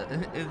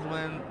is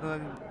when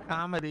the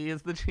comedy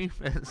is the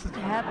cheapest.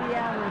 Happy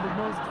hour, the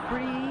most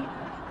free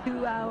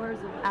 2 hours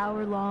of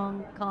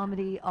hour-long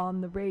comedy on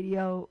the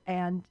radio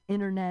and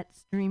internet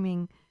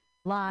streaming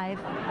live.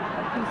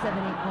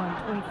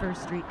 2781 21st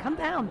Street. Come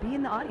down, be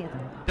in the audience.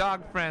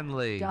 Dog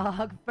friendly.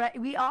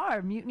 We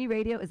are. Mutiny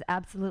Radio is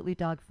absolutely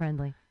dog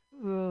friendly.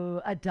 Ooh,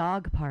 a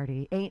dog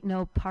party. Ain't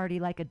no party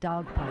like a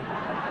dog party.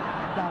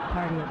 Dog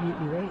party at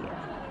Mutiny Radio.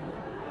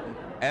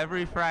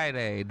 Every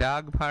Friday,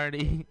 dog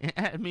party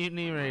at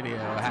Mutiny Radio.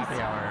 Happy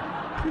hour.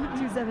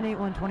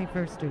 2781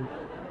 21st Street.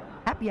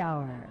 Happy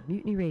hour.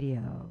 Mutiny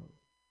Radio.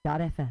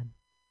 .fm.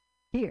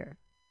 Here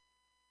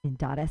in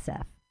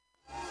 .sf.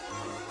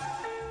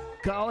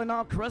 Calling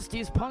all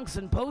crusties, punks,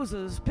 and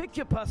posers. Pick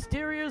your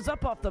posteriors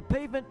up off the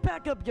pavement,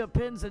 pack up your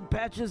pins and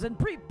patches, and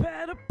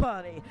prepare to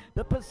party.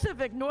 The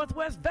Pacific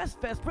Northwest Vest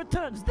Fest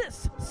returns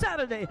this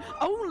Saturday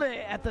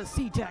only at the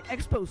SeaTac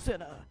Expo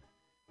Center.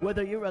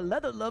 Whether you're a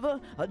leather lover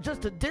or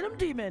just a denim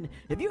demon,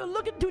 if you're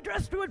looking to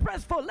dress to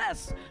impress for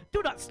less,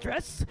 do not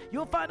stress.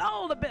 You'll find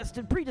all the best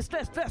in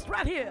pre-distressed vests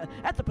right here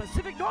at the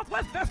Pacific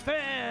Northwest Vest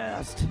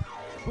Fest.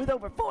 With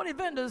over 40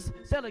 vendors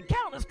selling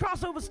countless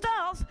crossover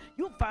styles,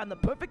 you'll find the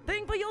perfect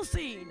thing for your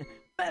scene.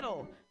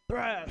 Metal,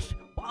 thrash,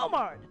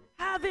 Walmart,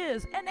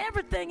 high-vis, and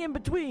everything in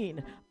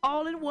between.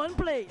 All in one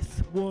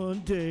place. One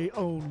day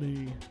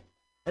only.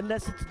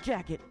 Unless it's a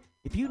jacket.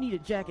 If you need a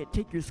jacket,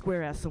 take your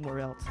square ass somewhere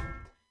else.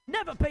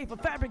 Never pay for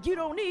fabric you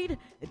don't need.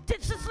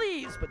 Ditch the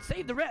sleeves, but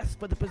save the rest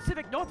for the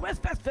Pacific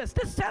Northwest Vest Fest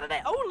this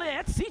Saturday only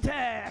at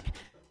SeaTac.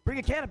 Bring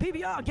a can of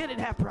PBR and get it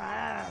half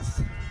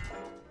price.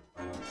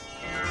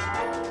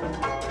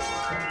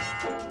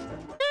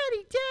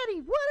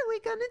 Daddy, what are we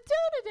gonna do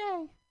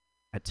today?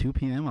 At 2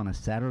 p.m. on a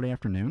Saturday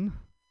afternoon?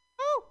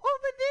 Oh,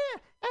 over there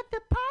at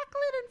the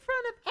parklet in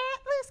front of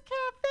Atlas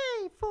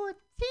Cafe for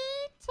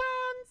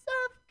Titans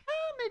of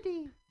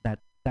Comedy.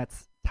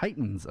 That's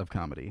Titans of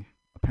Comedy.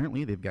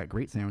 Apparently, they've got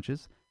great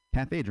sandwiches,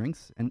 cafe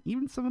drinks, and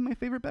even some of my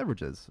favorite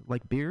beverages,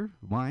 like beer,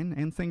 wine,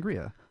 and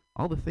sangria.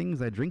 All the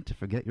things I drink to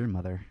forget your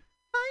mother.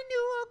 My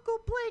new Uncle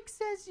Blake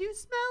says you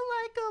smell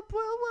like a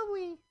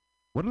brewery.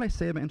 What did I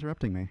say about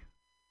interrupting me?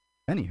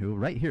 Anywho,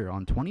 right here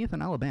on 20th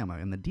and Alabama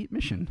in the Deep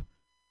Mission,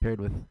 paired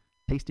with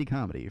tasty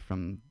comedy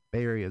from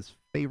Bay Area's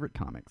favorite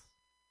comics.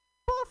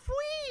 For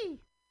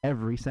free!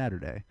 Every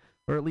Saturday,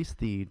 or at least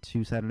the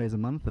 2 Saturdays a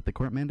month that the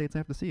court mandates I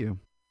have to see you.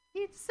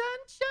 It's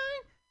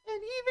sunshine and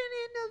even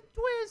in a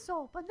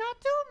drizzle, but not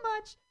too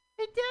much.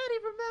 Hey, Daddy,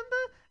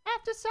 remember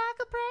after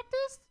soccer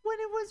practice when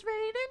it was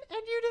raining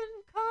and you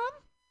didn't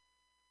come?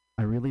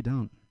 I really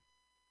don't.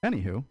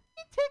 Anywho.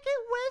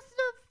 Ticket west of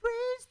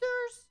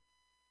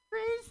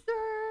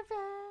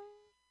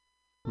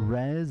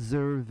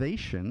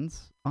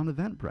reservations on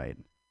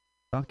Eventbrite.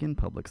 Fuck in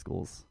public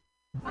schools.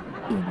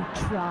 In a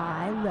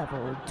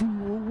tri-level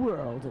dual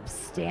world of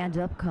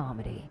stand-up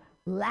comedy,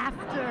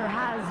 laughter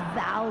has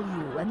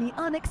value, and the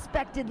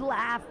unexpected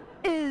laugh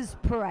is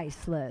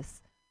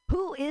priceless.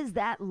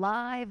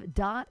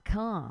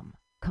 WhoIsThatLive.com.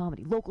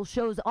 Comedy local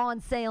shows on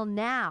sale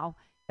now.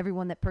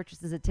 Everyone that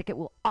purchases a ticket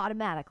will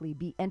automatically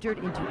be entered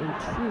into a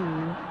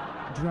true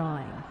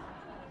drawing.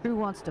 Drew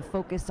wants to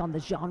focus on the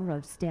genre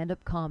of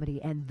stand-up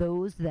comedy and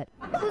those that...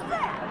 Who's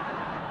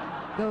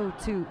that? Go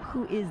to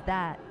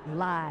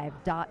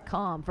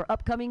WhoIsThatLive.com for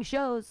upcoming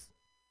shows.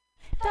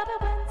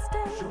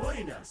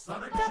 Join us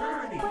on a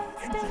journey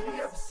into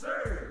the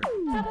absurd.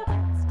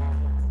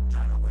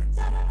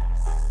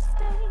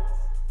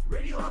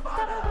 Radio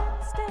Havana,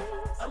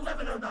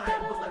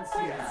 1109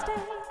 Valencia,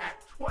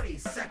 at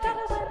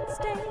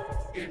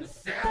 22nd in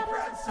San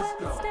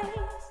Francisco.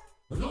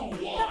 The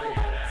Wyatt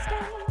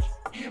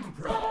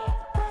Improv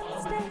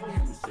Comedy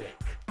Music,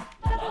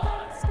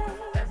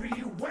 live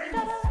every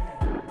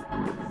Wednesday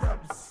from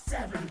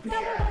 7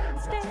 p.m.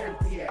 to 10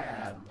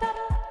 p.m.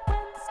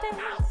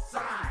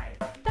 Outside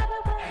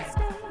and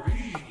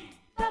free.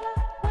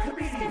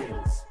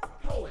 Comedians,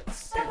 poets,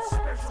 and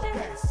special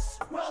guests,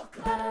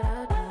 welcome.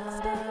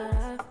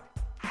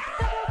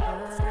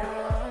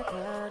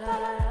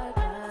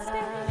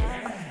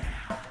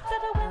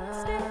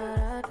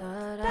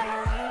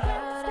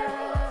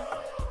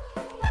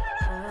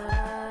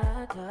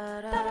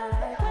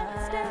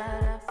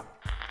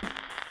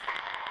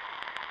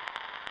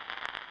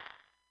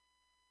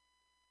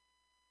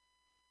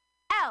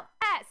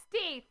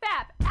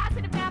 FAP,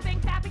 acid and fapping,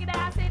 fapping and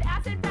acid,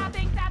 acid,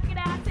 fapping, fapping and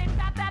acid,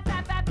 fap, fap,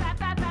 fap, fap, fap,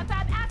 fap, fap,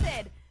 fap,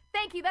 acid.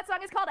 Thank you, that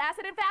song is called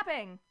Acid and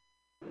Fapping.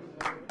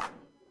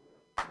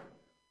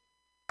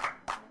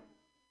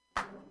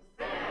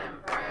 San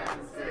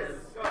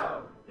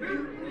Francisco,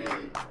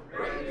 Mutiny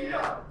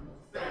Radio,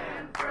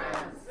 San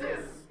Francisco.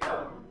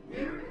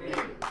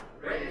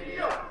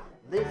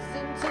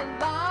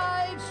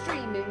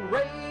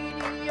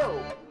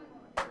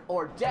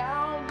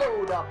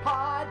 a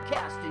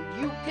podcast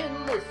and you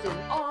can listen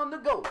on the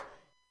go.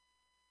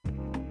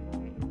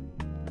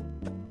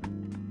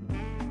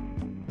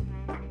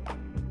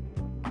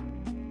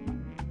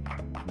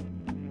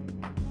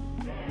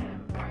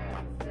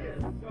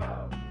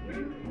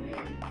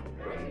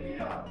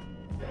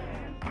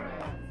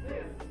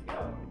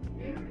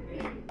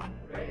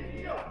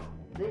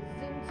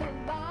 Listen to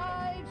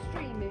live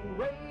streaming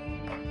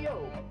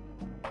radio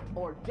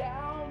or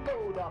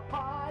download a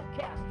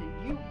podcast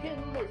and you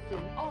can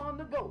listen on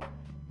the go.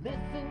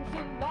 Listen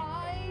to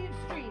live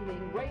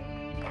streaming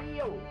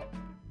radio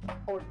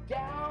or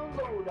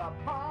download a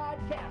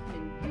podcast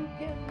and you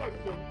can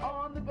listen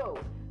on the go.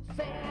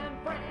 San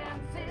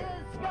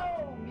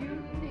Francisco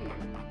Mutiny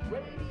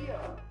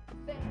Radio.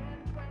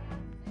 San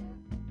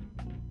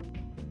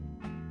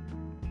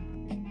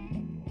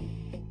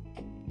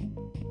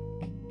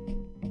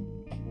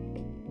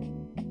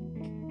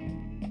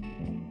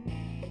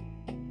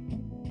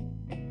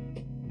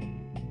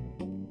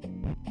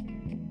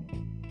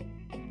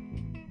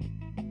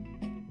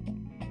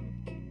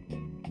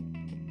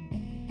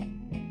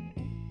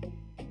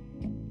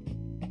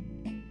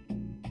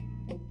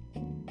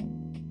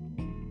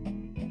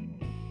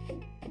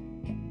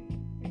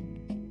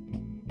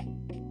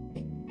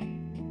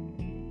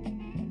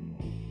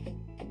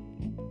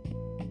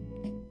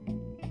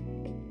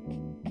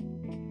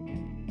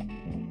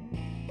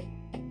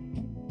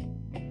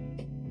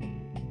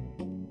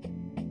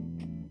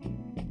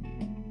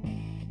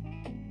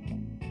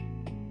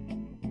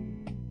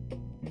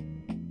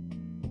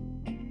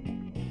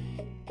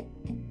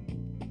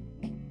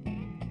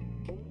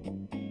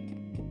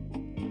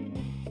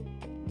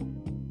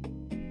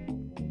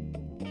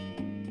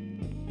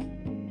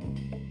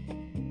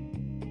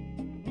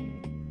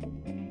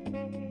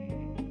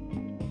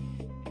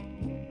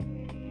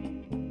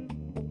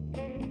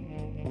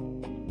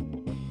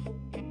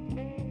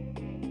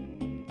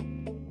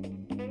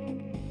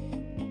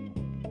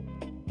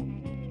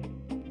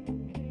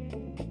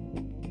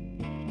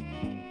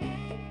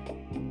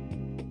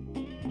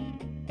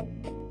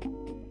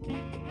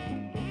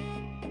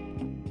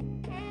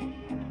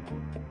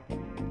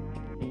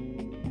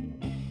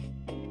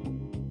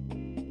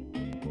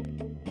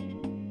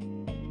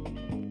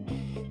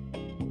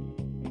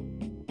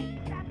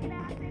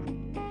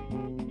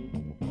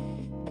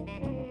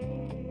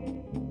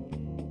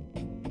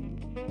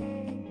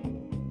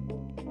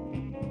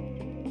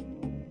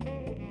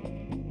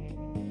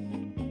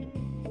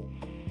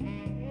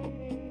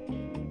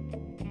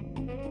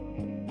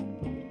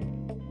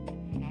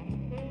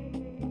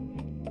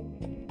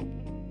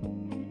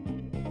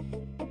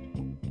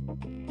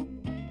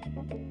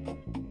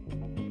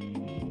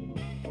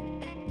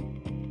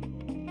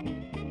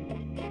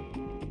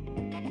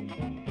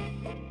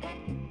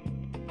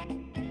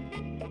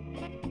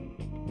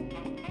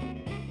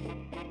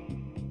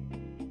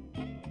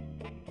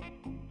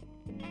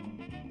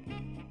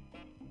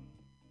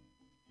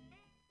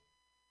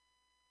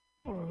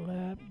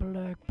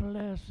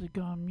Classic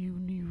on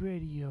Mutiny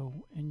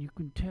Radio, and you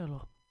can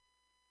tell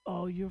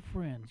all your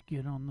friends,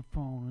 get on the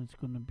phone. It's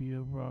going to be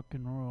a rock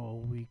and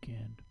roll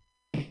weekend.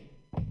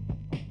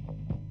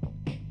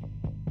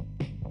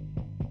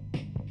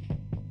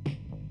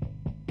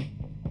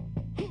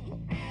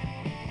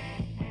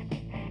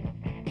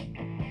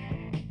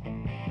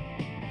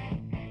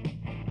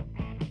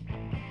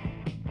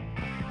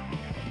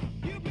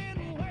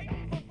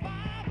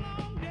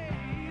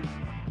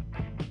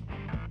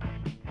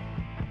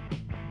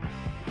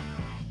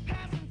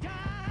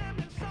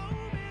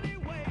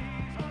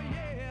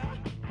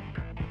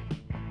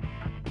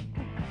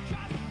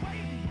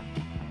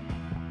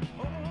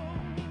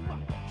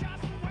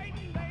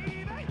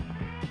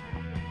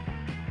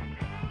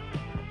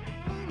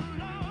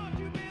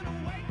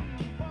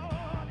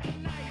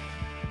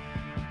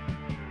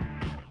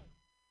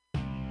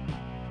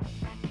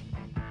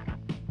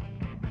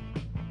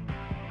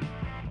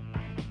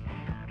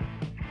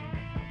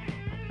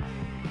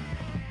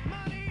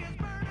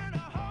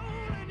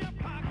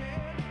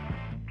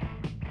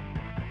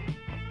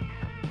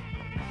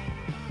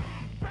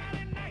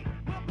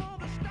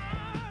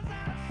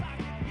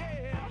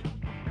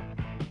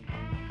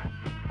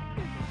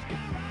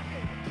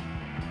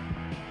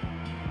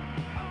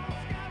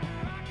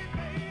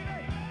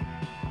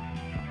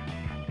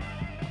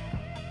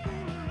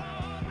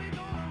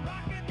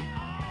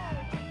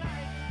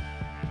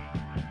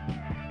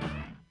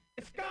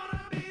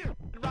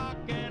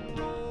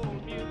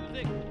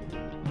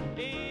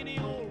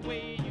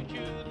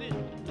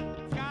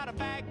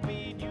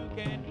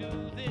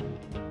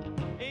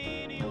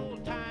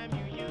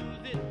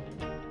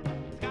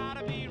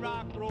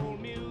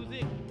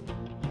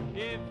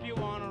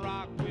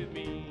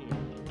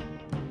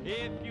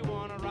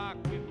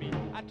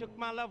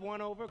 My loved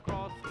one over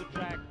across the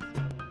tracks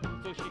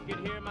so she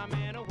could hear my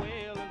man a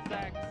wailing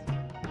sax.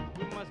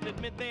 We must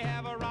admit they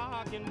have a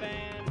rockin'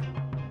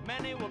 band.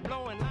 Man, they were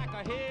blowing like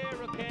a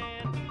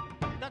hurricane.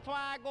 That's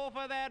why I go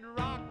for that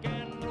rock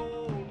and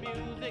roll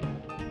music.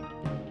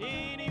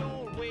 Any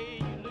old way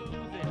you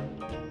lose it,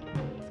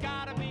 it's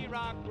gotta be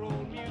rock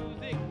roll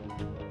music.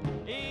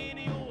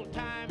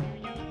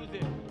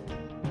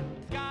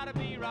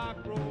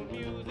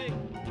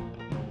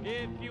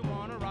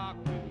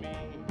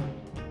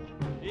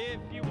 if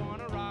you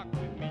wanna rock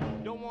with me.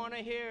 Don't wanna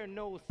hear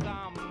no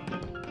sambo,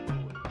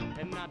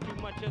 and not too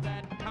much of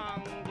that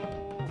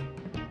Congo.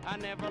 I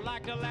never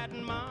liked a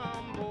Latin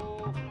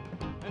mambo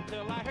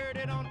until I heard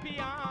it on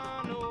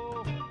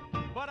piano.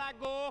 But I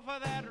go for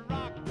that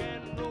rock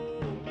and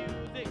roll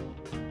music,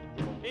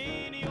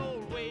 any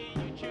old way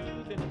you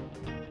choose it.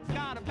 It's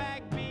got a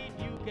backbeat,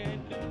 you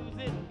can't lose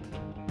it.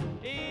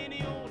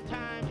 Any old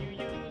time you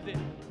use it.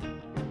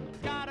 It's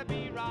gotta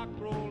be rock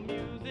roll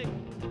music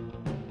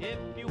if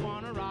you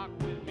wanna rock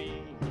with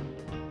me.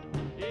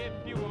 If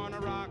you wanna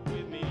rock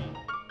with me.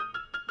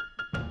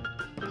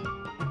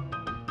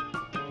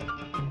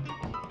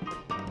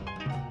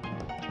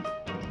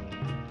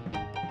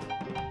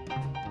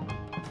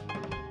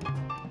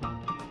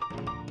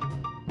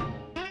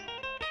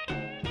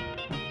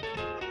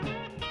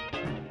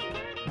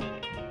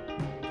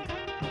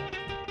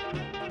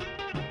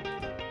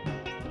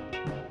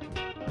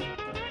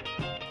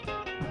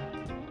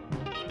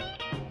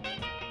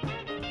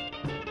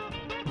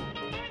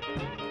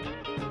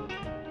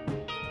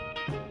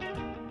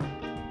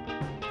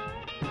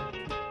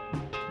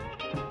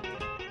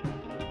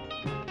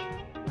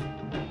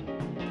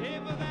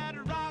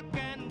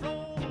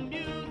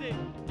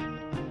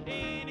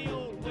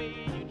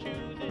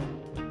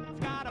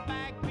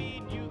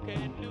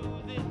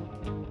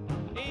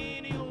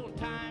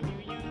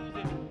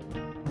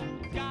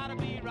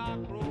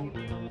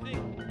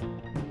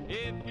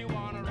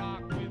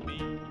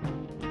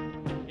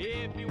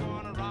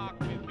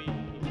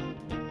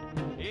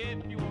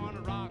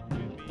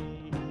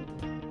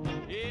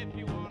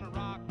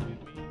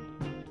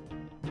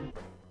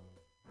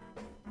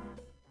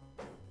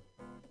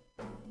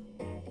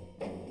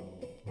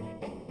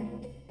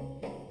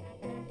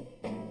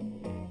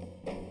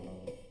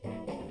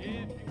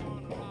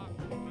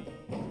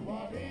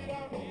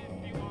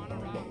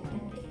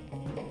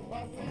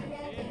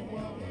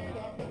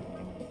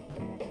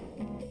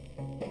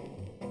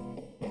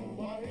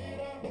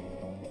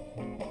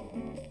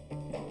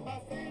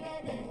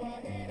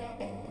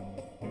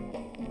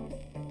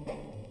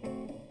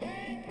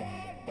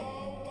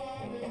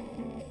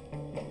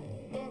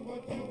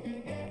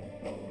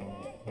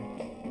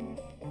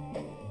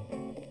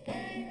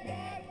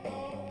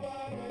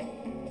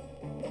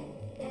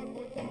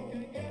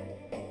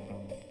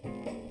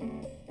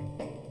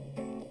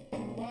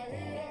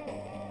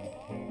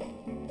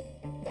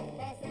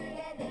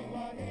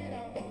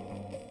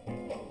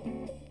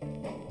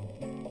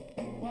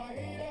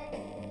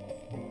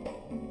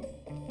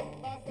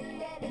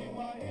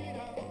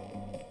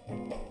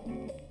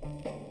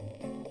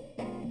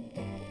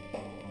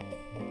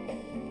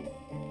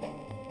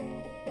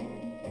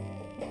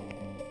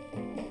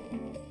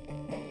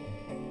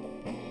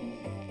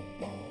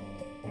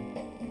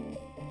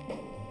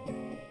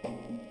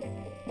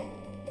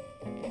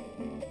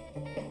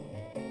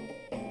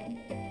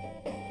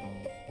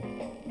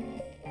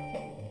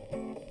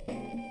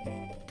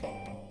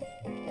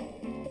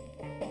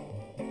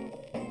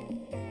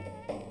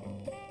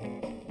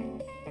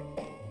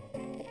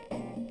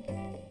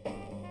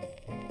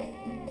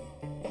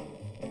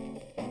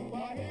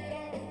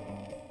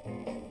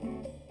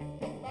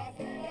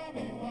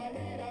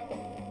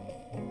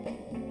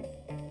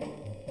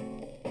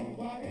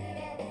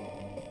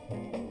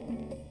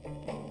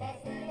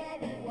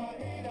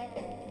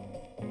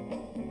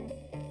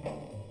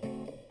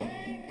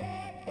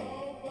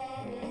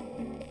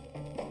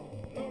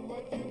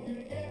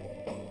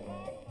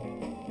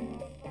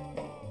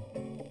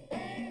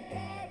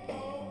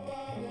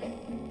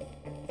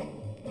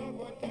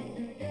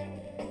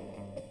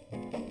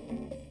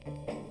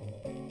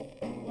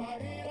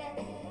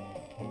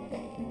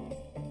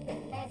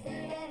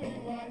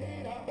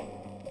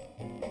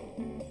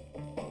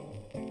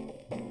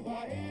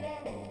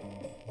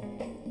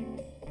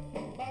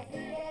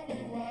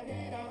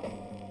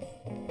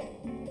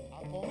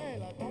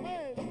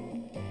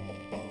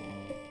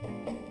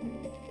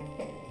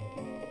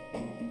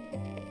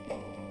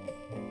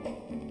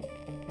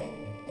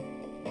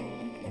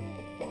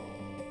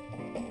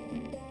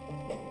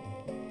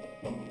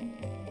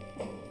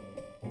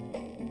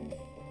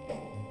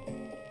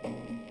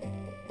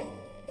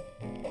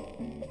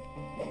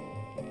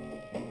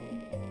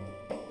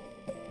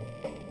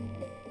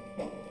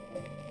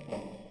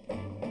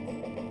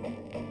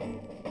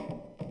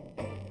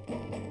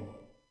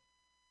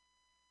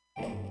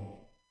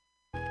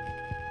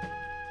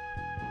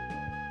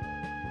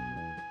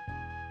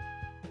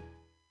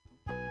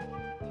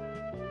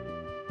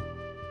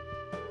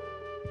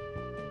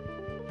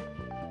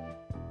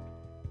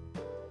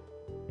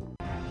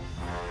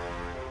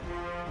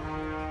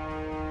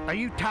 Are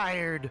you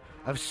tired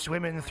of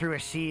swimming through a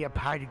sea of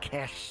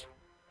podcasts?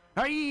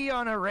 Are ye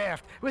on a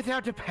raft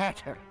without a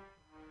paddle?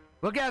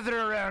 Well, gather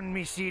around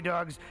me, sea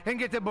dogs, and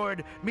get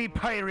aboard me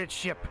pirate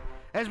ship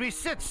as we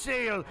set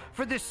sail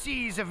for the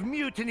seas of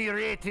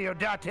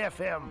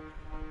MutinyRadio.fm.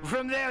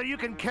 From there, you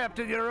can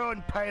captain your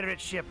own pirate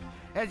ship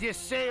as you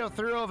sail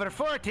through over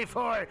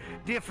 44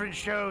 different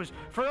shows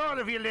for all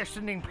of your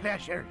listening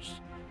pleasures.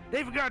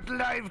 They've got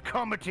live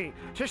comedy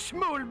to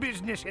small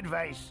business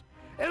advice,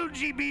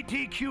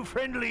 LGBTQ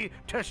friendly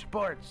to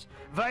sports,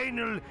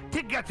 vinyl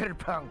to gutter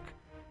punk.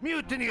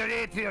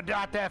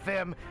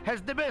 MutinyRadio.fm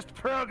has the best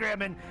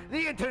programming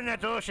the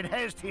internet ocean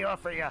has to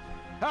offer you.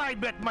 I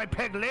bet my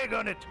peg leg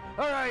on it,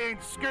 or I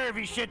ain't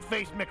scurvy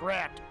shit-faced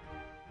McRat.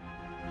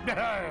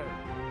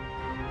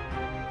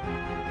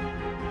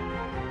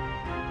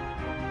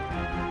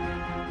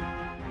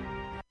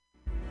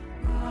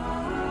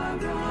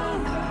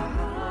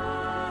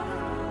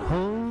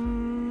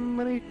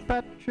 Holy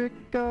Patrick,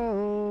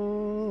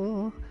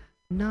 go.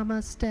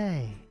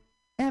 Namaste.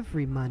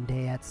 Every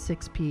Monday at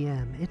 6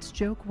 p.m., it's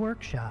Joke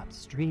Workshop,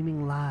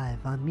 streaming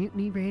live on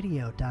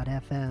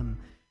MutinyRadio.fm.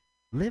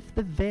 Lift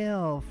the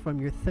veil from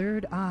your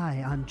third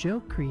eye on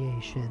joke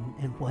creation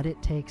and what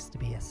it takes to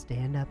be a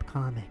stand-up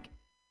comic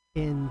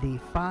in the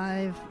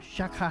 5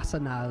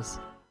 shakasanas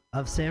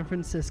of San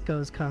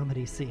Francisco's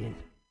comedy scene.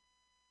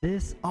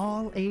 This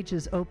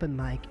all-ages open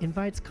mic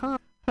invites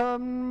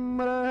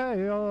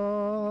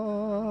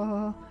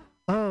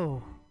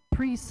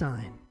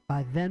pre-sign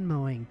by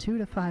Venmoing $2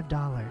 to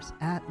 $5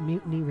 at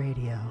Mutiny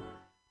Radio.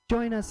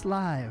 Join us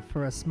live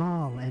for a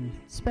small and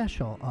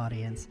special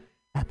audience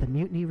at the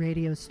Mutiny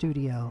Radio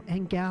Studio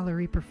and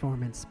Gallery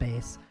Performance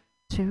Space,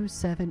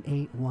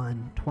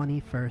 2781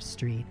 21st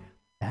Street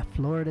at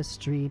Florida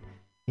Street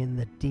in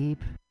the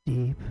deep,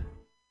 deep,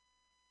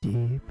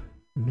 deep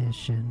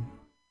Mission.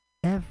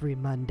 Every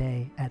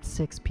Monday at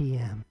 6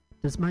 p.m.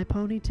 Does my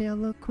ponytail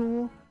look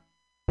cool?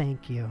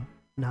 Thank you.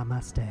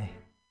 Namaste.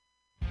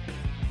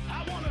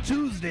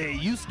 Tuesday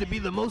used to be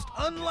the most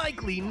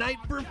unlikely night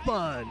for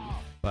fun.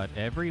 But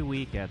every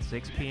week at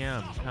 6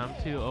 p.m., come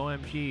to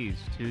OMG's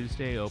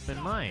Tuesday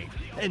Open Mic.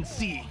 And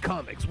see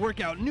comics work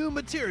out new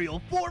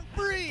material for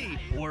free!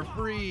 For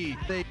free!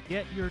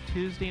 Get your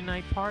Tuesday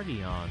night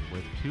party on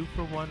with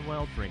 2-for-1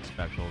 well drink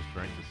specials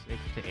during the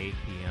 6 to 8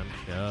 p.m.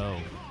 show.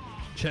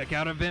 Check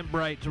out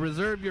Eventbrite to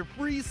reserve your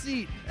free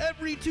seat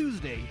every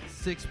Tuesday,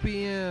 6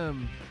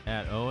 p.m.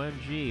 at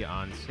OMG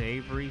on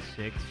Savory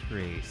 6th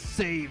Street.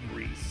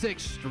 Savory 6th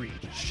Street.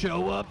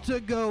 Show up to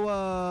go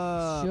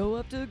up. Show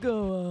up to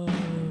go up.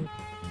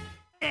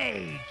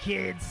 Hey,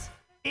 kids.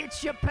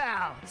 It's your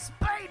pal,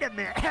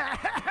 Spider-Man.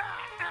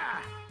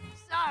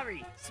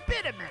 Sorry,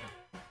 Spiderman.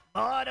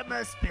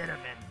 Mortimer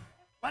Spiderman.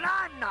 When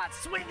I'm not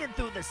swinging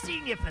through the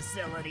senior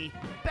facility,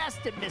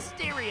 besting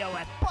Mysterio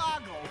at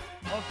Boggle,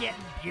 or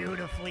getting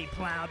beautifully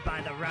plowed by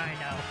the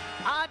Rhino,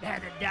 I'm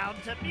headed down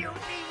to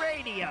Mutiny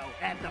Radio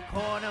at the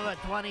corner of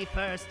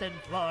 21st and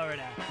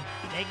Florida.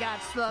 They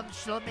got some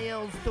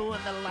schlemiels doing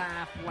the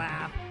laugh.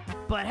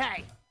 But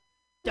hey,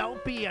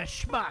 don't be a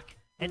schmuck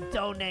and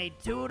donate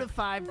 $2 to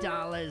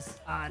 $5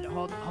 on,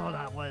 hold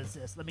on, what is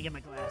this? Let me get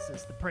my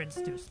glasses. The print's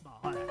too small.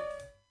 Hold on.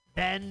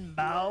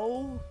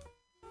 Venmo?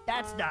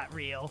 That's not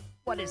real.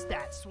 What is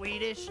that,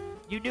 Swedish?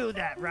 You knew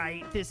that,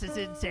 right? This is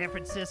in San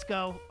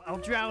Francisco. I'll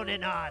drown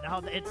it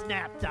on. It's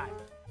nap time.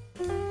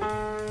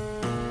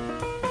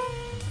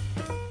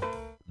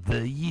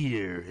 The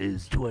year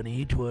is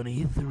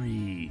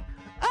 2023.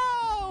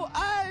 Oh,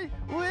 I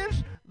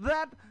wish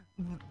that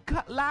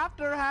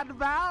laughter had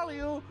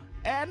value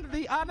and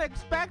the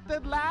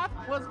unexpected laugh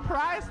was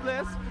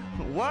priceless.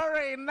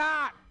 Worry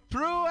not.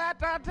 True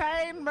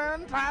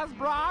entertainment has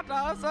brought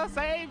us a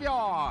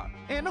savior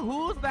in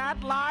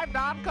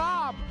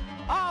Who'sThatLive.com.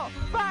 Oh,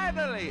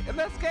 finally, an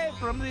escape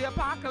from the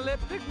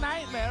apocalyptic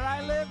nightmare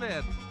I live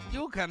in.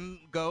 You can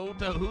go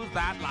to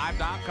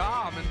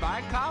Who'sThatLive.com and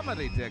buy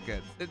comedy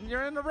tickets. And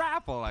you're in the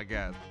raffle, I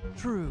guess.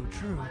 True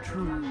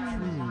production.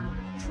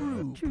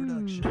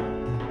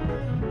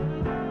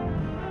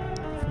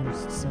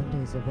 First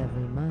Sundays of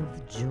every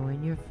month,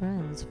 join your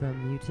friends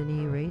from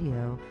Mutiny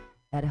Radio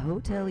at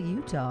Hotel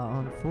Utah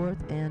on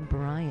 4th and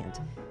Bryant.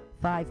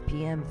 5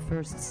 p.m.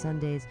 first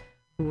Sundays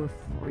for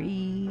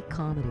free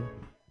comedy.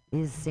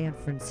 Is San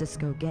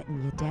Francisco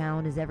getting you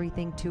down? Is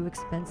everything too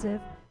expensive?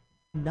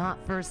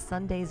 Not first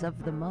Sundays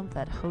of the month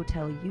at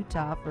Hotel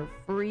Utah for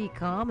free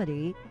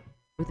comedy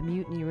with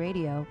Mutiny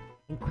Radio.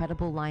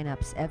 Incredible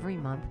lineups every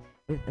month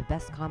with the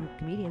best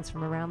comedians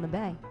from around the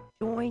Bay.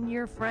 Join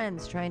your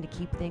friends trying to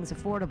keep things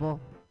affordable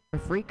for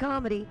free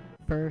comedy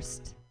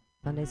first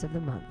Sundays of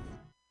the month.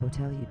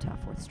 Hotel Utah,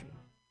 4th Street.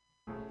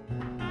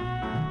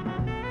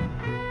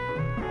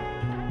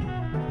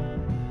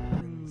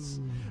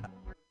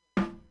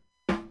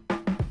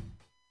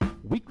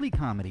 Weekly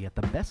comedy at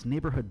the best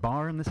neighborhood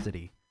bar in the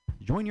city.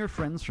 Join your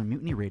friends from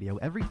Mutiny Radio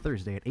every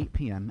Thursday at 8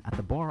 p.m. at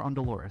the bar on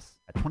Dolores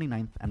at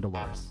 29th and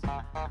Dolores.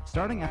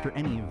 Starting after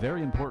any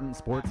very important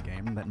sports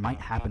game that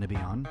might happen to be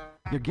on,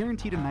 you're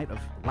guaranteed a night of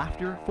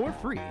laughter for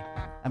free.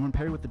 And when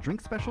paired with the drink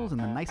specials and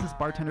the nicest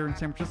bartender in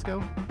San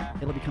Francisco,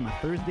 it'll become a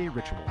Thursday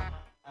ritual.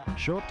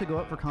 Show up to go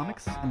out for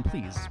comics, and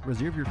please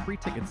reserve your free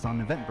tickets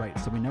on Eventbrite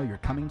so we know you're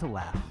coming to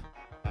laugh.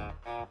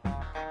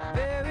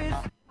 There is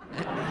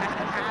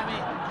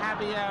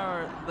happy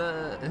hour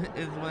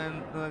is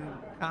when the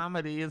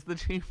comedy is the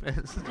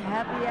cheapest.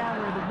 Happy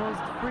hour, the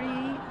most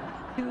free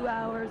 2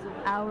 hours of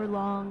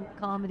hour-long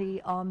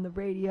comedy on the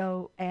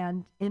radio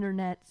and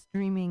internet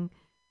streaming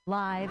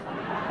live,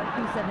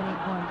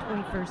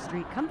 2781 21st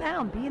Street. Come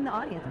down, be in the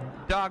audience.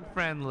 Dog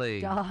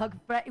friendly.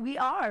 We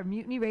are.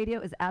 Mutiny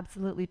Radio is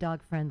absolutely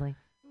dog friendly.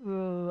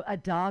 Ooh, a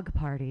dog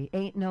party.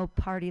 Ain't no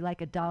party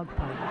like a dog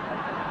party.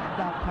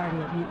 Dog party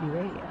at Mutiny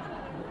Radio.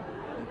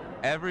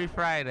 Every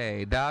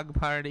Friday, dog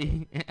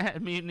party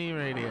at Mutiny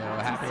Radio.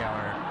 Happy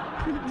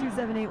hour.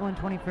 2781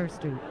 21st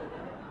Street.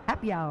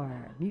 Happy hour.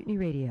 Mutiny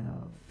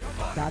Radio.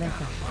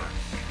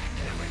 .fm.